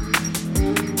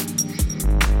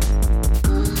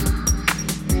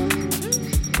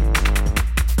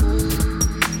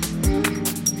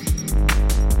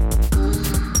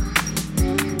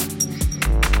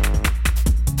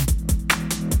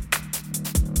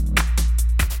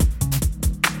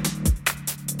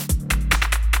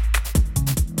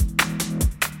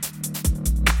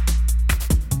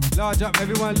 Large up,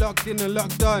 everyone locked in and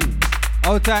locked on.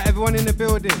 Hold tight, everyone in the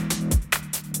building.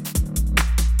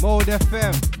 Mode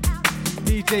FM,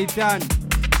 DJ Dan,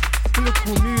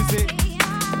 local music.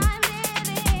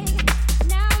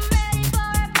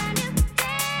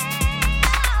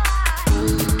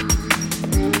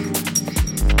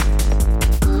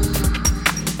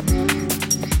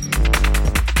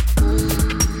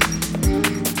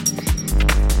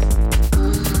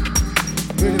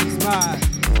 Rhythm smile.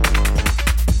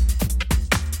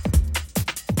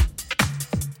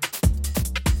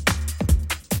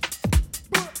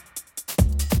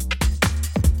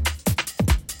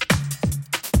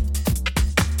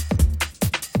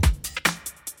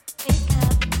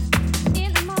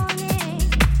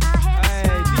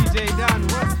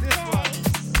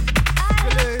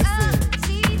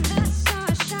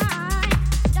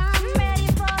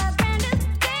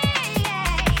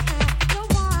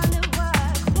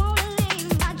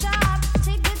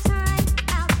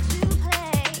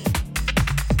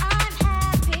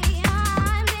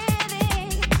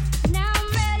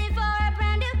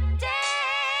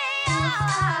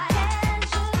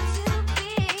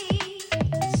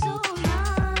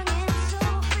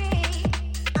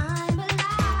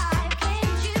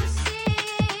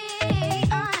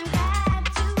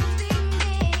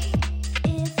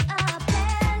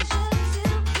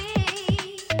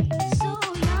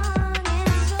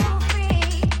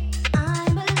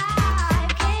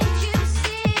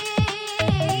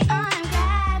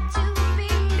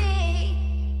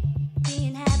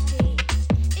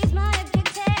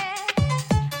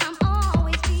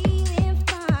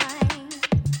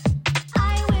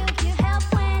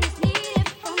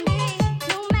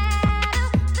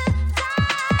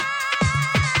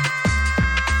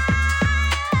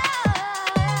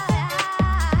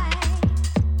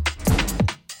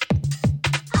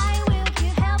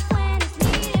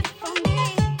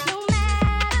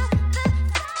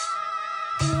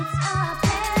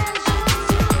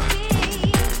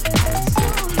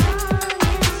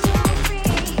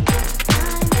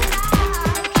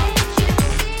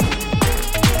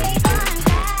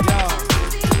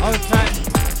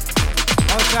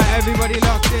 Everybody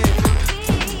locked in.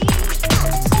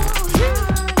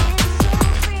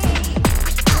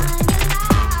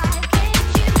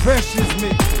 Precious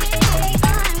mix.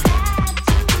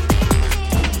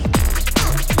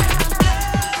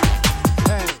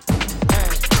 Hey, hey,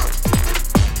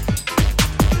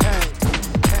 hey,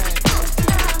 hey.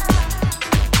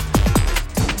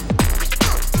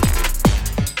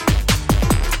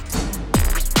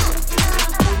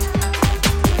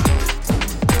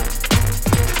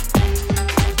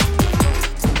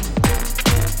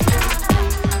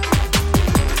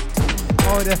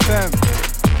 FM.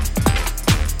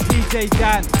 DJ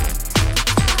Dan.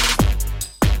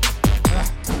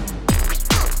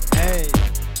 Hey.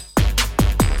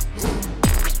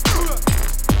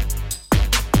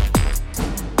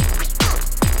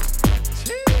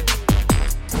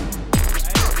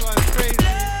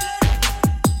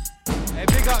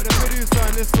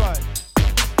 This one.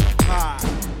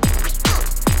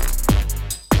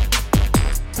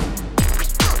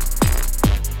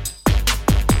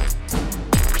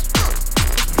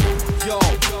 Yo, I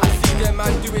see them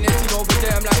man doing their thing over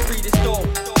there, I'm like free this door.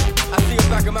 I see a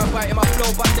bag of man biting my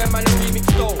flow, but them man a remix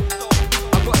though.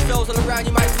 I've got cells all around,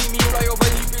 you might see me fly over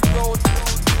Leafridge Road.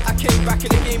 I came back in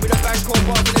the game with a bang called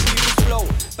bars and a Leafridge flow.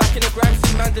 Back in the grime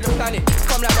scene, man to the planet.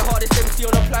 Come like the hardest MC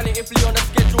on the planet. If Lee on the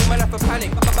schedule, man have a panic.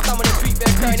 Some of the tweet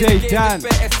they're crying in the game. This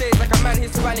better stays like a man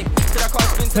Hispanic. Said I can't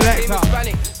spin till I came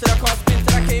Hispanic. Said I can't spin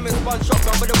till I came and spun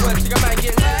shotgun. But the work, see a man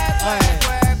get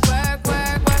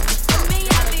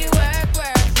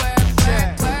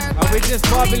and we just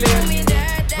bubbling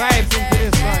vibes into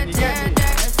this one, you get me?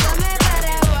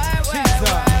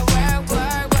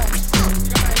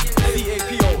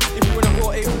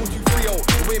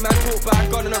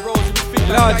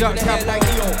 Large up cap like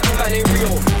Leo, man ain't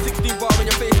real. 16 bar in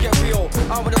your face get real.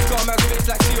 I'm with a scar man's face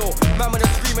like Theo. Man with a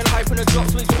screaming hype and a drop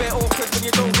swings bare awkward when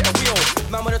you don't get a wheel.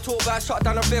 Man with a talk back, shut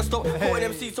down a fair stop. Putting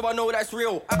MC so I know that's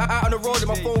real. Out on the road and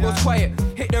my phone goes quiet.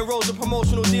 Hit their roads with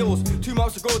promotional deals. 2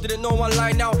 months ago didn't know one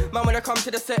line now. Man when I come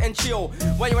to the set and chill.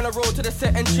 When you on the road to the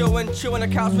set and chill on the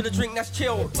couch with a drink that's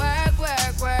chill. Work.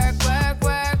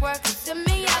 To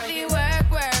me I be work.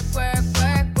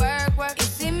 You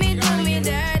see me do me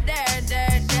that.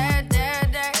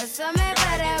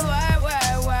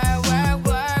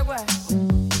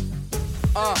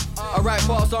 Alright,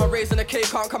 bars on raising the cake,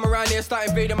 can't come around here, start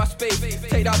invading my space.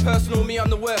 Take that personal, me,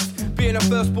 I'm the worst. Being a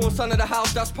firstborn son of the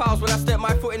house, that's pals when I step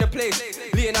my foot in the place.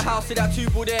 Lee in the house, see that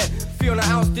tuple there. Feel on the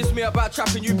ounce, diss me about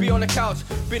trapping, you be on the couch.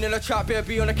 Been in a trap, bear,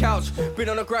 be on the couch. Been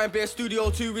on the grind, bear, Studio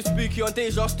 2. With Spooky on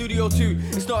Deja, Studio 2.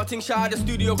 It's not a thing, shout out the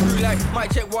studio crew, like, mic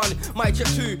check 1, mic check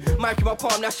 2. Mic in my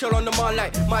palm, that shell on the man,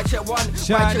 like, mic check 1, mic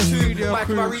check 2. Mic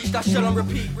in my reach, that shell on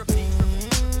repeat.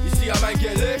 You see how man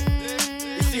get lit?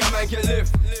 See how man get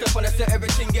lift. Step on the set,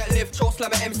 everything get lift. Choke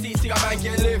slam at MC, see how man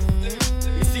get lift.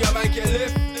 You see how man get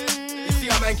lift. You see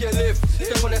how man get lift.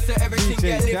 Step on the set, everything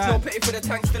get lift. No pity for the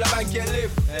tank, still a man get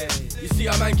lift. You see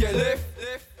how man get lift.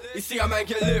 You see how man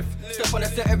get lift. Step on the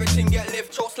set, everything get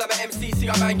lift. Choke slam at MC, see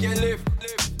how man get lift.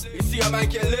 You see how man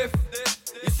get lift.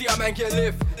 You see how man get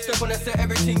lift. Step on the set,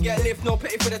 everything get lift. No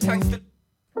pity for the tank, still.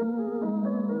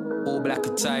 All black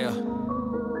attire,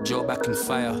 Joe back in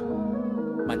fire.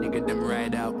 My nigga them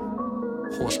ride out,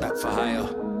 horseback for hire.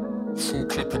 Full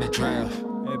clip in the dryer.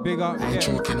 Yeah, big up. I ain't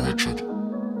talking Richard,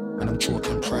 and I'm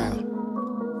talking proud.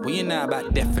 What you know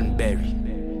about Def and Berry?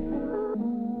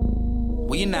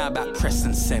 What you know about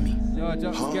Preston Semi? Yo,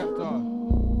 just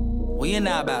What you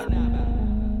know about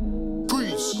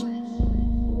Grease?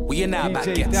 What you know about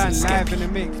Gets Dan and live Skeppy? in the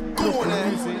mix. Go on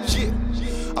then, shit.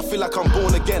 I feel like I'm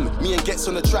born again. Me and Gets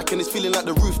on the track and it's feeling like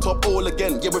the rooftop all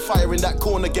again. Yeah, we're firing that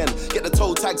corn again. Get the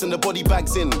toe tags and the body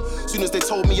bags in. Soon as they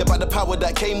told me about the power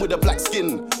that came with the black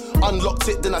skin. Unlocked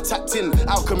it, then I tapped in.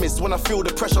 Alchemist, when I feel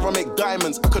the pressure, I make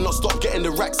diamonds. I cannot stop getting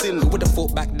the racks in. Who would've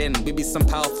thought back then we'd be some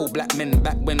powerful black men?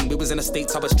 Back when we was in the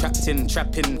States, I was trapping.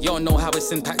 You don't know how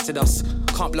it's impacted us.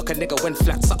 Can't block a nigga when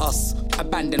flats are us.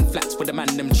 Abandoned flats with a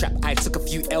man them trap. I took a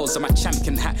few L's on my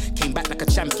champion hat. Came back like a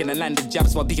champion and landed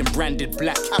jabs while being branded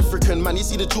black. African man, you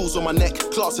see the jewels on my neck.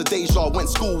 Class of Deja, went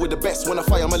school with the best. When I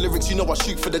fire my lyrics, you know I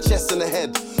shoot for the chest and the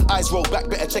head. Eyes roll back,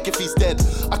 better check if he's dead.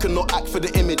 I cannot act for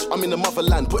the image. I'm in the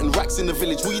motherland, putting racks in the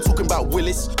village. What you talking about,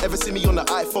 Willis? Ever see me on the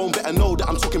iPhone? Better know that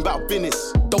I'm talking about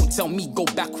business. Don't tell me go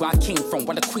back where I came from,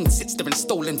 while the queen sits there in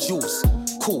stolen jewels.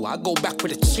 Cool, I go back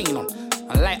with a chain on.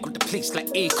 I light up the place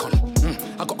like Akon.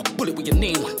 I got a bullet with your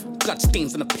name on. Blood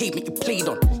stains on the pavement you played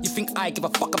on. You think I give a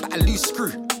fuck about a loose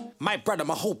screw? My brother,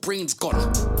 my whole brain's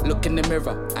gone. Look in the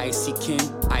mirror, I see King,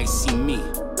 I see me.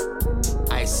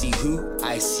 I see who,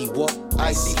 I see what,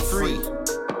 I see free.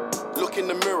 Look in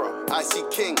the mirror, I see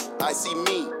King, I see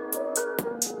me.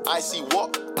 I see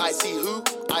what, I see who,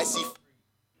 I see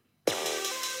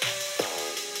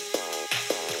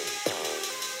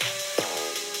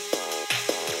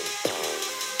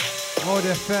Mode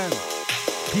FM,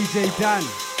 DJ Dan.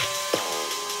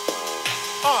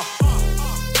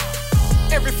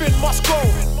 Everything must go.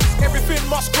 Everything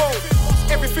must go.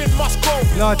 Everything must go.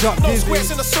 Large up, no squares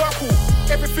in a circle.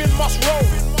 Everything must roll.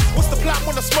 What's the plan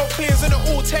when the smoke clears and it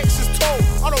all takes is toll?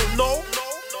 I don't know.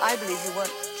 I believe you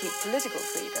weren't keep political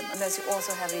freedom unless you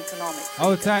also have economic freedom.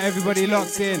 Hold tight, everybody which locked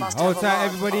means that you in. must Hold have a tight, large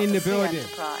everybody part in the of free building.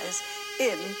 enterprise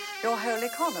in your whole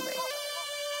economy.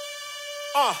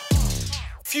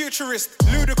 Futurist,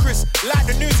 ludicrous, like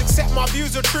the news, except my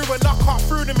views are true and I can't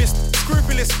through the mist.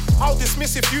 Scrupulous, I'll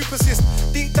dismiss if you persist.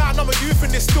 Deep down, I'm a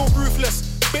euphemist, still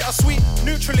ruthless. Bittersweet,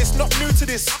 neutralist, not new to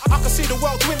this. I can see the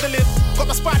world dwindling,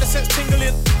 got my spider sense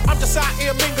tingling. I'm just out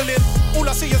here mingling. All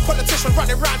I see is politicians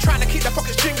running around trying to keep their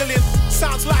pockets jingling.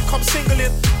 Sounds like I'm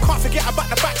singling. Can't forget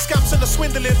about the back scams and the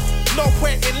swindling. No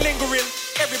point in lingering.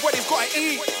 Everybody's gotta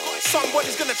eat.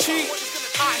 Somebody's gonna cheat.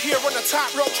 Out here on the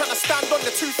tightrope trying to stand on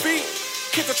the 2 feet.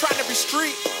 Kids are trying every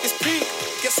street, it's peak.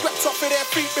 Get swept off of their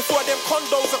feet before them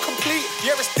condos are complete.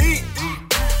 Yeah, it's deep.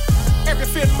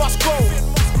 Everything must go.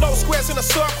 No squares in a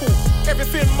circle.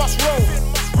 Everything must roll.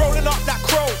 Rolling up that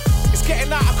crow. It's getting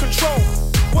out of control.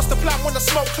 What's the plan when the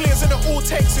smoke clears and it all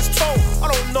takes its toll? I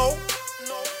don't know.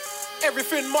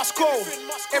 Everything must go.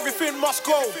 Everything must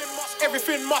go.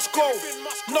 Everything must go.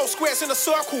 No squares in a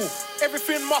circle.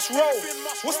 Everything must roll.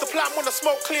 What's the plan when the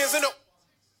smoke clears and it...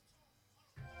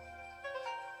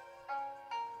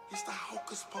 It's the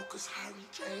Hocus Pocus Harry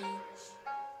James.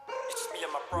 It's just me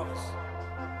and my brothers.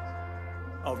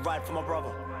 I'll ride for my brother.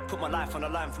 Put my life on the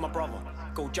line for my brother.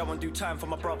 Go jump and do time for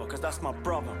my brother, cause that's my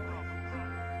brother.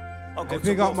 I'll go Hey,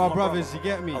 big to up war my for brothers, brother.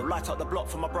 you get me? I'll light up the block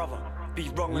for my brother. Be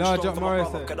wrong and Large strong up for my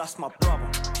Morrison. brother, cause that's my brother.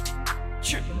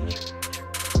 Shit.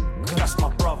 Cause that's my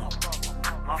brother.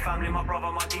 My family, my brother,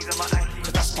 my geezer, my Yankee.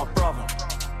 Cause that's my brother.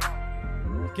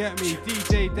 Get me,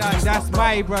 DJ Dan, that's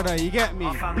my brother, you get me?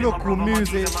 Local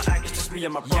music. It's just me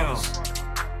and my brothers.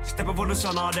 Step up on the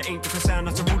sun, there ain't different sound,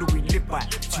 that's the rule that we live by.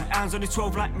 2 hands on the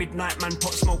 12 like midnight, man,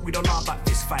 pot smoke, we don't know about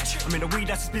this fight. I'm in the weed,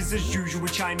 that's business as usual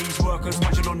with Chinese workers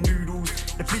munching on noodles.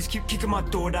 The police keep kicking my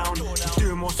door down, keep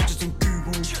doing more searches than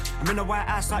Google. I'm in a white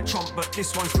house like Trump, but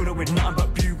this one's filled with nothing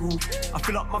but bugle. I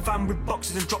fill up my van with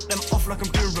boxes and drop them off like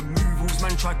I'm doing removals.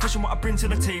 Man, try question what I bring to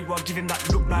the table, I give him that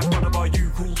look like one of our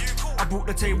you cool. I brought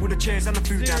the table, the chairs and the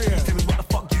food now, please tell me what the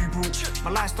fuck you brought. My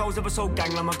lifestyle's ever so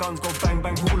gang, like my guns go bang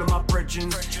bang, all of my brethren.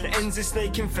 The ends is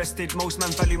snake infested, most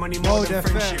men value money more than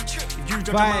friendship. If you judge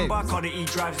a man by a car that he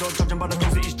drives, don't judge him by the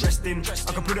clothes that he's dressed in.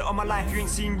 I can put it on my life, you ain't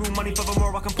seen real money,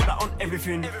 furthermore I can put that on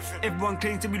everything. Everyone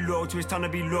claims to be loyal to his time to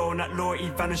be low, and that loyalty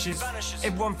vanishes.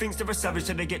 Everyone thinks they're a savage,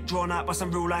 so they get drawn out by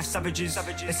some real life savages.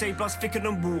 They say blood's thicker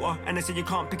than water, and they say you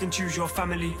can't pick and choose your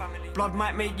family. Blood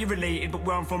might make you related, but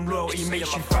where I'm from, loyalty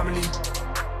makes you family.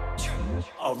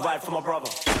 I'll ride for my brother,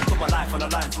 put my life on the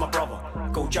line for my brother.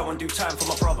 Go jail and do time for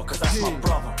my brother, cause that's my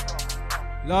brother.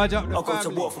 Large up the I'll go to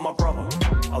war for my brother.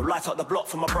 I'll light up the block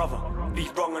for my brother. Be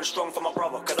wrong and strong for my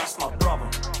brother, cause that's my brother.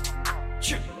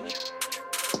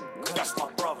 Cause that's my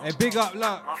brother. Hey, big up,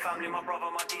 look. My family, my brother,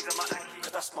 my geezer, my Yankee,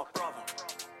 cause that's my brother.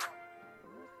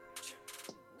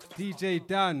 DJ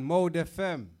Dan, Mode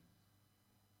FM.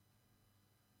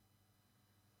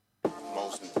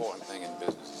 Most important thing in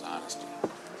business is honesty,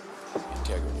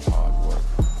 integrity, hard work,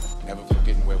 never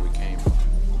forgetting where we came from.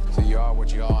 So you are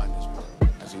what you are in this world.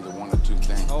 That's either one or two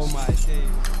things. Oh my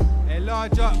days. Hey,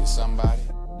 large up. You're somebody.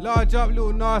 Large up,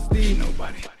 little nasty.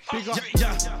 Nobody. Big up.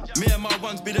 Me and my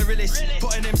ones be the realest.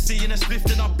 Put an MC in a spliff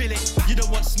and I bill it. You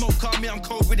don't want smoke, call me, I'm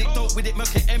cold with it. Dope with it,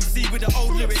 milk it MC with the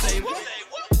old lyrics. Say what?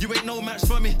 You ain't no match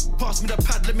for me. Pass me the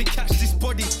pad, let me catch this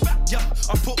body. Yeah,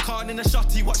 I put Khan in a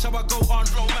shotty. Watch how I go on,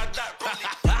 flow mad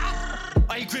that.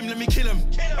 I ain't grim, let me kill him.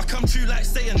 I come true like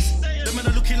Saiyans. Them men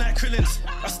are looking like Krillins.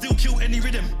 I still kill any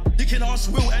rhythm. You can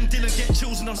ask Will and Dylan, get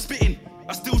chills and I'm spitting.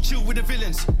 I still chill with the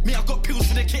villains. Me, I got pills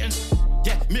for the kittens.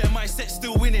 Yeah, me and my set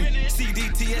still winning.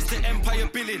 CDTS, the Empire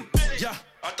billing. Yeah,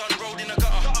 I done rolled in a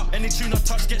gutter. Any tune I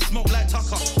touch gets smoked like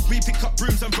Tucker. We pick up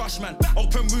brooms and brush, man.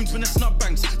 Open wounds when the snub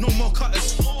bangs. No more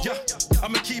cutters. Yeah,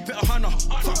 I'ma keep it 100.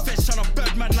 Fuck fetch tryna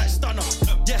bird man like Stunner.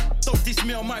 Yeah, don't diss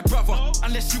me or my brother.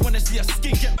 Unless you wanna see a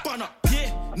skin get bun up.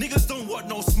 Yeah, niggas don't want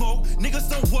no smoke. Niggas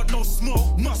don't want no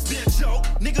smoke. Must be a joke.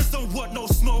 Niggas don't want no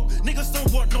smoke. Niggas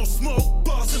don't want no smoke.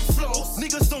 Bars and flows.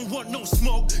 Niggas don't want no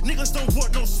smoke. Niggas don't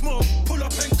want no smoke. Pull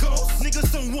up and go.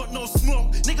 Niggas don't want no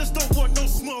smoke. Niggas don't want no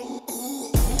smoke.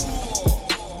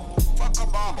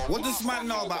 What does man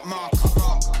know about Marker?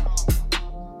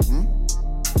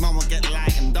 Man will get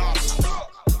light and dark.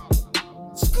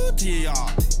 Screw to your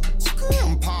yard. Screw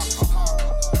on Parker.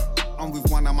 I'm with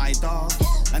one of my dogs,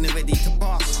 and they're ready to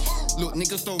bark. Look,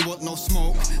 niggas don't want no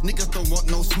smoke. Niggas don't want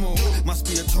no smoke. Must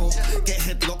be a joke. Get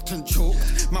headlocked and choke.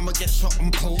 Mama get shot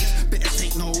and poked. Better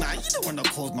take no lie. You don't wanna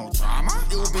cause no drama.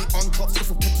 It will be on top if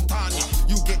we put it on ya.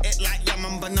 You get it like yam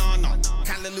and banana.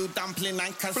 Callaloo dumpling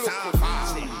and cassava.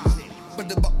 But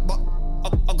the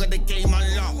I got the game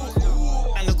on lock.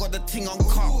 And I got the thing on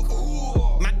cock.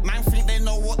 Man think they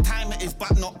know what what time it is,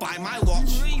 but not by my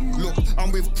watch. Look,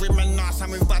 I'm with Grim and Nas,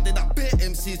 and we've added up bit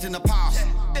MCs in the past.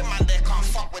 Them man, they can't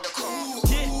fuck with the crew.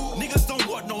 Yeah, niggas don't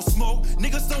want no smoke.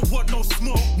 Niggas don't want no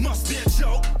smoke. Must be a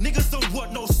joke. Niggas don't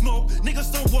want no smoke.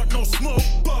 Niggas don't want no smoke.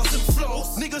 Bars and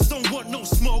flows. Niggas don't want no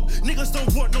smoke. Niggas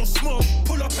don't want no smoke.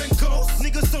 Pull up and go.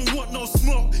 Niggas don't want no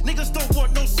smoke. Niggas don't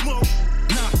want no smoke.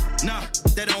 Nah,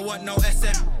 they don't want no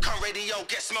SM. Come radio,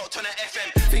 get smoked on the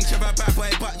FM. Think you're a bad boy,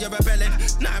 but you're rebelling.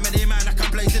 Nah, many man I can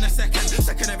blaze in a second.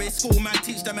 Secondary school man,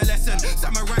 teach them a lesson.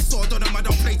 Samurai sword on them, I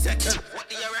don't play Tekken. What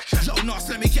do you reckon? Yo, Nas,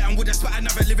 let me get him with a spot. I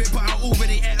never live it, but I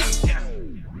already ate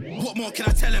him. What more can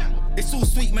I tell him? It's all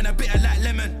sweet, man, a bitter like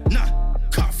lemon. Nah,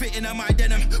 can't fit in my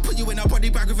denim. Put you in a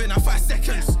body bag within 5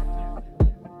 seconds.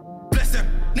 Bless them.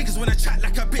 Niggas wanna chat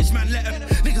like a bitch, man, let them.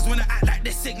 Niggas wanna act like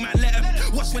they're sick, man, let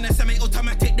them. Watch when they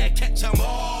semi-automatic, they catch them.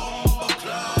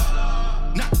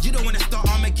 Nah, you don't wanna start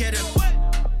Armageddon.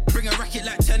 Bring a racket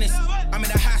like tennis. I'm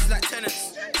in a house like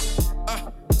tenants.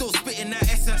 Still spitting that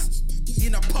essence.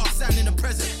 In the past and in the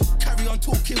present. Carry on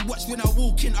talking, watch when I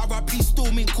walk in. R.I.P.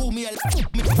 storming, call me a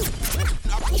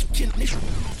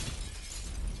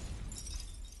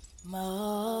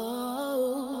More.